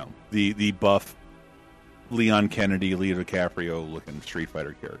the buff Leon Kennedy, Leo DiCaprio looking Street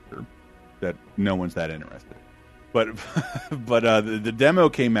Fighter character that no one's that interested. But the demo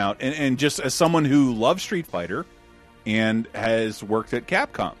came out, and just as someone who loves Street Fighter and has worked at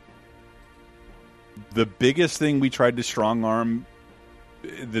Capcom, the biggest thing we tried to strong arm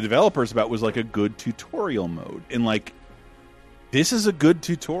the developers about was like a good tutorial mode, and like this is a good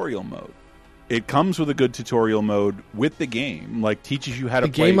tutorial mode. It comes with a good tutorial mode with the game, like teaches you how to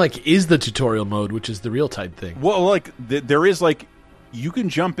play. The game like is the tutorial mode, which is the real type thing. Well, like there is like you can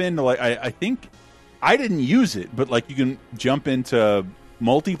jump into like I think I didn't use it, but like you can jump into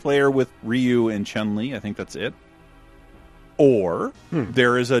multiplayer with Ryu and Chun-Li. I think that's it. Or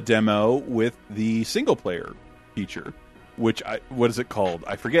there is a demo with the single player feature, which what is it called?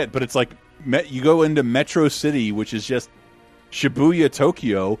 I forget, but it's like you go into Metro City, which is just Shibuya,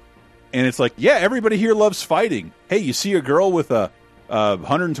 Tokyo. And it's like, yeah, everybody here loves fighting. Hey, you see a girl with a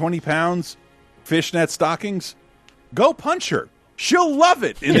 120 pounds, fishnet stockings? Go punch her. She'll love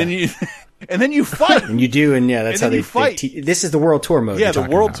it. And then you fight. And you do, and yeah, that's how they fight. This is the World Tour mode. Yeah, the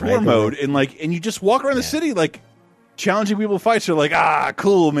World Tour mode, and you just walk around the city like challenging people to fight. So you're like,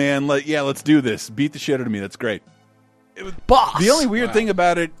 cool, man. Let's do this. Beat the shit out of me. That's great. Boss. The only weird thing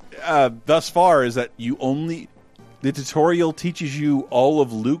about it thus far is that the tutorial teaches you all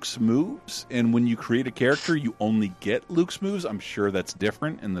of Luke's moves, and when you create a character, you only get Luke's moves. I'm sure that's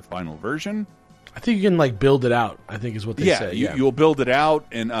different in the final version. I think you can like build it out, I think is what they say. You'll build it out,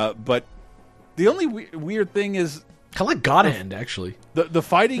 and but the only weird thing is kind of like God Hand, actually. The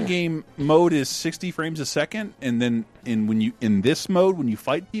fighting game mode is 60 frames a second, and then in this mode, when you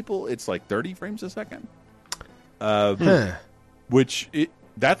fight people, it's like 30 frames a second. Which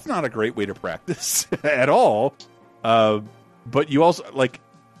that's not a great way to practice at all. But you also like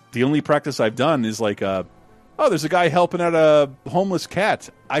the only practice I've done is like, there's a guy helping out a homeless cat.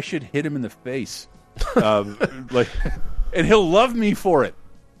 I should hit him in the face, and he'll love me for it,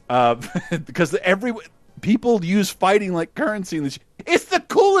 because people use fighting like currency. It's the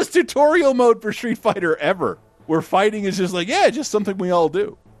coolest tutorial mode for Street Fighter ever, where fighting is just like, just something we all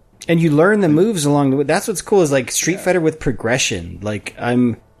do. And you learn the moves along the way. That's what's cool is like Street Fighter with progression. Like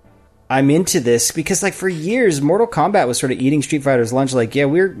I'm into this because like for years Mortal Kombat was sort of eating Street Fighter's lunch. Like, yeah,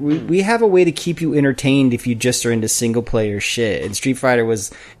 we have a way to keep you entertained if you just are into single player shit. And Street Fighter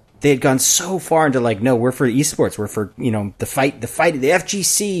they had gone so far into like, no, we're for esports. We're for, the fight, the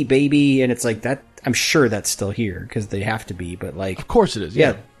FGC, baby. And it's like that. I'm sure that's still here because they have to be, but like, of course it is.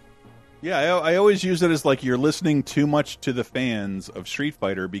 Yeah. Yeah, I always use it as like you're listening too much to the fans of Street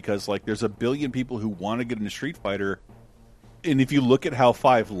Fighter because like there's a billion people who want to get into Street Fighter. And if you look at how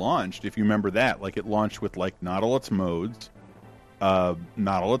 5 launched, if you remember that, like it launched with like not all its modes, not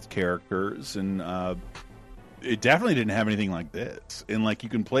all its characters, and it definitely didn't have anything like this. And like you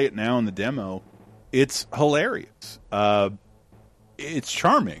can play it now in the demo, it's hilarious. It's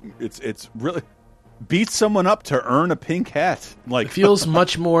charming. It's really beat someone up to earn a pink hat. Like it feels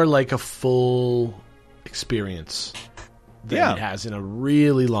much more like a full experience than it has in a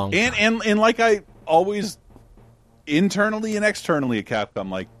really long time. And like I always internally and externally at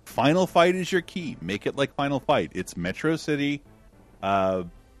Capcom, like Final Fight is your key. Make it like Final Fight. It's Metro City.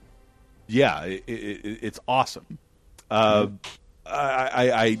 It's awesome.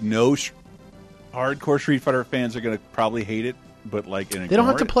 I know hardcore Street Fighter fans are going to probably hate it, but like they don't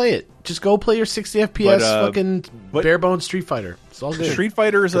have to play it. Just go play your 60 FPS fucking bare bones Street Fighter. It's all good. Street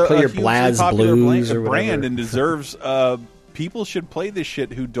Fighter is a hugely popular brand and deserves. People should play this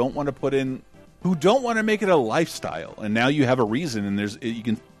shit who don't want to make it a lifestyle. And now you have a reason, and you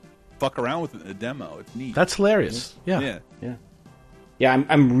can fuck around with it in a demo. It's neat. That's hilarious. Yeah.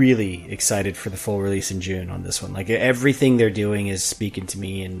 I'm really excited for the full release in June on this one. Like everything they're doing is speaking to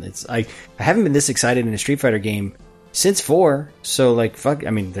me, and it's I haven't been this excited in a Street Fighter game since 4. So like fuck. I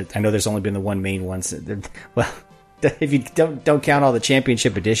mean, I know there's only been the one main one. Well, if you don't count all the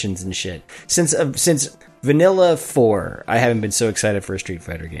championship editions and shit, since Vanilla 4, I haven't been so excited for a Street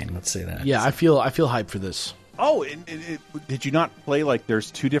Fighter game. Let's say that. Yeah, I feel hyped for this. Oh, did you not play like there's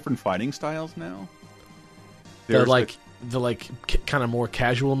 2 different fighting styles now? They're like. The kind of more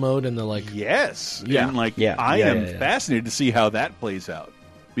casual mode and the like. Yes, and I am fascinated to see how that plays out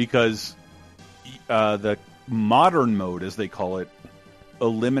because the modern mode, as they call it,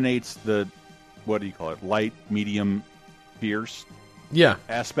 eliminates the light, medium, fierce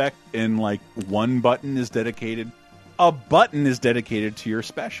aspect, and like one button is dedicated. A button is dedicated to your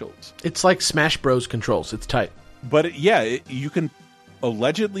specials. It's like Smash Bros. Controls. It's tight, but you can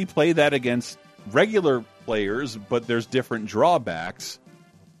allegedly play that against regular players, but there's different drawbacks.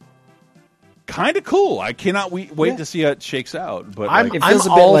 Kind of cool. I cannot wait to see how it shakes out. But it feels a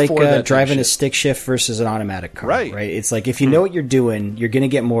bit like driving a stick shift versus an automatic car. Right? It's like if you know what you're doing, you're going to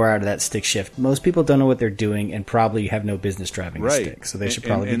get more out of that stick shift. Most people don't know what they're doing and probably have no business driving a stick, so they should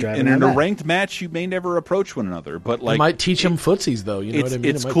probably be driving. And in a ranked match, you may never approach one another. But like, it might teach them footsies, though. You know what I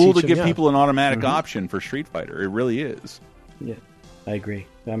mean? It's cool to give people an automatic option for Street Fighter. It really is. Yeah, I agree.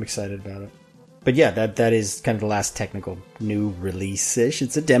 I'm excited about it. But yeah, that is kind of the last technical new release-ish.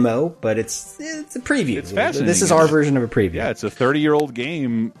 It's a demo, but it's a preview. It's fascinating. This is our version of a preview. Yeah, it's a 30-year-old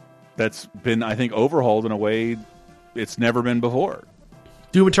game that's been, I think, overhauled in a way it's never been before.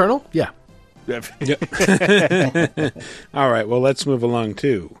 Doom Eternal? Yeah. All right, well, let's move along,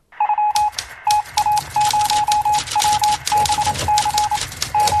 too.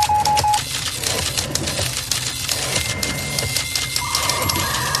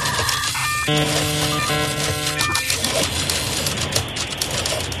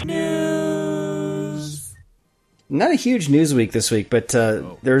 News. Not a huge news week this week, but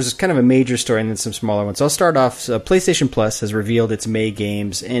there's kind of a major story and then some smaller ones. So I'll start off. PlayStation Plus has revealed its May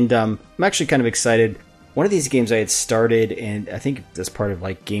games, and I'm actually kind of excited. One of these games I had started, and I think that's part of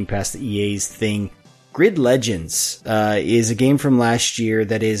like Game Pass, the EA's thing. Grid Legends is a game from last year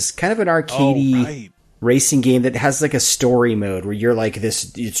that is kind of an arcadey racing game that has like a story mode where you're like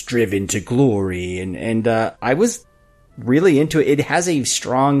this, it's driven to glory, and I was really into it. It has a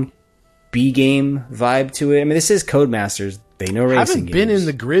strong B game vibe to it. I mean, this is Codemasters. They know racing games. I haven't been in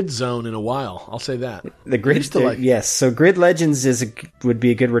the grid zone in a while. I'll say that. The grid, yes. So Grid Legends would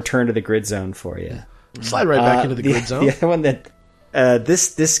be a good return to the grid zone for you. Slide right back into the grid zone. The other one that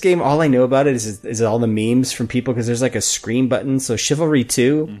this game, all I know about it is all the memes from people, because there's like a scream button. So Chivalry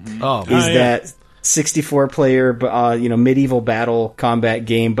 2 that 64-player, medieval battle combat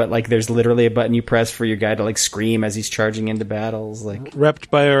game, but like there's literally a button you press for your guy to like scream as he's charging into battles. Like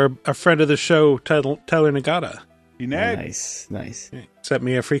repped by a friend of the show, Tyler Nagata. Nice. Sent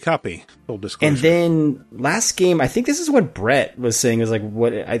me a free copy. Full disclosure. And then last game, I think this is what Brett was saying, was like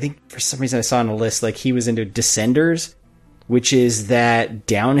what I think for some reason I saw on a list, like he was into Descenders, which is that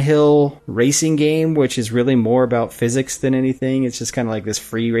downhill racing game, which is really more about physics than anything. It's just kind of like this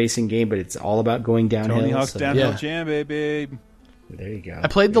free racing game, but it's all about going downhill. Tony Hawk's Downhill Jam, baby. There you go. I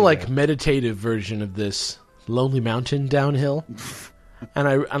played the meditative version of this Lonely Mountain Downhill, and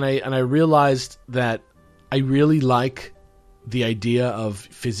I realized that I really like the idea of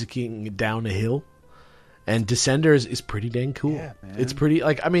physicking down a hill, and Descenders is pretty dang cool. Yeah, it's pretty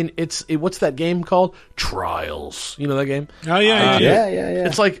what's that game called? Trials. You know that game? Oh yeah.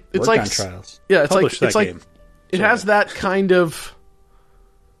 It's like Trials. Yeah, it's Published like game. It has that kind of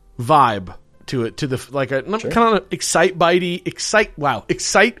vibe to it, to the kind of excite bikey.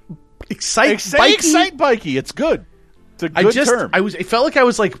 It's good. It's a good term. It felt like I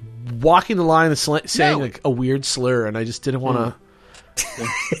was like walking the line of saying like a weird slur, and I just didn't want to.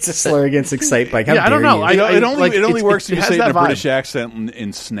 It's a slur against Excite Bike. How I don't know. It only works if you say it in a British accent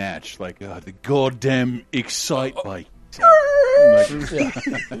in Snatch, like the goddamn Excite Bike.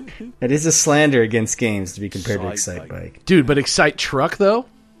 That is a slander against games to be compared to Excite Bike, dude. But Excite Truck though.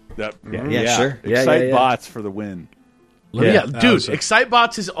 Sure. Excite Bots for the win. Yeah, dude.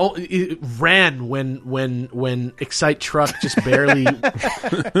 Excitebots it ran when Excite Truck just barely.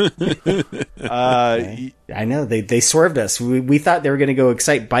 I know they swerved us. We thought they were going to go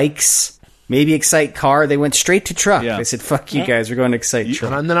Excite Bikes, maybe Excite Car. They went straight to truck. They said, "Fuck you guys, we're going to Excite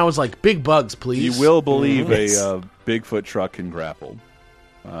Truck." And then I was like, "Big bugs, please." You will believe a Bigfoot truck can grapple.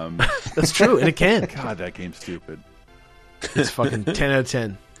 That's true, and it can. God, that game's stupid. It's fucking 10 out of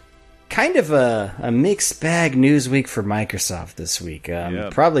 10. Kind of a mixed bag news week for Microsoft this week.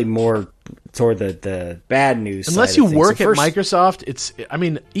 Probably more toward the bad news. Unless you work at Microsoft,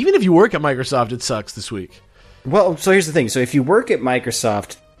 even if you work at Microsoft, it sucks this week. Well, so here's the thing. So if you work at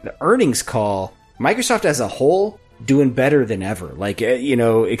Microsoft, the earnings call, Microsoft as a whole doing better than ever. Like,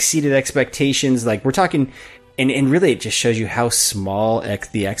 exceeded expectations. Like we're talking, and really it just shows you how small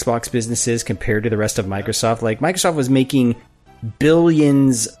the Xbox business is compared to the rest of Microsoft. Like Microsoft was making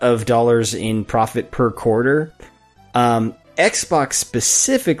billions of dollars in profit per quarter. Xbox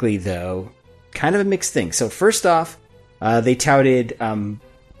specifically, though, kind of a mixed thing. So first off, they touted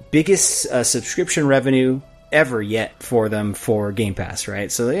biggest subscription revenue ever yet for them for Game Pass,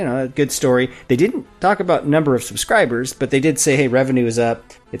 right? So, a good story. They didn't talk about number of subscribers, but they did say, hey, revenue is up.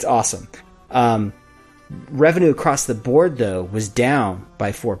 It's awesome. Revenue across the board, though, was down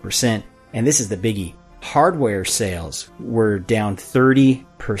by 4%. And this is the biggie. Hardware sales were down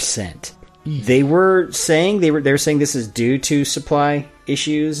 30%. They were saying they were saying this is due to supply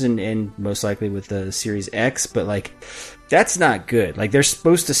issues and most likely with the Series X, but like that's not good. Like they're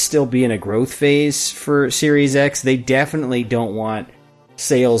supposed to still be in a growth phase for Series X. They definitely don't want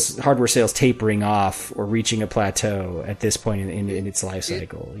hardware sales tapering off or reaching a plateau at this point in its life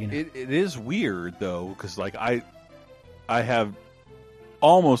cycle. It is weird though, because like I have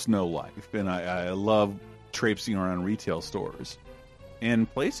almost no life, and I love traipsing around retail stores.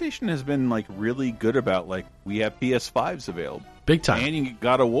 And PlayStation has been like really good about like we have PS5s available, big time, and you got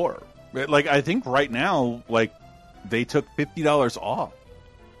God of War. Like, I think right now, like, they took $50 off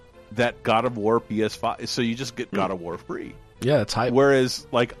that God of War PS5, so you just get God of War free. Yeah, that's hype. Whereas,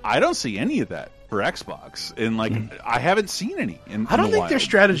 like, I don't see any of that for Xbox, and like, I haven't seen any. I don't think their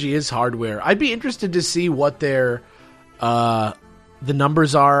strategy is hardware. I'd be interested to see what their the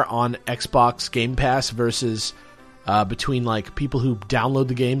numbers are on Xbox Game Pass versus between like people who download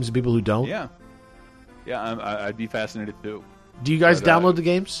the games and people who don't. Yeah, I'd be fascinated too. Do you guys download the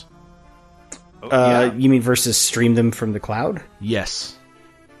games? You mean versus stream them from the cloud? Yes.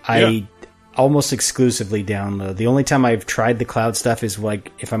 I almost exclusively download. The only time I've tried the cloud stuff is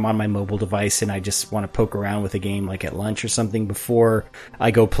like if I'm on my mobile device and I just want to poke around with a game like at lunch or something before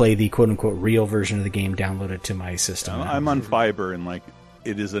I go play the quote-unquote real version of the game, download it to my system. I'm on fiber, and like,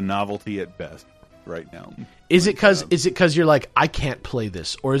 it is a novelty at best right now. Is it because you're like, I can't play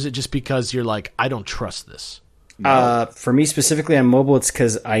this, or is it just because you're like, I don't trust this? No. For me specifically on mobile, it's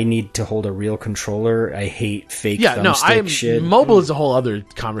because I need to hold a real controller. I hate fake thumbstick shit. Mobile is a whole other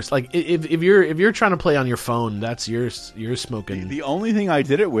conversation. Like if you're trying to play on your phone, that's you're smoking. The only thing I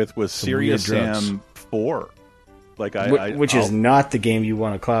did it with was Serious Sam 4. Like which is not the game you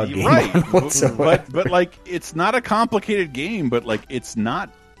want a cloud game right. on whatsoever. But like, it's not a complicated game, but like, it's not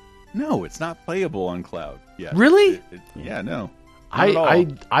playable on cloud yet. Really? No. I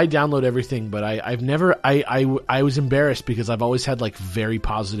download everything, but I've never I was embarrassed because I've always had like very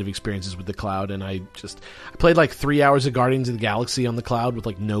positive experiences with the cloud, and I played like 3 hours of Guardians of the Galaxy on the cloud with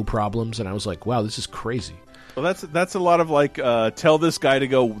like no problems, and I was like, wow, this is crazy. Well, that's a lot of like tell this guy to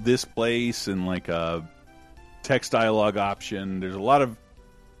go this place, and like text dialogue option. There's a lot of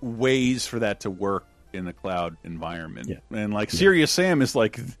ways for that to work in the cloud environment. Yeah. And like Serious Sam is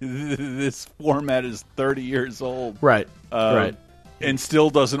like, this format is 30 years old. Right. Right. And still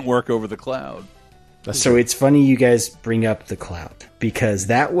doesn't work over the cloud. So it's funny you guys bring up the cloud, because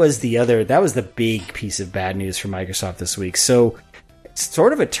that was the big piece of bad news for Microsoft this week. So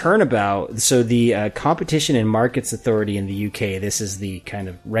sort of a turnabout. So the Competition and Markets Authority in the UK, this is the kind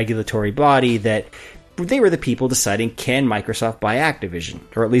of regulatory body that they were the people deciding, can Microsoft buy Activision?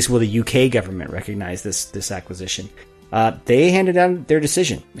 Or at least will the UK government recognize this acquisition? They handed down their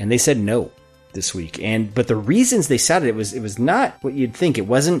decision, and they said no this week. But the reasons they cited it was not what you'd think. It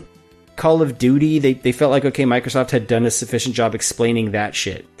wasn't Call of Duty. They felt like, okay, Microsoft had done a sufficient job explaining that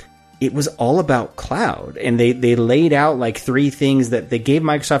shit. It was all about cloud. And they laid out like 3 things that they gave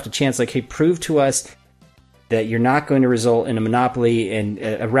Microsoft a chance, like, hey, prove to us that you're not going to result in a monopoly and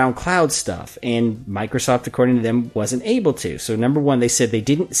around cloud stuff. And Microsoft, according to them, wasn't able to. So number one, they said they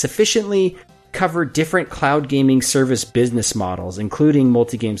didn't sufficiently cover different cloud gaming service business models, including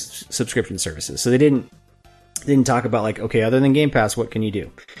multi-game subscription services. So they didn't talk about like, okay, other than Game Pass, what can you do?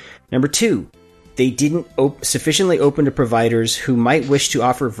 Number 2, they didn't sufficiently open to providers who might wish to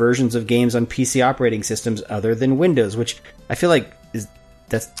offer versions of games on PC operating systems other than Windows, which I feel like is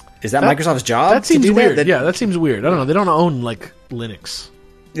that Microsoft's job? That seems to do weird. That? Yeah, that seems weird. I don't know. They don't own like Linux.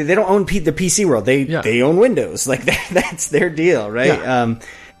 They don't own the PC world. They own Windows. Like that's their deal, right? Yeah.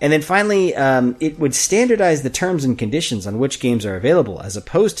 And then finally, it would standardize the terms and conditions on which games are available, as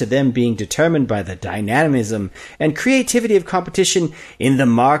opposed to them being determined by the dynamism and creativity of competition in the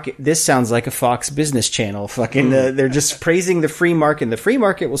market. This sounds like a Fox Business Channel. Fucking, they're just praising the free market. The free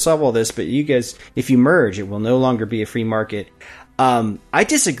market will solve all this, but you guys, if you merge, it will no longer be a free market. I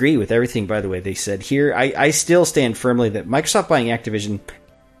disagree with everything, by the way, they said here. I still stand firmly that Microsoft buying Activision,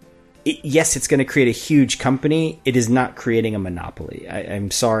 yes, it's going to create a huge company. It is not creating a monopoly.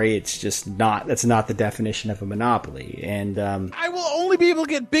 I'm sorry, it's just not. That's not the definition of a monopoly. And I will only be able to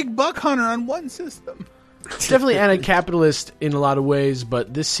get Big Buck Hunter on one system. It's definitely anti-capitalist in a lot of ways,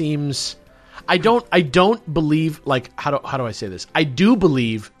 but this seems. I don't believe, like, how do I say this? I do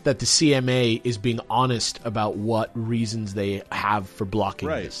believe that the CMA is being honest about what reasons they have for blocking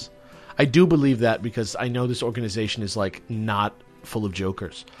this. I do believe that, because I know this organization is like not full of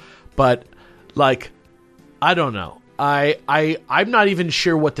jokers. But like, I don't know. I'm not even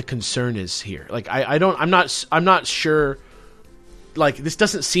sure what the concern is here. Like, I'm not sure. Like, this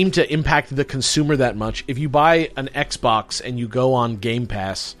doesn't seem to impact the consumer that much. If you buy an Xbox and you go on Game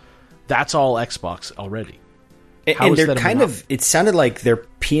Pass, that's all Xbox already. And they're kind of, it sounded like they're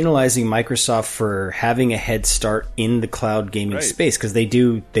penalizing Microsoft for having a head start in the cloud gaming space, because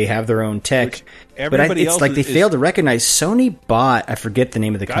they have their own tech. But it's like they failed to recognize Sony bought, I forget the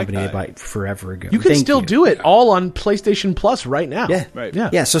name of the company they bought forever ago. You can still do it all on PlayStation Plus right now. Yeah. Right.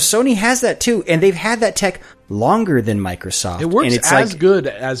 Yeah. So Sony has that too, and they've had that tech longer than Microsoft. It works and it's as good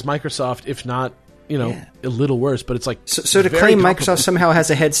as Microsoft, if not a little worse, but it's like so to claim Microsoft somehow has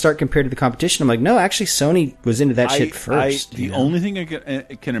a head start compared to the competition. I'm like, no, actually, Sony was into that shit first. The only thing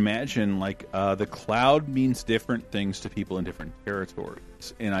I can imagine, the cloud means different things to people in different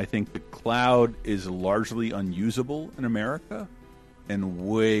territories, and I think the cloud is largely unusable in America and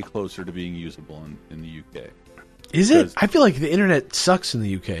way closer to being usable in the UK. Is it? I feel like the internet sucks in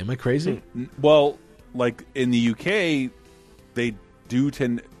the UK. Am I crazy? Well, like in the UK, they do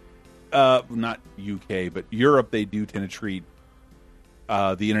tend, not UK, but Europe, they do tend to treat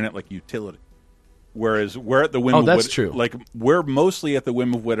the internet like utility. Whereas we're at the whim. That's true. Like we're mostly at the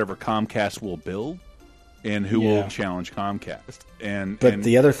whim of whatever Comcast will build, and who will challenge Comcast. But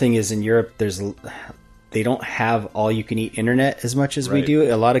the other thing is, in Europe, they don't have all-you-can-eat internet as much as we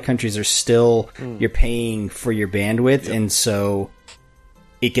do. A lot of countries are still you're paying for your bandwidth, and so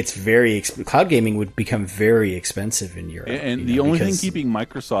it gets cloud gaming would become very expensive in Europe. And the only thing keeping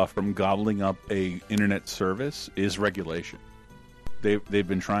Microsoft from gobbling up a internet service is regulation. They've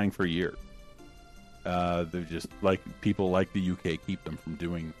been trying for years. They're just people like the UK keep them from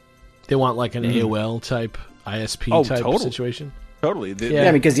doing. They want like an AOL type ISP type situation. Totally.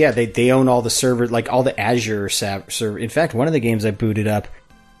 Because they own all the servers, like all the Azure server. In fact, one of the games I booted up,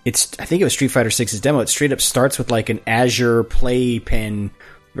 I think it was Street Fighter 6's demo. It straight up starts with like an Azure Playpen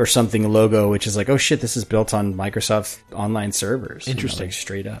or something logo, which is like, oh shit, this is built on Microsoft's online servers. Interesting.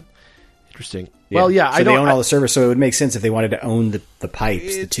 Straight up. Interesting. Yeah. Well, yeah, so they own all the servers, so it would make sense if they wanted to own the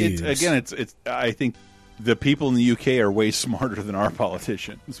pipes, the tubes. I think the people in the UK are way smarter than our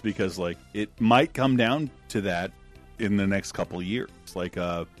politicians because it might come down to that in the next couple of years.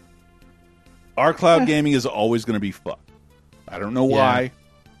 Our cloud gaming is always going to be fucked. I don't know why,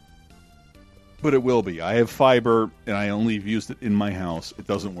 but it will be. I have fiber, and I only have used it in my house. It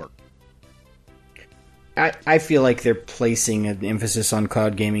doesn't work. I feel like they're placing an emphasis on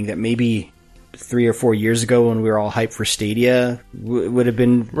cloud gaming that maybe 3 or 4 years ago when we were all hyped for Stadia would have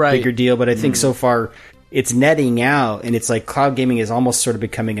been a bigger deal, but I think so far it's netting out, and it's like cloud gaming is almost sort of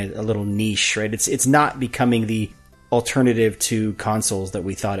becoming a little niche, right? It's not becoming the alternative to consoles that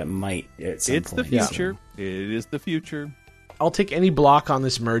we thought it might at some point. It's the future. Yeah. It is the future. I'll take any block on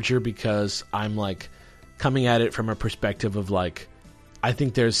this merger because I'm coming at it from a perspective of I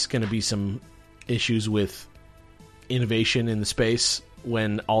think there's going to be some issues with innovation in the space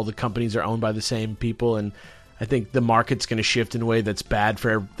when all the companies are owned by the same people, and I think the market's going to shift in a way that's bad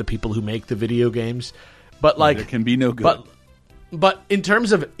for the people who make the video games. But there can be no good. But in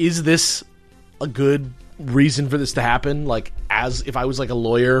terms of, is this a good reason for this to happen? As if I was a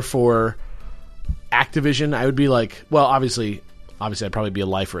lawyer for Activision, I would be well, obviously I'd probably be a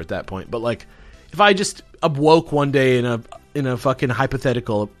lifer at that point. But if I just awoke one day in a fucking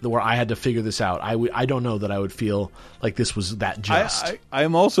hypothetical where I had to figure this out, I don't know that I would feel like this was that just. I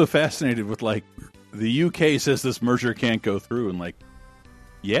am also fascinated with the UK says this merger can't go through, and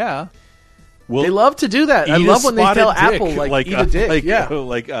yeah. Well, they love to do that. I love when they tell Apple eat a dick.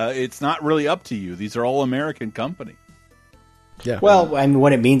 It's not really up to you. These are all American companies. Yeah. Well, I mean,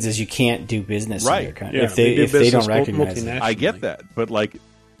 what it means is you can't do business in their country if they don't recognize it. I get that, but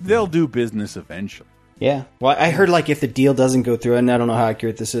they'll do business eventually. Yeah. Well, I heard if the deal doesn't go through, and I don't know how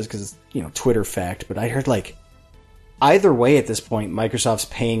accurate this is because it's Twitter fact, but I heard either way at this point, Microsoft's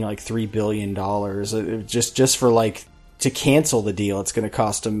paying $3 billion just for to cancel the deal. It's going to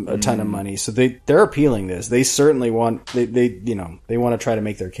cost them a ton of money. So they're appealing this. They certainly want they want to try to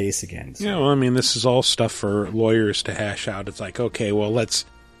make their case again. So. Yeah, well, I mean, this is all stuff for lawyers to hash out. It's okay, well, let's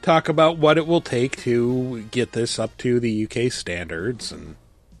talk about what it will take to get this up to the UK standards, and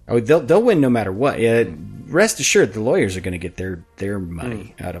they'll win no matter what. Yeah, rest assured, the lawyers are going to get their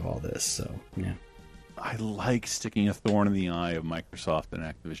money out of all this. So yeah, I like sticking a thorn in the eye of Microsoft and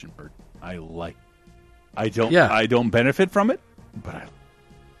Activision. I don't benefit from it, but I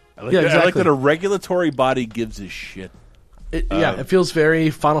like that a regulatory body gives a shit. It feels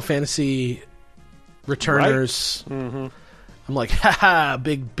very Final Fantasy returners. Right? Mm-hmm. I'm haha,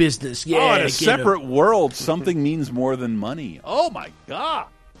 big business. Yeah, in a separate world, something means more than money. Oh my god.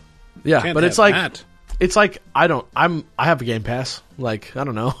 Yeah, but it's I have a Game Pass. I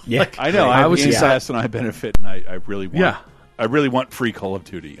don't know. Yeah, I know. I have a Game Pass and I benefit, and I really want. I really want free Call of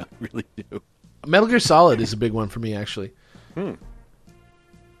Duty. I really do. Metal Gear Solid is a big one for me, actually. Oh,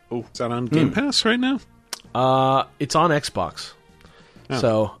 is that on Game Pass right now? It's on Xbox. Oh.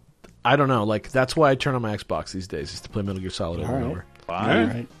 So, I don't know. That's why I turn on my Xbox these days, is to play Metal Gear Solid over and over. All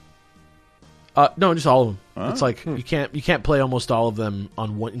right. No, just all of them. It's like you can't play almost all of them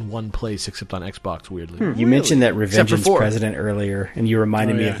in one place except on Xbox. Weirdly, You mentioned that Revengeance President earlier, and you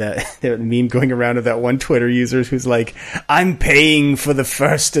reminded me of that meme going around of that one Twitter user who's like, "I'm paying for the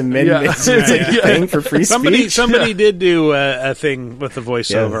First Amendment." Yeah. So it's like paying for free speech. Somebody did do a thing with the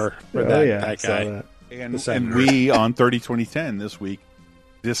voiceover for that guy. That. And we on 30/20/10 this week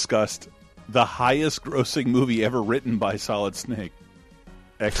discussed the highest grossing movie ever written by Solid Snake.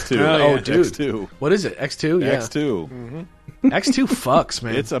 X2. Oh, dude. X2. What is it? X2? Yeah. X2. Mm-hmm. X2 fucks,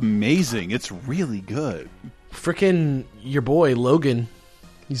 man. It's amazing. It's really good. Frickin' your boy, Logan.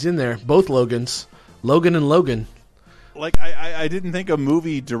 He's in there. Both Logans. Logan and Logan. Like, I didn't think a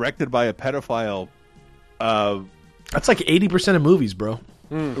movie directed by a pedophile... That's like 80% of movies, bro.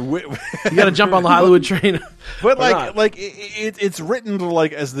 You got to jump on the Hollywood train. But it's written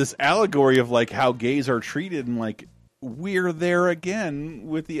like as this allegory of like how gays are treated, and like we're there again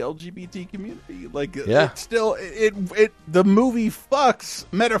with the LGBT community. Like, it's still the movie fucks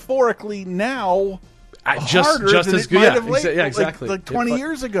metaphorically now just than as it good. might have later, Yeah, exactly. Like 20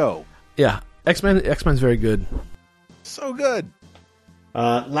 years ago. Yeah, X-Men's very good. So good.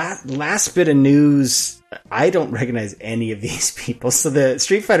 Last bit of news. I don't recognize any of these people. So the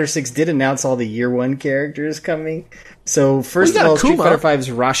Street Fighter 6 did announce all the year one characters coming. So first of all, Street Fighter 5's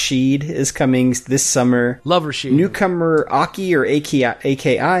Rashid is coming this summer. Love Rashid. Newcomer Aki or AKI,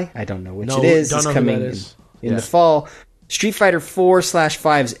 I don't know which it is coming in the fall. Street Fighter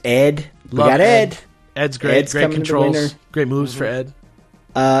 4/5's Ed. We got Ed. Ed's great. Ed's great controls. Great moves for Ed.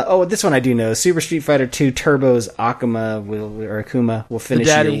 This one I do know. Super Street Fighter 2 Turbo's Akuma will finish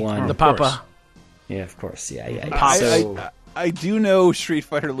daddy, year one. The papa. Yeah, of course. Yeah. I do know Street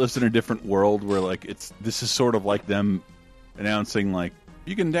Fighter lives in a different world where like this is sort of like them announcing like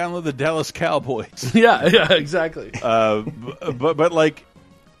you can download the Dallas Cowboys. Yeah, exactly. But like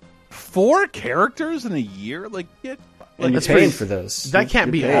 4 characters in a year, like and you're paying for those. That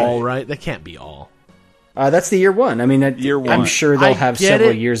can't be all, right? That can't be all. That's the year one. I mean, year one. I'm sure they'll have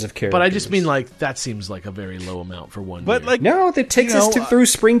several years of characters. But I just mean, like, that seems like a very low amount for one year. Like, no, it takes us through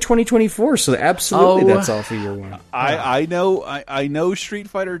spring 2024, so absolutely that's all for year one. I know Street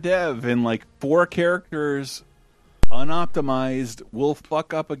Fighter dev, and like 4 characters unoptimized will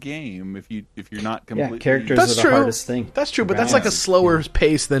fuck up a game if you're not completely... Yeah, characters are the hardest thing. That's true, but that's like a slower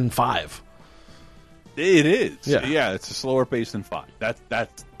pace than 5. It is. Yeah, it's a slower pace than 5.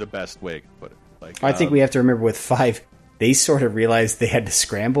 That's the best way I can put it. Like, I think we have to remember with 5, they sort of realized they had to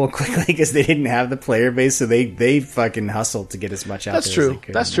scramble quickly because they didn't have the player base, so they fucking hustled to get as much out there as they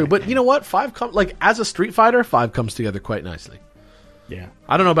could. That's true. But you know what? 5 as a Street Fighter, 5 comes together quite nicely. Yeah.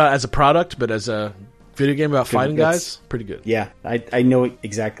 I don't know about as a product, but as a video game about fighting guys, pretty good. Yeah, I know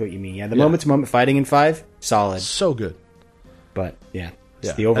exactly what you mean. Yeah, the moment-to-moment fighting in 5, solid. So good. But, the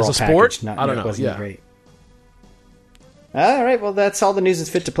overall as a sport, package, I don't know. Wasn't great. All right, well, that's all the news that's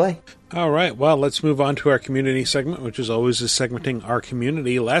fit to play. All right, well, let's move on to our community segment, which is always segmenting our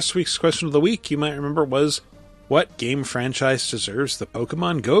community. Last week's question of the week, you might remember, was what game franchise deserves the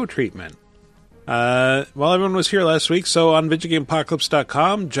Pokemon Go treatment? Well, everyone was here last week, so on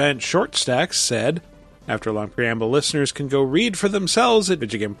VidjagameApocalypse.com, Giant Short Stacks said, after a long preamble, listeners can go read for themselves at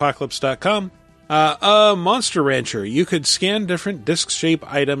VidjagameApocalypse.com. A Monster Rancher. You could scan different disc-shape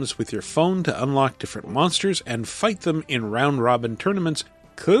items with your phone to unlock different monsters and fight them in round-robin tournaments,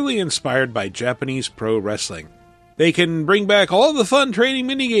 clearly inspired by Japanese pro wrestling. They can bring back all the fun training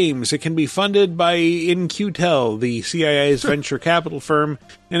minigames. It can be funded by InQtel, the CIA's venture capital firm,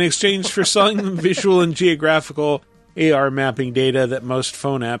 in exchange for selling them visual and geographical AR mapping data that most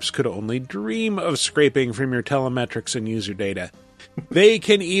phone apps could only dream of scraping from your telemetrics and user data. They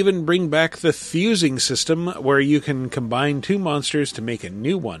can even bring back the fusing system, where you can combine 2 monsters to make a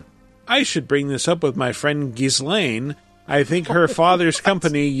new one. I should bring this up with my friend Ghislaine. I think her father's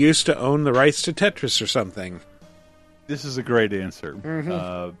company used to own the rights to Tetris or something. This is a great answer.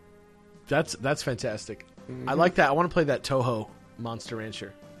 Mm-hmm. That's fantastic. Mm-hmm. I like that. I want to play that Toho Monster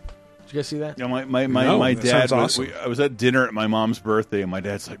Rancher. Did you guys see that? Yeah, my dad. Awesome. I was at dinner at my mom's birthday, and my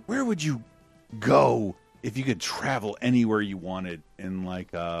dad's like, "Where would you go if you could travel anywhere you wanted?" And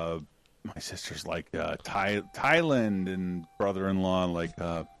like, my sister's like Thailand, and brother-in-law like,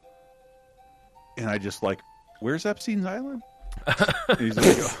 and I just like, "Where's Epstein's Island?" And he's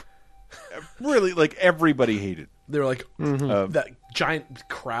like, really, like everybody hated. They were like that giant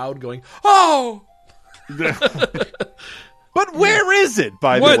crowd going, "Oh!" But where is it,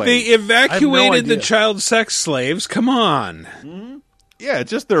 by the way? What, they evacuated the child sex slaves? Come on. Mm-hmm. Yeah, it's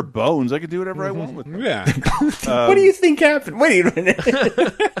just their bones. I can do whatever I want with them. Yeah. What do you think happened? Wait a minute.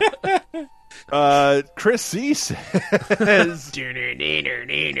 Chris C says,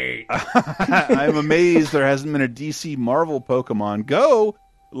 I'm amazed there hasn't been a DC Marvel Pokemon Go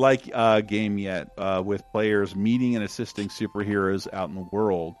like game yet, with players meeting and assisting superheroes out in the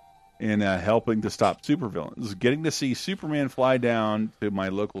world and helping to stop supervillains. Getting to see Superman fly down to my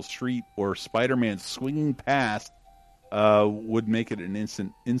local street or Spider-Man swinging past would make it an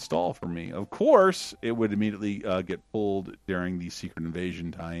instant install for me. Of course, it would immediately get pulled during the Secret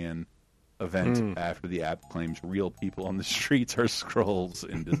Invasion tie-in event after the app claims real people on the streets are Skrulls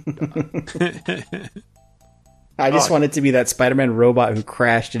in Disney. I just want it to be that Spider-Man robot who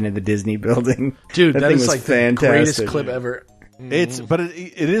crashed into the Disney building. Dude, that is was like fantastic. The greatest clip ever. But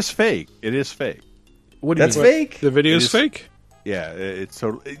it is fake. It is fake. What do you mean? That's fake? The video is fake? Yeah, it's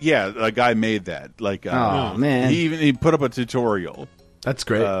totally. Yeah, a guy made that. Like, oh man, he put up a tutorial. That's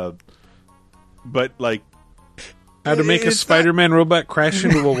great. But like, how to make a Spider-Man robot crash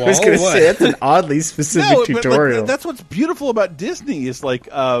into a wall? I was going to say that's an oddly specific tutorial. But that's what's beautiful about Disney is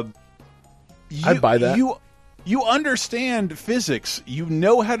like, I'd buy that. You understand physics. You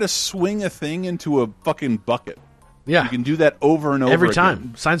know how to swing a thing into a fucking bucket. Yeah, you can do that over and over every again.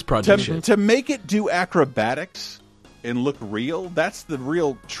 time. Science project shit. To make it do acrobatics and look real, that's the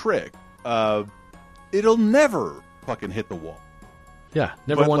real trick. It'll never fucking hit the wall. Yeah,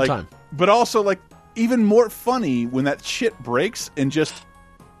 never one time. But also, like, even more funny when that shit breaks and just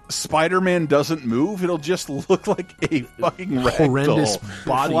Spider-Man doesn't move. It'll just look like a fucking horrendous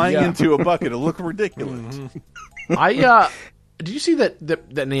body flying into a bucket. It'll look ridiculous. Did you see that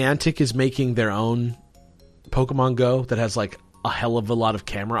Niantic is making their own Pokemon Go that has like a hell of a lot of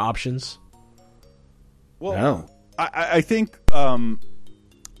camera options? Well, no. I think I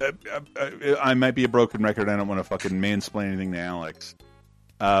might be a broken record. I don't want to fucking mansplain anything to Alex.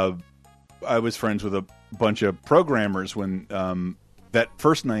 I was friends with a bunch of programmers when that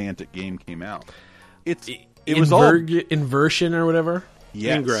first Niantic game came out. It was all inversion or whatever.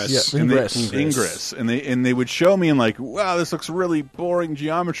 Yes. Ingress. Yeah. Ingress. And they would show me and like, wow, this looks really boring.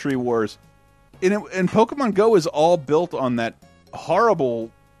 Geometry Wars. And Pokemon Go is all built on that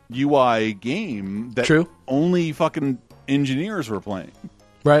horrible UI game that only fucking engineers were playing.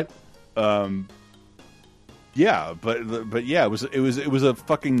 Right. Yeah, but yeah, it was a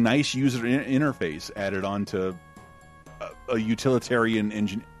fucking nice user interface added onto a utilitarian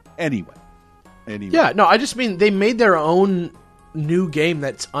engine. Anyway. Yeah, no, I just mean they made their own new game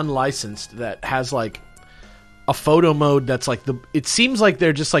that's unlicensed that has like a photo mode that's like it seems like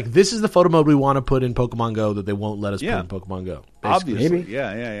they're just like, this is the photo mode we want to put in Pokemon Go that they won't let us put in Pokemon Go. Basically. Obviously. Maybe.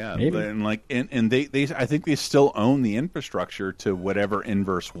 Yeah. Maybe. And like and they I think they still own the infrastructure to whatever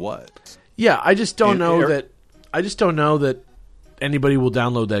Inverse was. Yeah, I just don't know that anybody will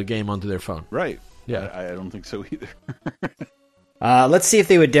download that game onto their phone. Right. Yeah. I don't think so either. Let's see if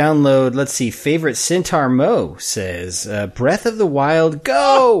they would download. Let's see. Favorite Centaur Mo says, Breath of the Wild,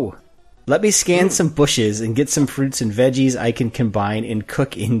 go! Let me scan some bushes and get some fruits and veggies I can combine and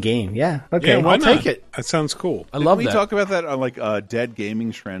cook in-game. Yeah, okay. Yeah, I'll take it. That sounds cool. I love that. We talk about that on like Dead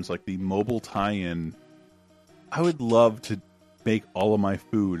Gaming Trends, like the mobile tie-in. I would love to make all of my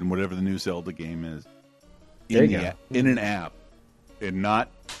food and whatever the new Zelda game is in an app and not.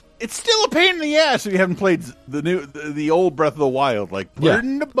 It's still a pain in the ass if you haven't played the old Breath of the Wild. Like put it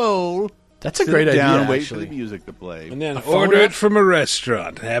in the bowl. That's a great idea. Down, wait actually. for the music to play, and then order it from a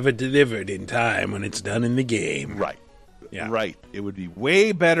restaurant. Have it delivered in time when it's done in the game. Right. Yeah. Right. It would be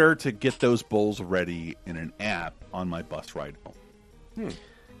way better to get those bowls ready in an app on my bus ride home.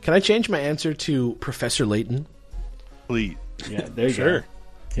 Can I change my answer to Professor Layton? Please. Yeah, there you go.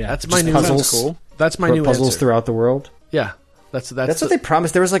 Yeah, that's my new puzzles. Cool. That's my new puzzles answer. Throughout the world. Yeah. That's what they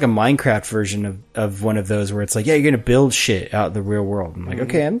promised. There was like a Minecraft version of one of those where it's like, yeah, you're going to build shit out in the real world. I'm like,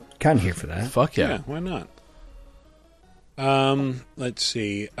 okay, I'm kind of here for that. Fuck yeah. Why not? Let's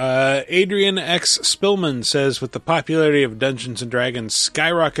see. Adrian X. Spillman says, with the popularity of Dungeons & Dragons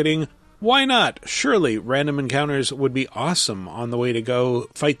skyrocketing, why not? Surely random encounters would be awesome on the way to go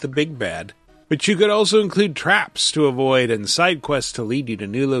fight the big bad. But you could also include traps to avoid and side quests to lead you to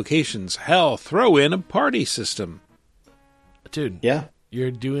new locations. Hell, throw in a party system. Dude, yeah, you're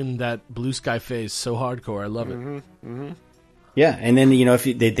doing that blue sky phase so hardcore. I love it. Mm-hmm. Yeah, and then if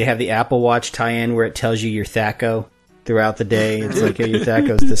they have the Apple Watch tie-in where it tells you your THAC0 throughout the day. It's like, hey, your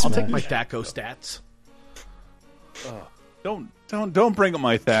THAC0's this much. I'll take my THAC0 stats. Don't bring up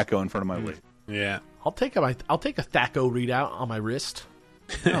my THAC0 in front of my weight. Yeah, I'll take a THAC0 readout on my wrist.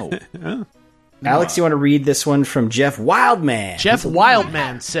 No. Alex, you want to read this one from Jeff Wildman? Jeff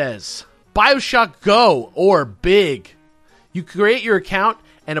Wildman says, BioShock Go or Big. You create your account,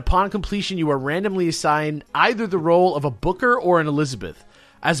 and upon completion, you are randomly assigned either the role of a Booker or an Elizabeth.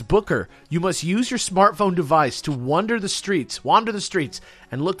 As Booker, you must use your smartphone device to wander the streets,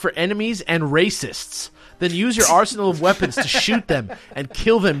 and look for enemies and racists. Then use your arsenal of weapons to shoot them and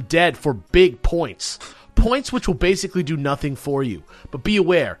kill them dead for big points. Points which will basically do nothing for you. But be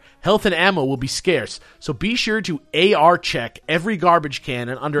aware, health and ammo will be scarce, so be sure to AR check every garbage can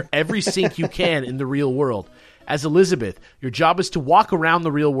and under every sink you can in the real world. As Elizabeth, your job is to walk around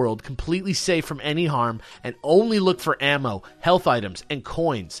the real world completely safe from any harm and only look for ammo, health items, and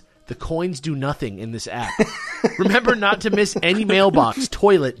coins. The coins do nothing in this app. Remember not to miss any mailbox,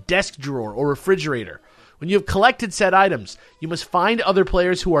 toilet, desk drawer, or refrigerator. When you have collected said items, you must find other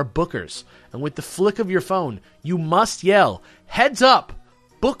players who are bookers. And with the flick of your phone, you must yell, "Heads up!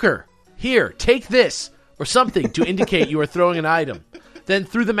 Booker! Here, take this!" or something to indicate you are throwing an item. Then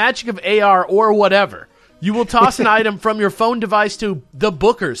through the magic of AR or whatever, you will toss an item from your phone device to the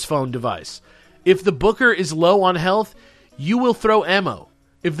Booker's phone device. If the Booker is low on health, you will throw ammo.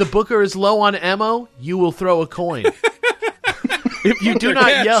 If the Booker is low on ammo, you will throw a coin. If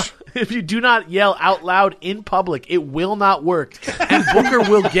you do not yell out loud in public, it will not work, and Booker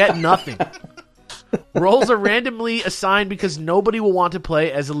will get nothing. Roles are randomly assigned because nobody will want to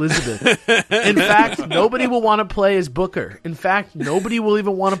play as Elizabeth. In fact, nobody will want to play as Booker. In fact, nobody will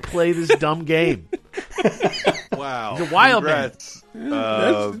even want to play this dumb game. Wow. It's a wild man.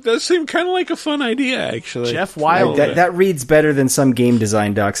 That does seem kind of like a fun idea, actually. Jeff Wild. That reads better than some game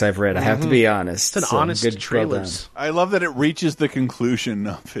design docs I've read, I have to be honest. It's an honest trailers. I love that it reaches the conclusion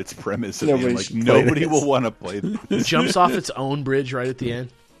of its premise. Nobody will want to play this. It jumps off its own bridge right at the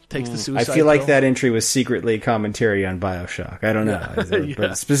end. Takes the suicide I feel like pill. that entry was secretly commentary on BioShock. I don't know.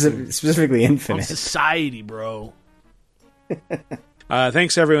 But specifically Infinite. On society, bro.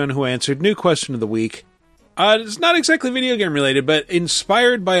 Thanks everyone who answered. New question of the week. It's not exactly video game related, but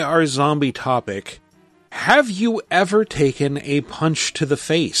inspired by our zombie topic. Have you ever taken a punch to the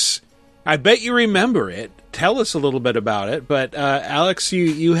face? I bet you remember it. Tell us a little bit about it. But Alex,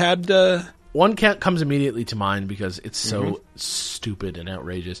 you had... One comes immediately to mind because it's so stupid and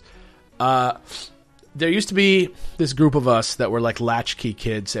outrageous. There used to be this group of us that were like latchkey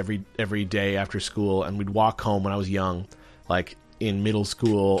kids every day after school, and we'd walk home when I was young, like in middle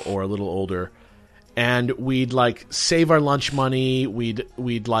school or a little older, and we'd like save our lunch money.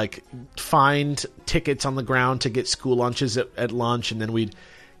 We'd like find tickets on the ground to get school lunches at lunch, and then we'd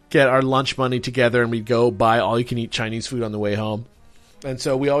get our lunch money together and we'd go buy all-you-can-eat Chinese food on the way home. And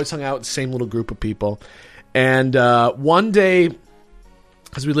so we always hung out with the same little group of people. And one day,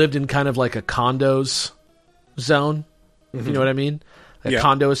 because we lived in kind of like a condos zone, if you know what I mean, a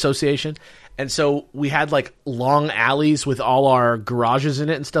condo association. And so we had like long alleys with all our garages in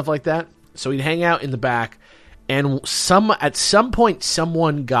it and stuff like that. So we'd hang out in the back. And at some point,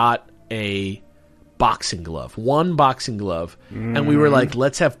 someone got a boxing glove, one boxing glove. And we were like,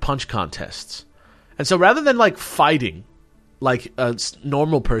 let's have punch contests. And so rather than like fighting, like a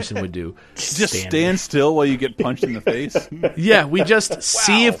normal person would do. Just stand still while you get punched in the face? Yeah, we just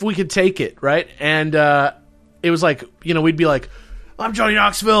see if we could take it, right? And it was like, we'd be like, I'm Johnny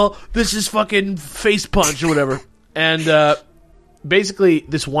Knoxville, this is fucking face punch or whatever. And basically,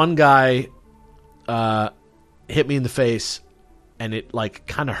 this one guy hit me in the face, and it like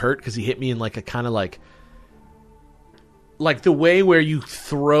kind of hurt because he hit me in like a kind of like the way where you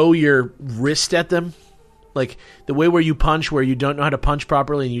throw your wrist at them. Like the way where you punch, where you don't know how to punch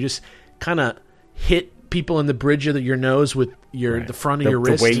properly, and you just kind of hit people in the bridge of your nose with the front of your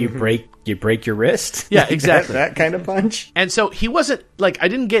wrist. The way you break your wrist. Yeah, exactly. that kind of punch. And so he wasn't like, I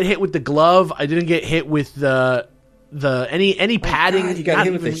didn't get hit with the glove. I didn't get hit with the any padding. God, you got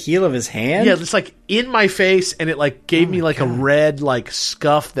hit with the heel of his hand. Yeah, it's like in my face, and it like gave me like a red like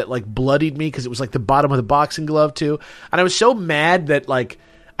scuff that like bloodied me because it was like the bottom of the boxing glove too. And I was so mad that like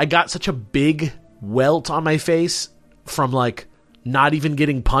I got such a big welt on my face from like not even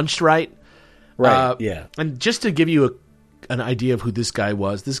getting punched right. Yeah. And just to give you an idea of who this guy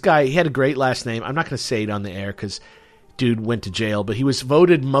was, he had a great last name. I'm not going to say it on the air because dude went to jail, but he was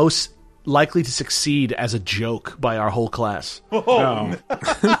voted most likely to succeed as a joke by our whole class. And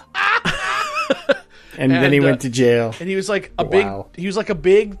then he went to jail. And he was like a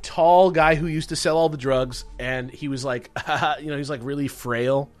big tall guy who used to sell all the drugs, and he was like he was like really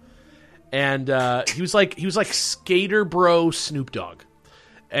frail. And he was like skater bro Snoop Dogg.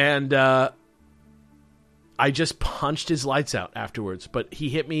 And I just punched his lights out afterwards. But he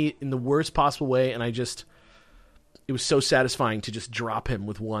hit me in the worst possible way, and it was so satisfying to just drop him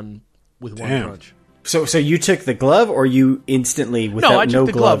with one punch. So you took the glove, or you instantly, without I took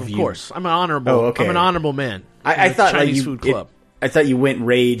the glove, of you... course. I'm an honorable. Oh, okay. I'm an honorable man. I thought Chinese food club. you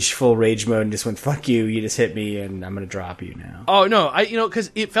went full rage mode and just went, fuck you, you just hit me and I'm going to drop you now. Oh, no,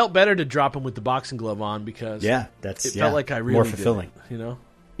 because it felt better to drop him with the boxing glove on because it felt like I really more fulfilling. Did it,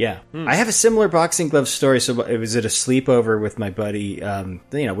 Yeah. I have a similar boxing glove story. So it was at a sleepover with my buddy.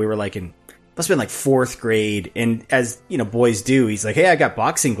 We were like must have been like 4th grade. And as, boys do, he's like, hey, I got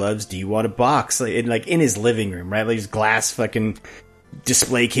boxing gloves. Do you want to box? Like in his living room, right? Like there's glass fucking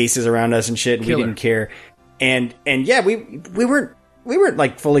display cases around us and shit. And we didn't care. And yeah, we weren't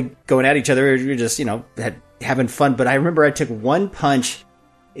like fully going at each other. We were just, having fun. But I remember I took one punch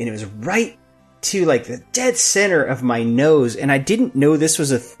and it was right to like the dead center of my nose, and I didn't know this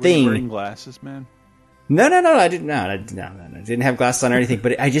was a thing. Were you wearing glasses, man? No, I didn't. No, I didn't have glasses on or anything.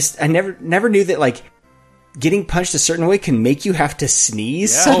 But I never knew that like getting punched a certain way can make you have to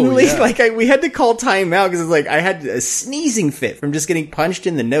sneeze suddenly. Oh, yeah. Like we had to call timeout because it's like I had a sneezing fit from just getting punched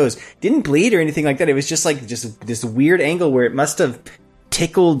in the nose. Didn't bleed or anything like that. It was just like this weird angle where it must have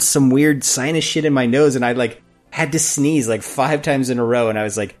tickled some weird sinus shit in my nose, and I like had to sneeze like 5 times in a row, and I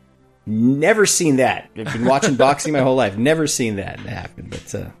was like. Never seen that. I've been watching boxing my whole life. Never seen that happen. But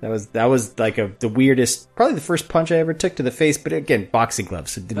that was like the weirdest, probably the first punch I ever took to the face. But again, boxing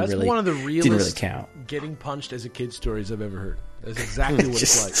gloves. So it That's really, one of the realest didn't really count. Getting punched as a kid stories I've ever heard. That's exactly what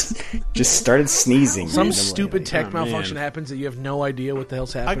it's like. Just started sneezing. Some stupid tech malfunction happens that you have no idea what the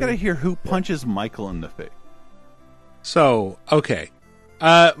hell's happening. I gotta hear who punches Michael in the face. So, okay.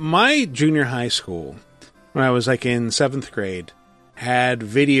 My junior high school, when I was like in 7th grade, had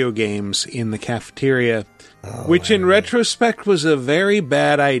video games in the cafeteria, which in retrospect was a very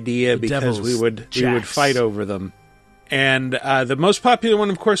bad idea because we would fight over them. And the most popular one,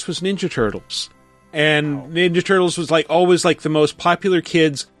 of course, was Ninja Turtles. And Ninja Turtles was like always like the most popular.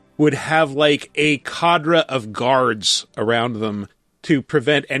 Kids would have like a cadre of guards around them to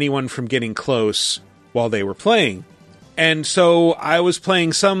prevent anyone from getting close while they were playing. And so I was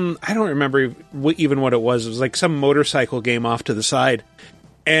playing I don't remember even what it was. It was like some motorcycle game off to the side.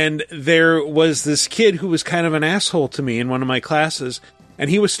 And there was this kid who was kind of an asshole to me in one of my classes. And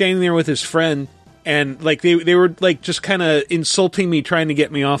he was standing there with his friend. And like they were like just kind of insulting me, trying to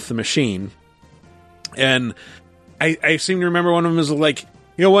get me off the machine. And I seem to remember one of them was like,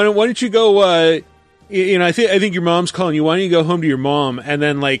 why don't you go, I think your mom's calling you. Why don't you go home to your mom? And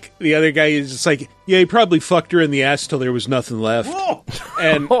then, like, the other guy is just like, yeah, he probably fucked her in the ass till there was nothing left. Whoa.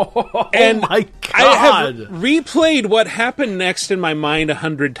 And my God. I have replayed what happened next in my mind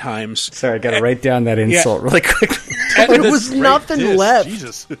 100 times. Sorry, I got to write down that insult really quick. There was nothing left.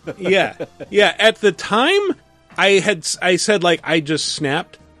 Jesus. Yeah. At the time, I said, like, I just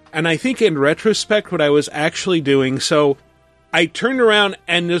snapped. And I think in retrospect, what I was actually doing, so I turned around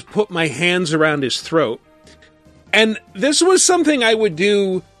and just put my hands around his throat. And this was something I would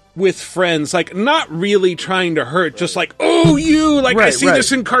do with friends, like not really trying to hurt, just like, oh, you, like I see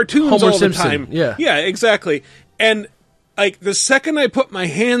this in cartoons Homer all Simpson. the time. Yeah, exactly. And like the second I put my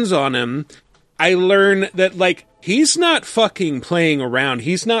hands on him, I learned that like he's not fucking playing around.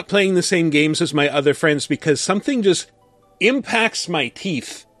 He's not playing the same games as my other friends because something just impacts my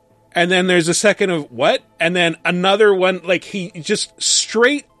teeth. And then there's a second of what? And then another one, like he just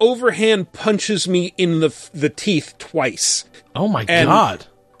straight overhand punches me in the teeth twice. Oh my God.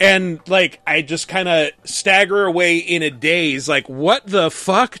 And like I just kind of stagger away in a daze, like what the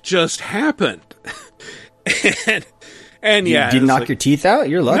fuck just happened? and yeah, you didn't knock your teeth out?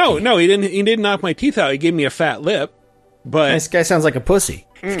 You're lucky. No, he didn't. He didn't knock my teeth out. He gave me a fat lip. But this guy sounds like a pussy.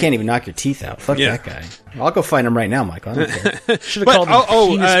 You can't even knock your teeth out. Fuck that guy. I'll go find him right now, Mike. I don't care. Should have called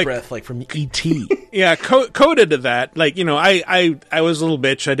him penis breath, like from E.T. Yeah, coded to that. Like, I was a little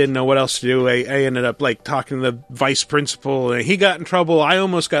bitch. I didn't know what else to do. I ended up, like, talking to the vice principal. And he got in trouble. I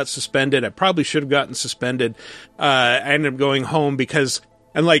almost got suspended. I probably should have gotten suspended. I ended up going home because,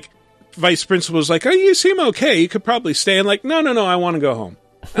 and, like, vice principal was like, oh, you seem okay. You could probably stay. And, like, no, I want to go home.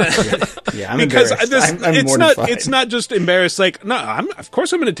 I'm because embarrassed. it's not just embarrassed. Like, no, of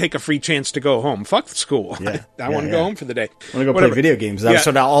course I'm going to take a free chance to go home. Fuck the school. Yeah. I want to go home for the day. I want to go play video games. That was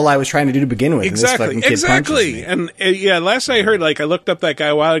sort of all I was trying to do to begin with. Exactly. And last I heard, like, I looked up that guy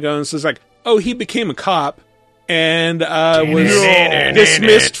a while ago, and it was like, oh, he became a cop and was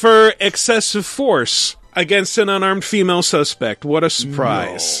dismissed for excessive force against an unarmed female suspect. What a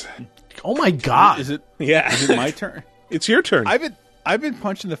surprise! No. Oh my God! Is it my turn? It's your turn. I've been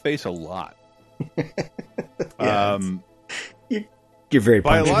punched in the face a lot. You're very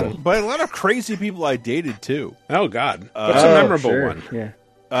punchable. By a lot of crazy people I dated too. Oh God, what's a memorable one? Yeah,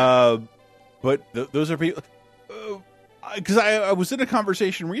 but those are people. Because I was in a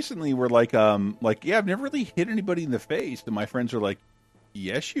conversation recently where I've never really hit anybody in the face, and my friends were like,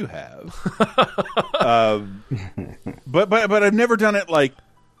 Yes, you have. But I've never done it like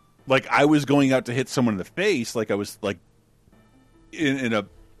I was going out to hit someone in the face. Like I was like in a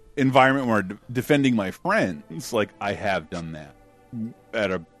environment where I'm defending my friends. Like I have done that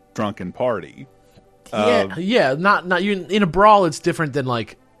at a drunken party. Yeah, not you in a brawl. It's different than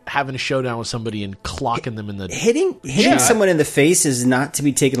like having a showdown with somebody and clocking them in the hitting someone in the face is not to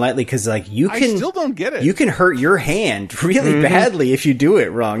be taken lightly because like I still don't get it. You can hurt your hand really badly if you do it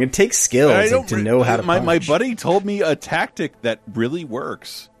wrong. It takes skills to know how to punch. My buddy told me a tactic that really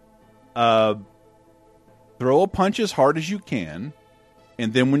works. Throw a punch as hard as you can,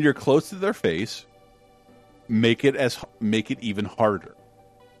 and then when you're close to their face, make it even harder.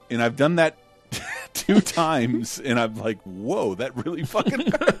 And I've done that 2 times, and I'm like, whoa, that really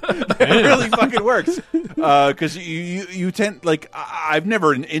fucking works. Because you tend like I've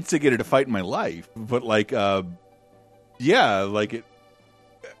never instigated a fight in my life, but like yeah, like it.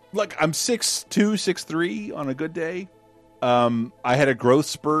 Like I'm 6'2", 6'3" on a good day. I had a growth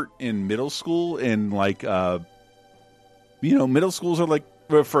spurt in middle school, and like middle schools are like,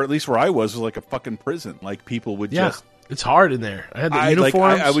 for at least where I was like a fucking prison. Like people would just. It's hard in there. I had the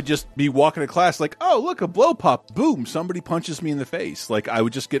uniforms. I would just be walking to class like, oh, look, a blow pop. Boom, somebody punches me in the face. Like, I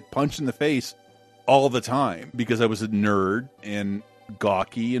would just get punched in the face all the time because I was a nerd and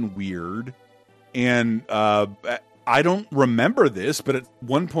gawky and weird. And I don't remember this, but at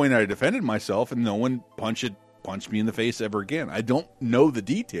one point I defended myself and no one punched me in the face ever again. I don't know the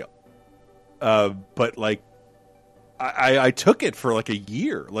detail. But, like, I took it for like a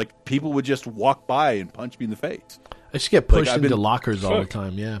year. Like, people would just walk by and punch me in the face. I just get pushed into lockers all the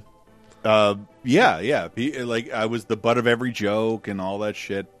time, yeah. Yeah. Like, I was the butt of every joke and all that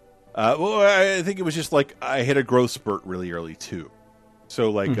shit. Well, I think it was just like I hit a growth spurt really early, too.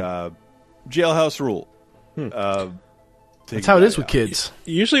 So, like, jailhouse rule. That's how it is with kids.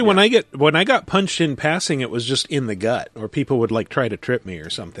 Usually when I got punched in passing, it was just in the gut, or people would like try to trip me or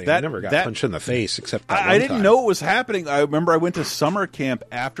something. I never got punched in the face except that I didn't know it was happening. I remember I went to summer camp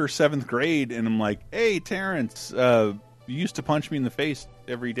after 7th grade, and I'm like, hey, Terrence, you used to punch me in the face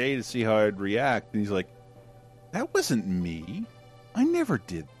every day to see how I'd react. And he's like, that wasn't me. I never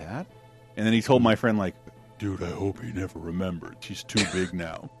did that. And then he told my friend, like, dude, I hope he never remembered. He's too big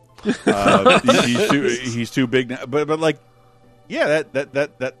now. He's too big now. But like, yeah,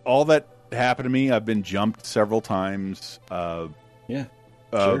 that all that happened to me. I've been jumped several times.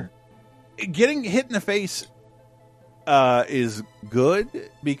 Sure. Getting hit in the face is good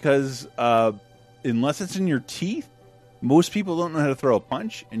because unless it's in your teeth, most people don't know how to throw a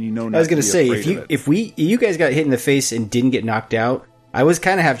punch, and I was going to say if you guys got hit in the face and didn't get knocked out, I was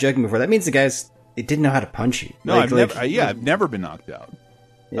kind of half joking before. That means the guys didn't know how to punch you. No, I've never been knocked out.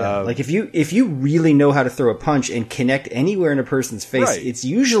 Yeah, like if you really know how to throw a punch and connect anywhere in a person's face, right. It's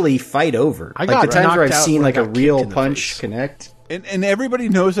usually fight over. Like the times where I've seen like a real punch connect, and everybody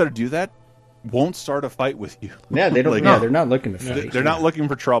knows how to do that. Won't start a fight with you. Yeah, they don't. They're not looking to fight. They're not looking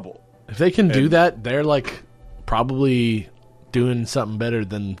for trouble. If they can do that, they're like probably doing something better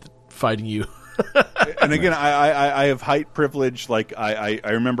than fighting you. And again, I have height privilege. Like I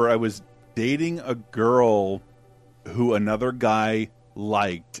remember I was dating a girl who another guy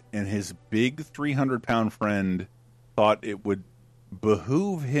liked, and his big 300-pound friend thought it would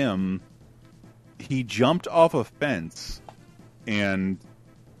behoove him. He jumped off a fence and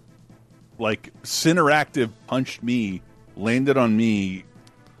like Cineractive punched me, landed on me,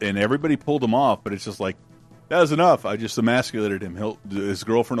 and everybody pulled him off, but it's just like, that was enough. I just emasculated him. His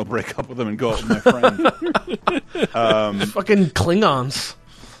girlfriend will break up with him and go out with my friend. Fucking Klingons.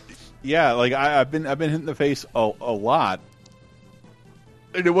 Yeah, like I've been hit in the face a lot.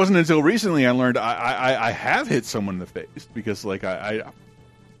 And it wasn't until recently I learned I have hit someone in the face because like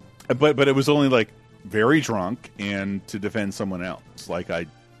but it was only like very drunk and to defend someone else. Like I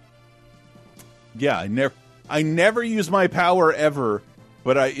never use my power ever.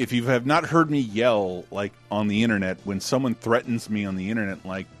 But if you have not heard me yell like on the internet when someone threatens me on the internet,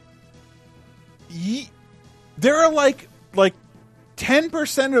 like there are like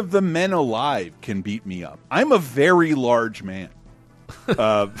 10% of the men alive can beat me up. I'm a very large man.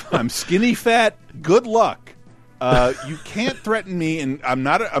 I'm skinny fat. Good luck. You can't threaten me, and I'm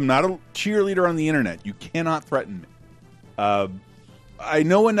not a cheerleader on the internet. You cannot threaten me. I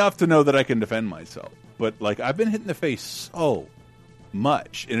know enough to know that I can defend myself, but like I've been hit in the face so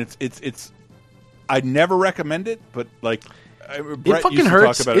much, and it's I'd never recommend it, but like Brett it fucking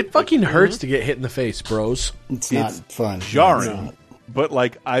hurts. It fucking hurts to get hit in the face, bros. It's not fun. Jarring, not. But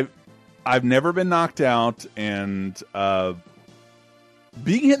like I've never been knocked out, and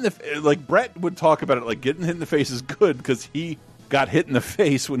being hit in the like Brett would talk about it like getting hit in the face is good because he got hit in the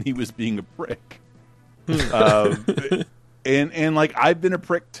face when he was being a prick. And like I've been a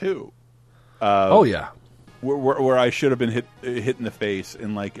prick too. Oh yeah, where I should have been hit in the face,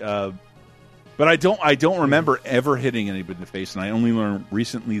 and like, but I don't remember ever hitting anybody in the face, and I only learned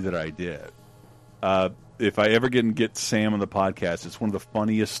recently that I did. If I ever get Sam on the podcast, it's one of the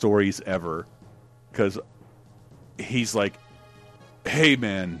funniest stories ever, because he's like, "Hey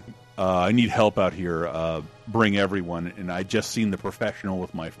man, I need help out here. Bring everyone." And I just seen The Professional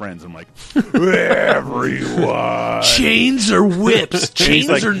with my friends. I'm like, everyone. Chains or whips?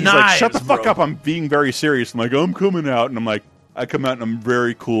 Chains or knives? Like, shut the fuck up. I'm being very serious. I'm like, I'm coming out. And I'm like, I come out and I'm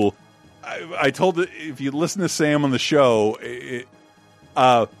very cool. I told it, if you listen to Sam on the show,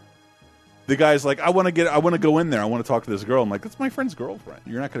 the guy's like, I want to go in there. I want to talk to this girl. I'm like, that's my friend's girlfriend.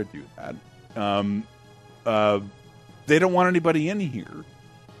 You're not going to do that. They don't want anybody in here.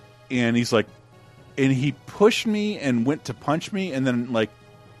 And he's like, and he pushed me and went to punch me, and then like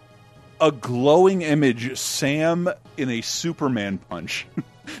a glowing image, Sam in a Superman punch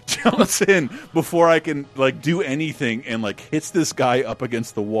jumps in before I can like do anything, and like hits this guy up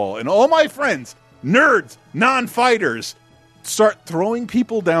against the wall. And all my friends, nerds, non-fighters, start throwing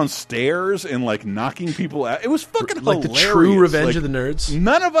people downstairs and like knocking people out. It was fucking like hilarious. The true Revenge of the Nerds.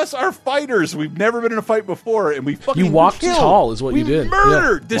 None of us are fighters. We've never been in a fight before, and we fucking you walked tall is what you did.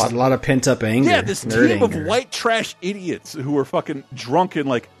 Murdered this, a lot of pent up anger. Yeah, this team of white trash idiots who were fucking drunk and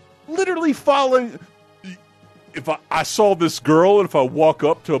like literally following. If I saw this girl, and if I walk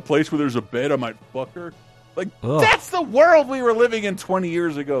up to a place where there's a bed, I might fuck her. Like, that's the world we were living in 20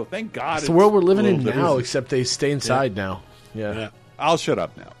 years ago. Thank God. It's the world we're living in now, except they stay inside now. Yeah. I'll shut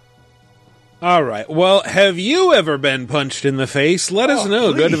up now. All right. Well, have you ever been punched in the face? Let us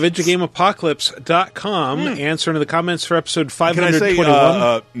know. Please. Go to VidjagameApocalypse.com. Answer into the comments for episode 521. Can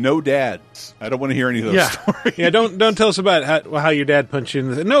I say, no dads? I don't want to hear any of those stories. Yeah, don't tell us about how your dad punched you in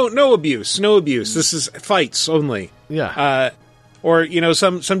the face. No abuse. No abuse. This is fights only. Yeah. Or,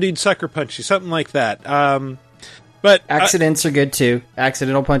 some dude sucker punch you, something like that. But accidents are good too.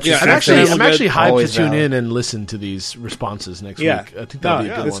 Accidental punches. Yeah, I'm actually hyped to tune in and listen to these responses next week. I think that'll be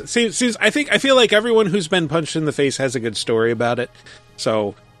a good one. I feel like everyone who's been punched in the face has a good story about it.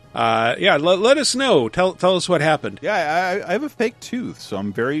 So, let us know. Tell us what happened. Yeah, I have a fake tooth, so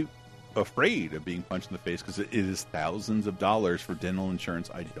I'm very afraid of being punched in the face because it is thousands of dollars for dental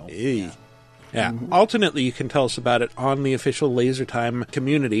insurance. I don't. Yeah. Alternately, you can tell us about it on the official Laser Time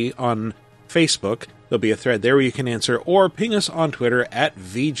community on Facebook. There'll be a thread there where you can answer, or ping us on Twitter at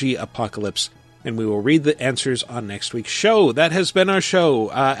VGApocalypse, and we will read the answers on next week's show. That has been our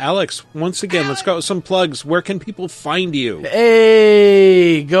show. Alex, once again, let's go with some plugs. Where can people find you?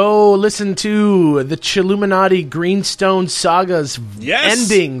 Hey, go listen to the Chilluminati Greenstone Saga's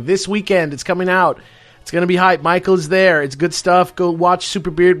ending this weekend. It's coming out. It's going to be hype. Michael is there. It's good stuff. Go watch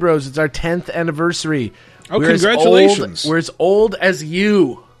Super Beard Bros. It's our 10th anniversary. Oh, congratulations. We're as old as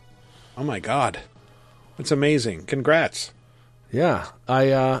you. Oh my God, that's amazing! Congrats. Yeah,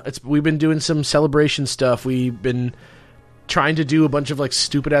 we've been doing some celebration stuff. We've been trying to do a bunch of like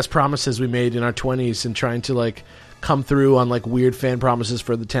stupid ass promises we made in our 20s, and trying to like come through on like weird fan promises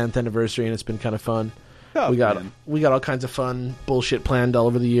for the 10th anniversary, and it's been kind of fun. Oh, we got all kinds of fun bullshit planned all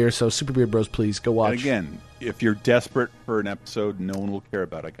over the year. So Super Beard Bros, please go watch. And again, if you're desperate for an episode no one will care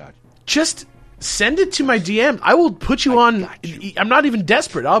about, I got you. Just send it to my DM. I will put you on. I'm not even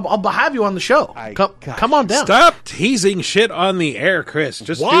desperate. I'll have you on the show. Come on down. Stop teasing shit on the air, Chris.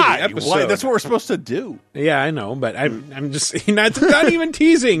 Just do the episode. Why? That's what we're supposed to do. Yeah, I know, but I'm just not even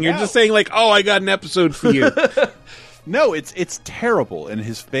teasing. You're just saying like, oh, I got an episode for you. No, it's terrible, and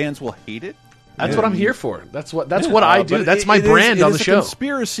his fans will hate it. That's what I'm here for. That's what I do. That's my brand on the show. It's a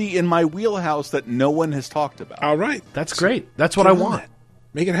conspiracy in my wheelhouse that no one has talked about. All right, that's great. That's what I want.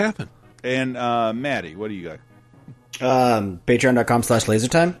 Make it happen. And Maddie, what do you got?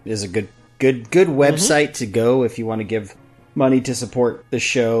 Patreon.com/lasertime is a good website to go if you want to give money to support the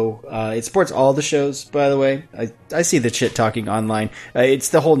show. It supports all the shows, by the way. I see the shit talking online. It's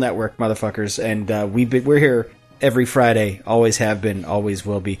the whole network, motherfuckers, and we're here every Friday. Always have been, always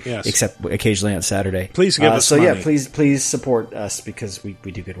will be. Yes. Except occasionally on Saturday. Please give us money. Yeah, please support us because we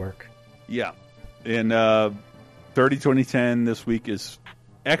do good work. Yeah, and 30-2010 this week is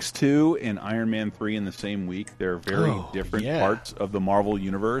X2 and Iron Man 3 in the same week. They're very different parts of the Marvel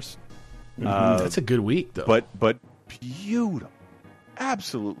universe. That's a good week, though. But beautiful,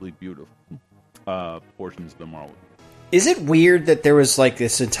 absolutely beautiful portions of the Marvel. Is it weird that there was like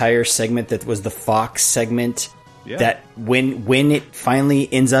this entire segment that was the Fox segment? Yeah. That when it finally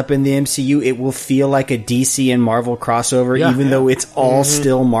ends up in the MCU, it will feel like a DC and Marvel crossover, even though it's all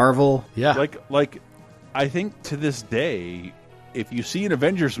still Marvel. Yeah, like I think to this day, if you see an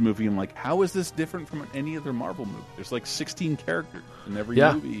Avengers movie and like, how is this different from any other Marvel movie? There's like 16 characters in every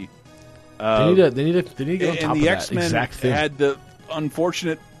movie. They need to get on top and of the that X-Men exact thing. had the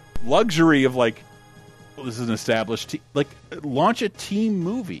unfortunate luxury of like, well, this is an established launch a team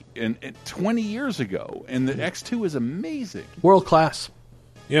movie and 20 years ago, and the X2 is amazing, world class.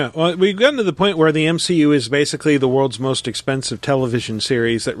 Yeah, well, we've gotten to the point where the MCU is basically the world's most expensive television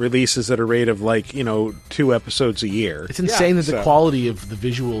series that releases at a rate of 2 episodes a year. It's insane that the quality of the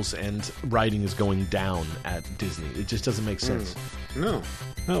visuals and writing is going down at Disney. It just doesn't make sense. No,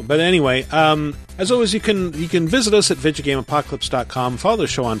 but anyway, as always, you can visit us at VidjagameApocalypse.com, follow the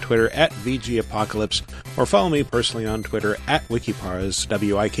show on Twitter at VGApocalypse, or follow me personally on Twitter at Wikiparaz,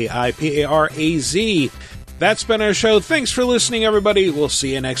 WIKIPARAZ. That's been our show. Thanks for listening, everybody. We'll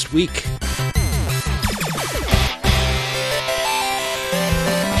see you next week.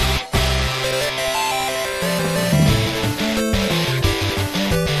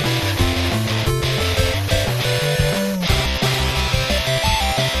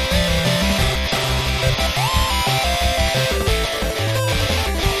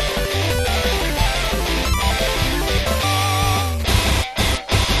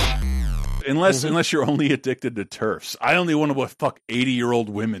 Unless you're only addicted to TERFs. I only want to fuck 80-year-old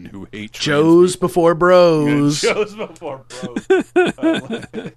women who hate Joes before bros. Joes before bros.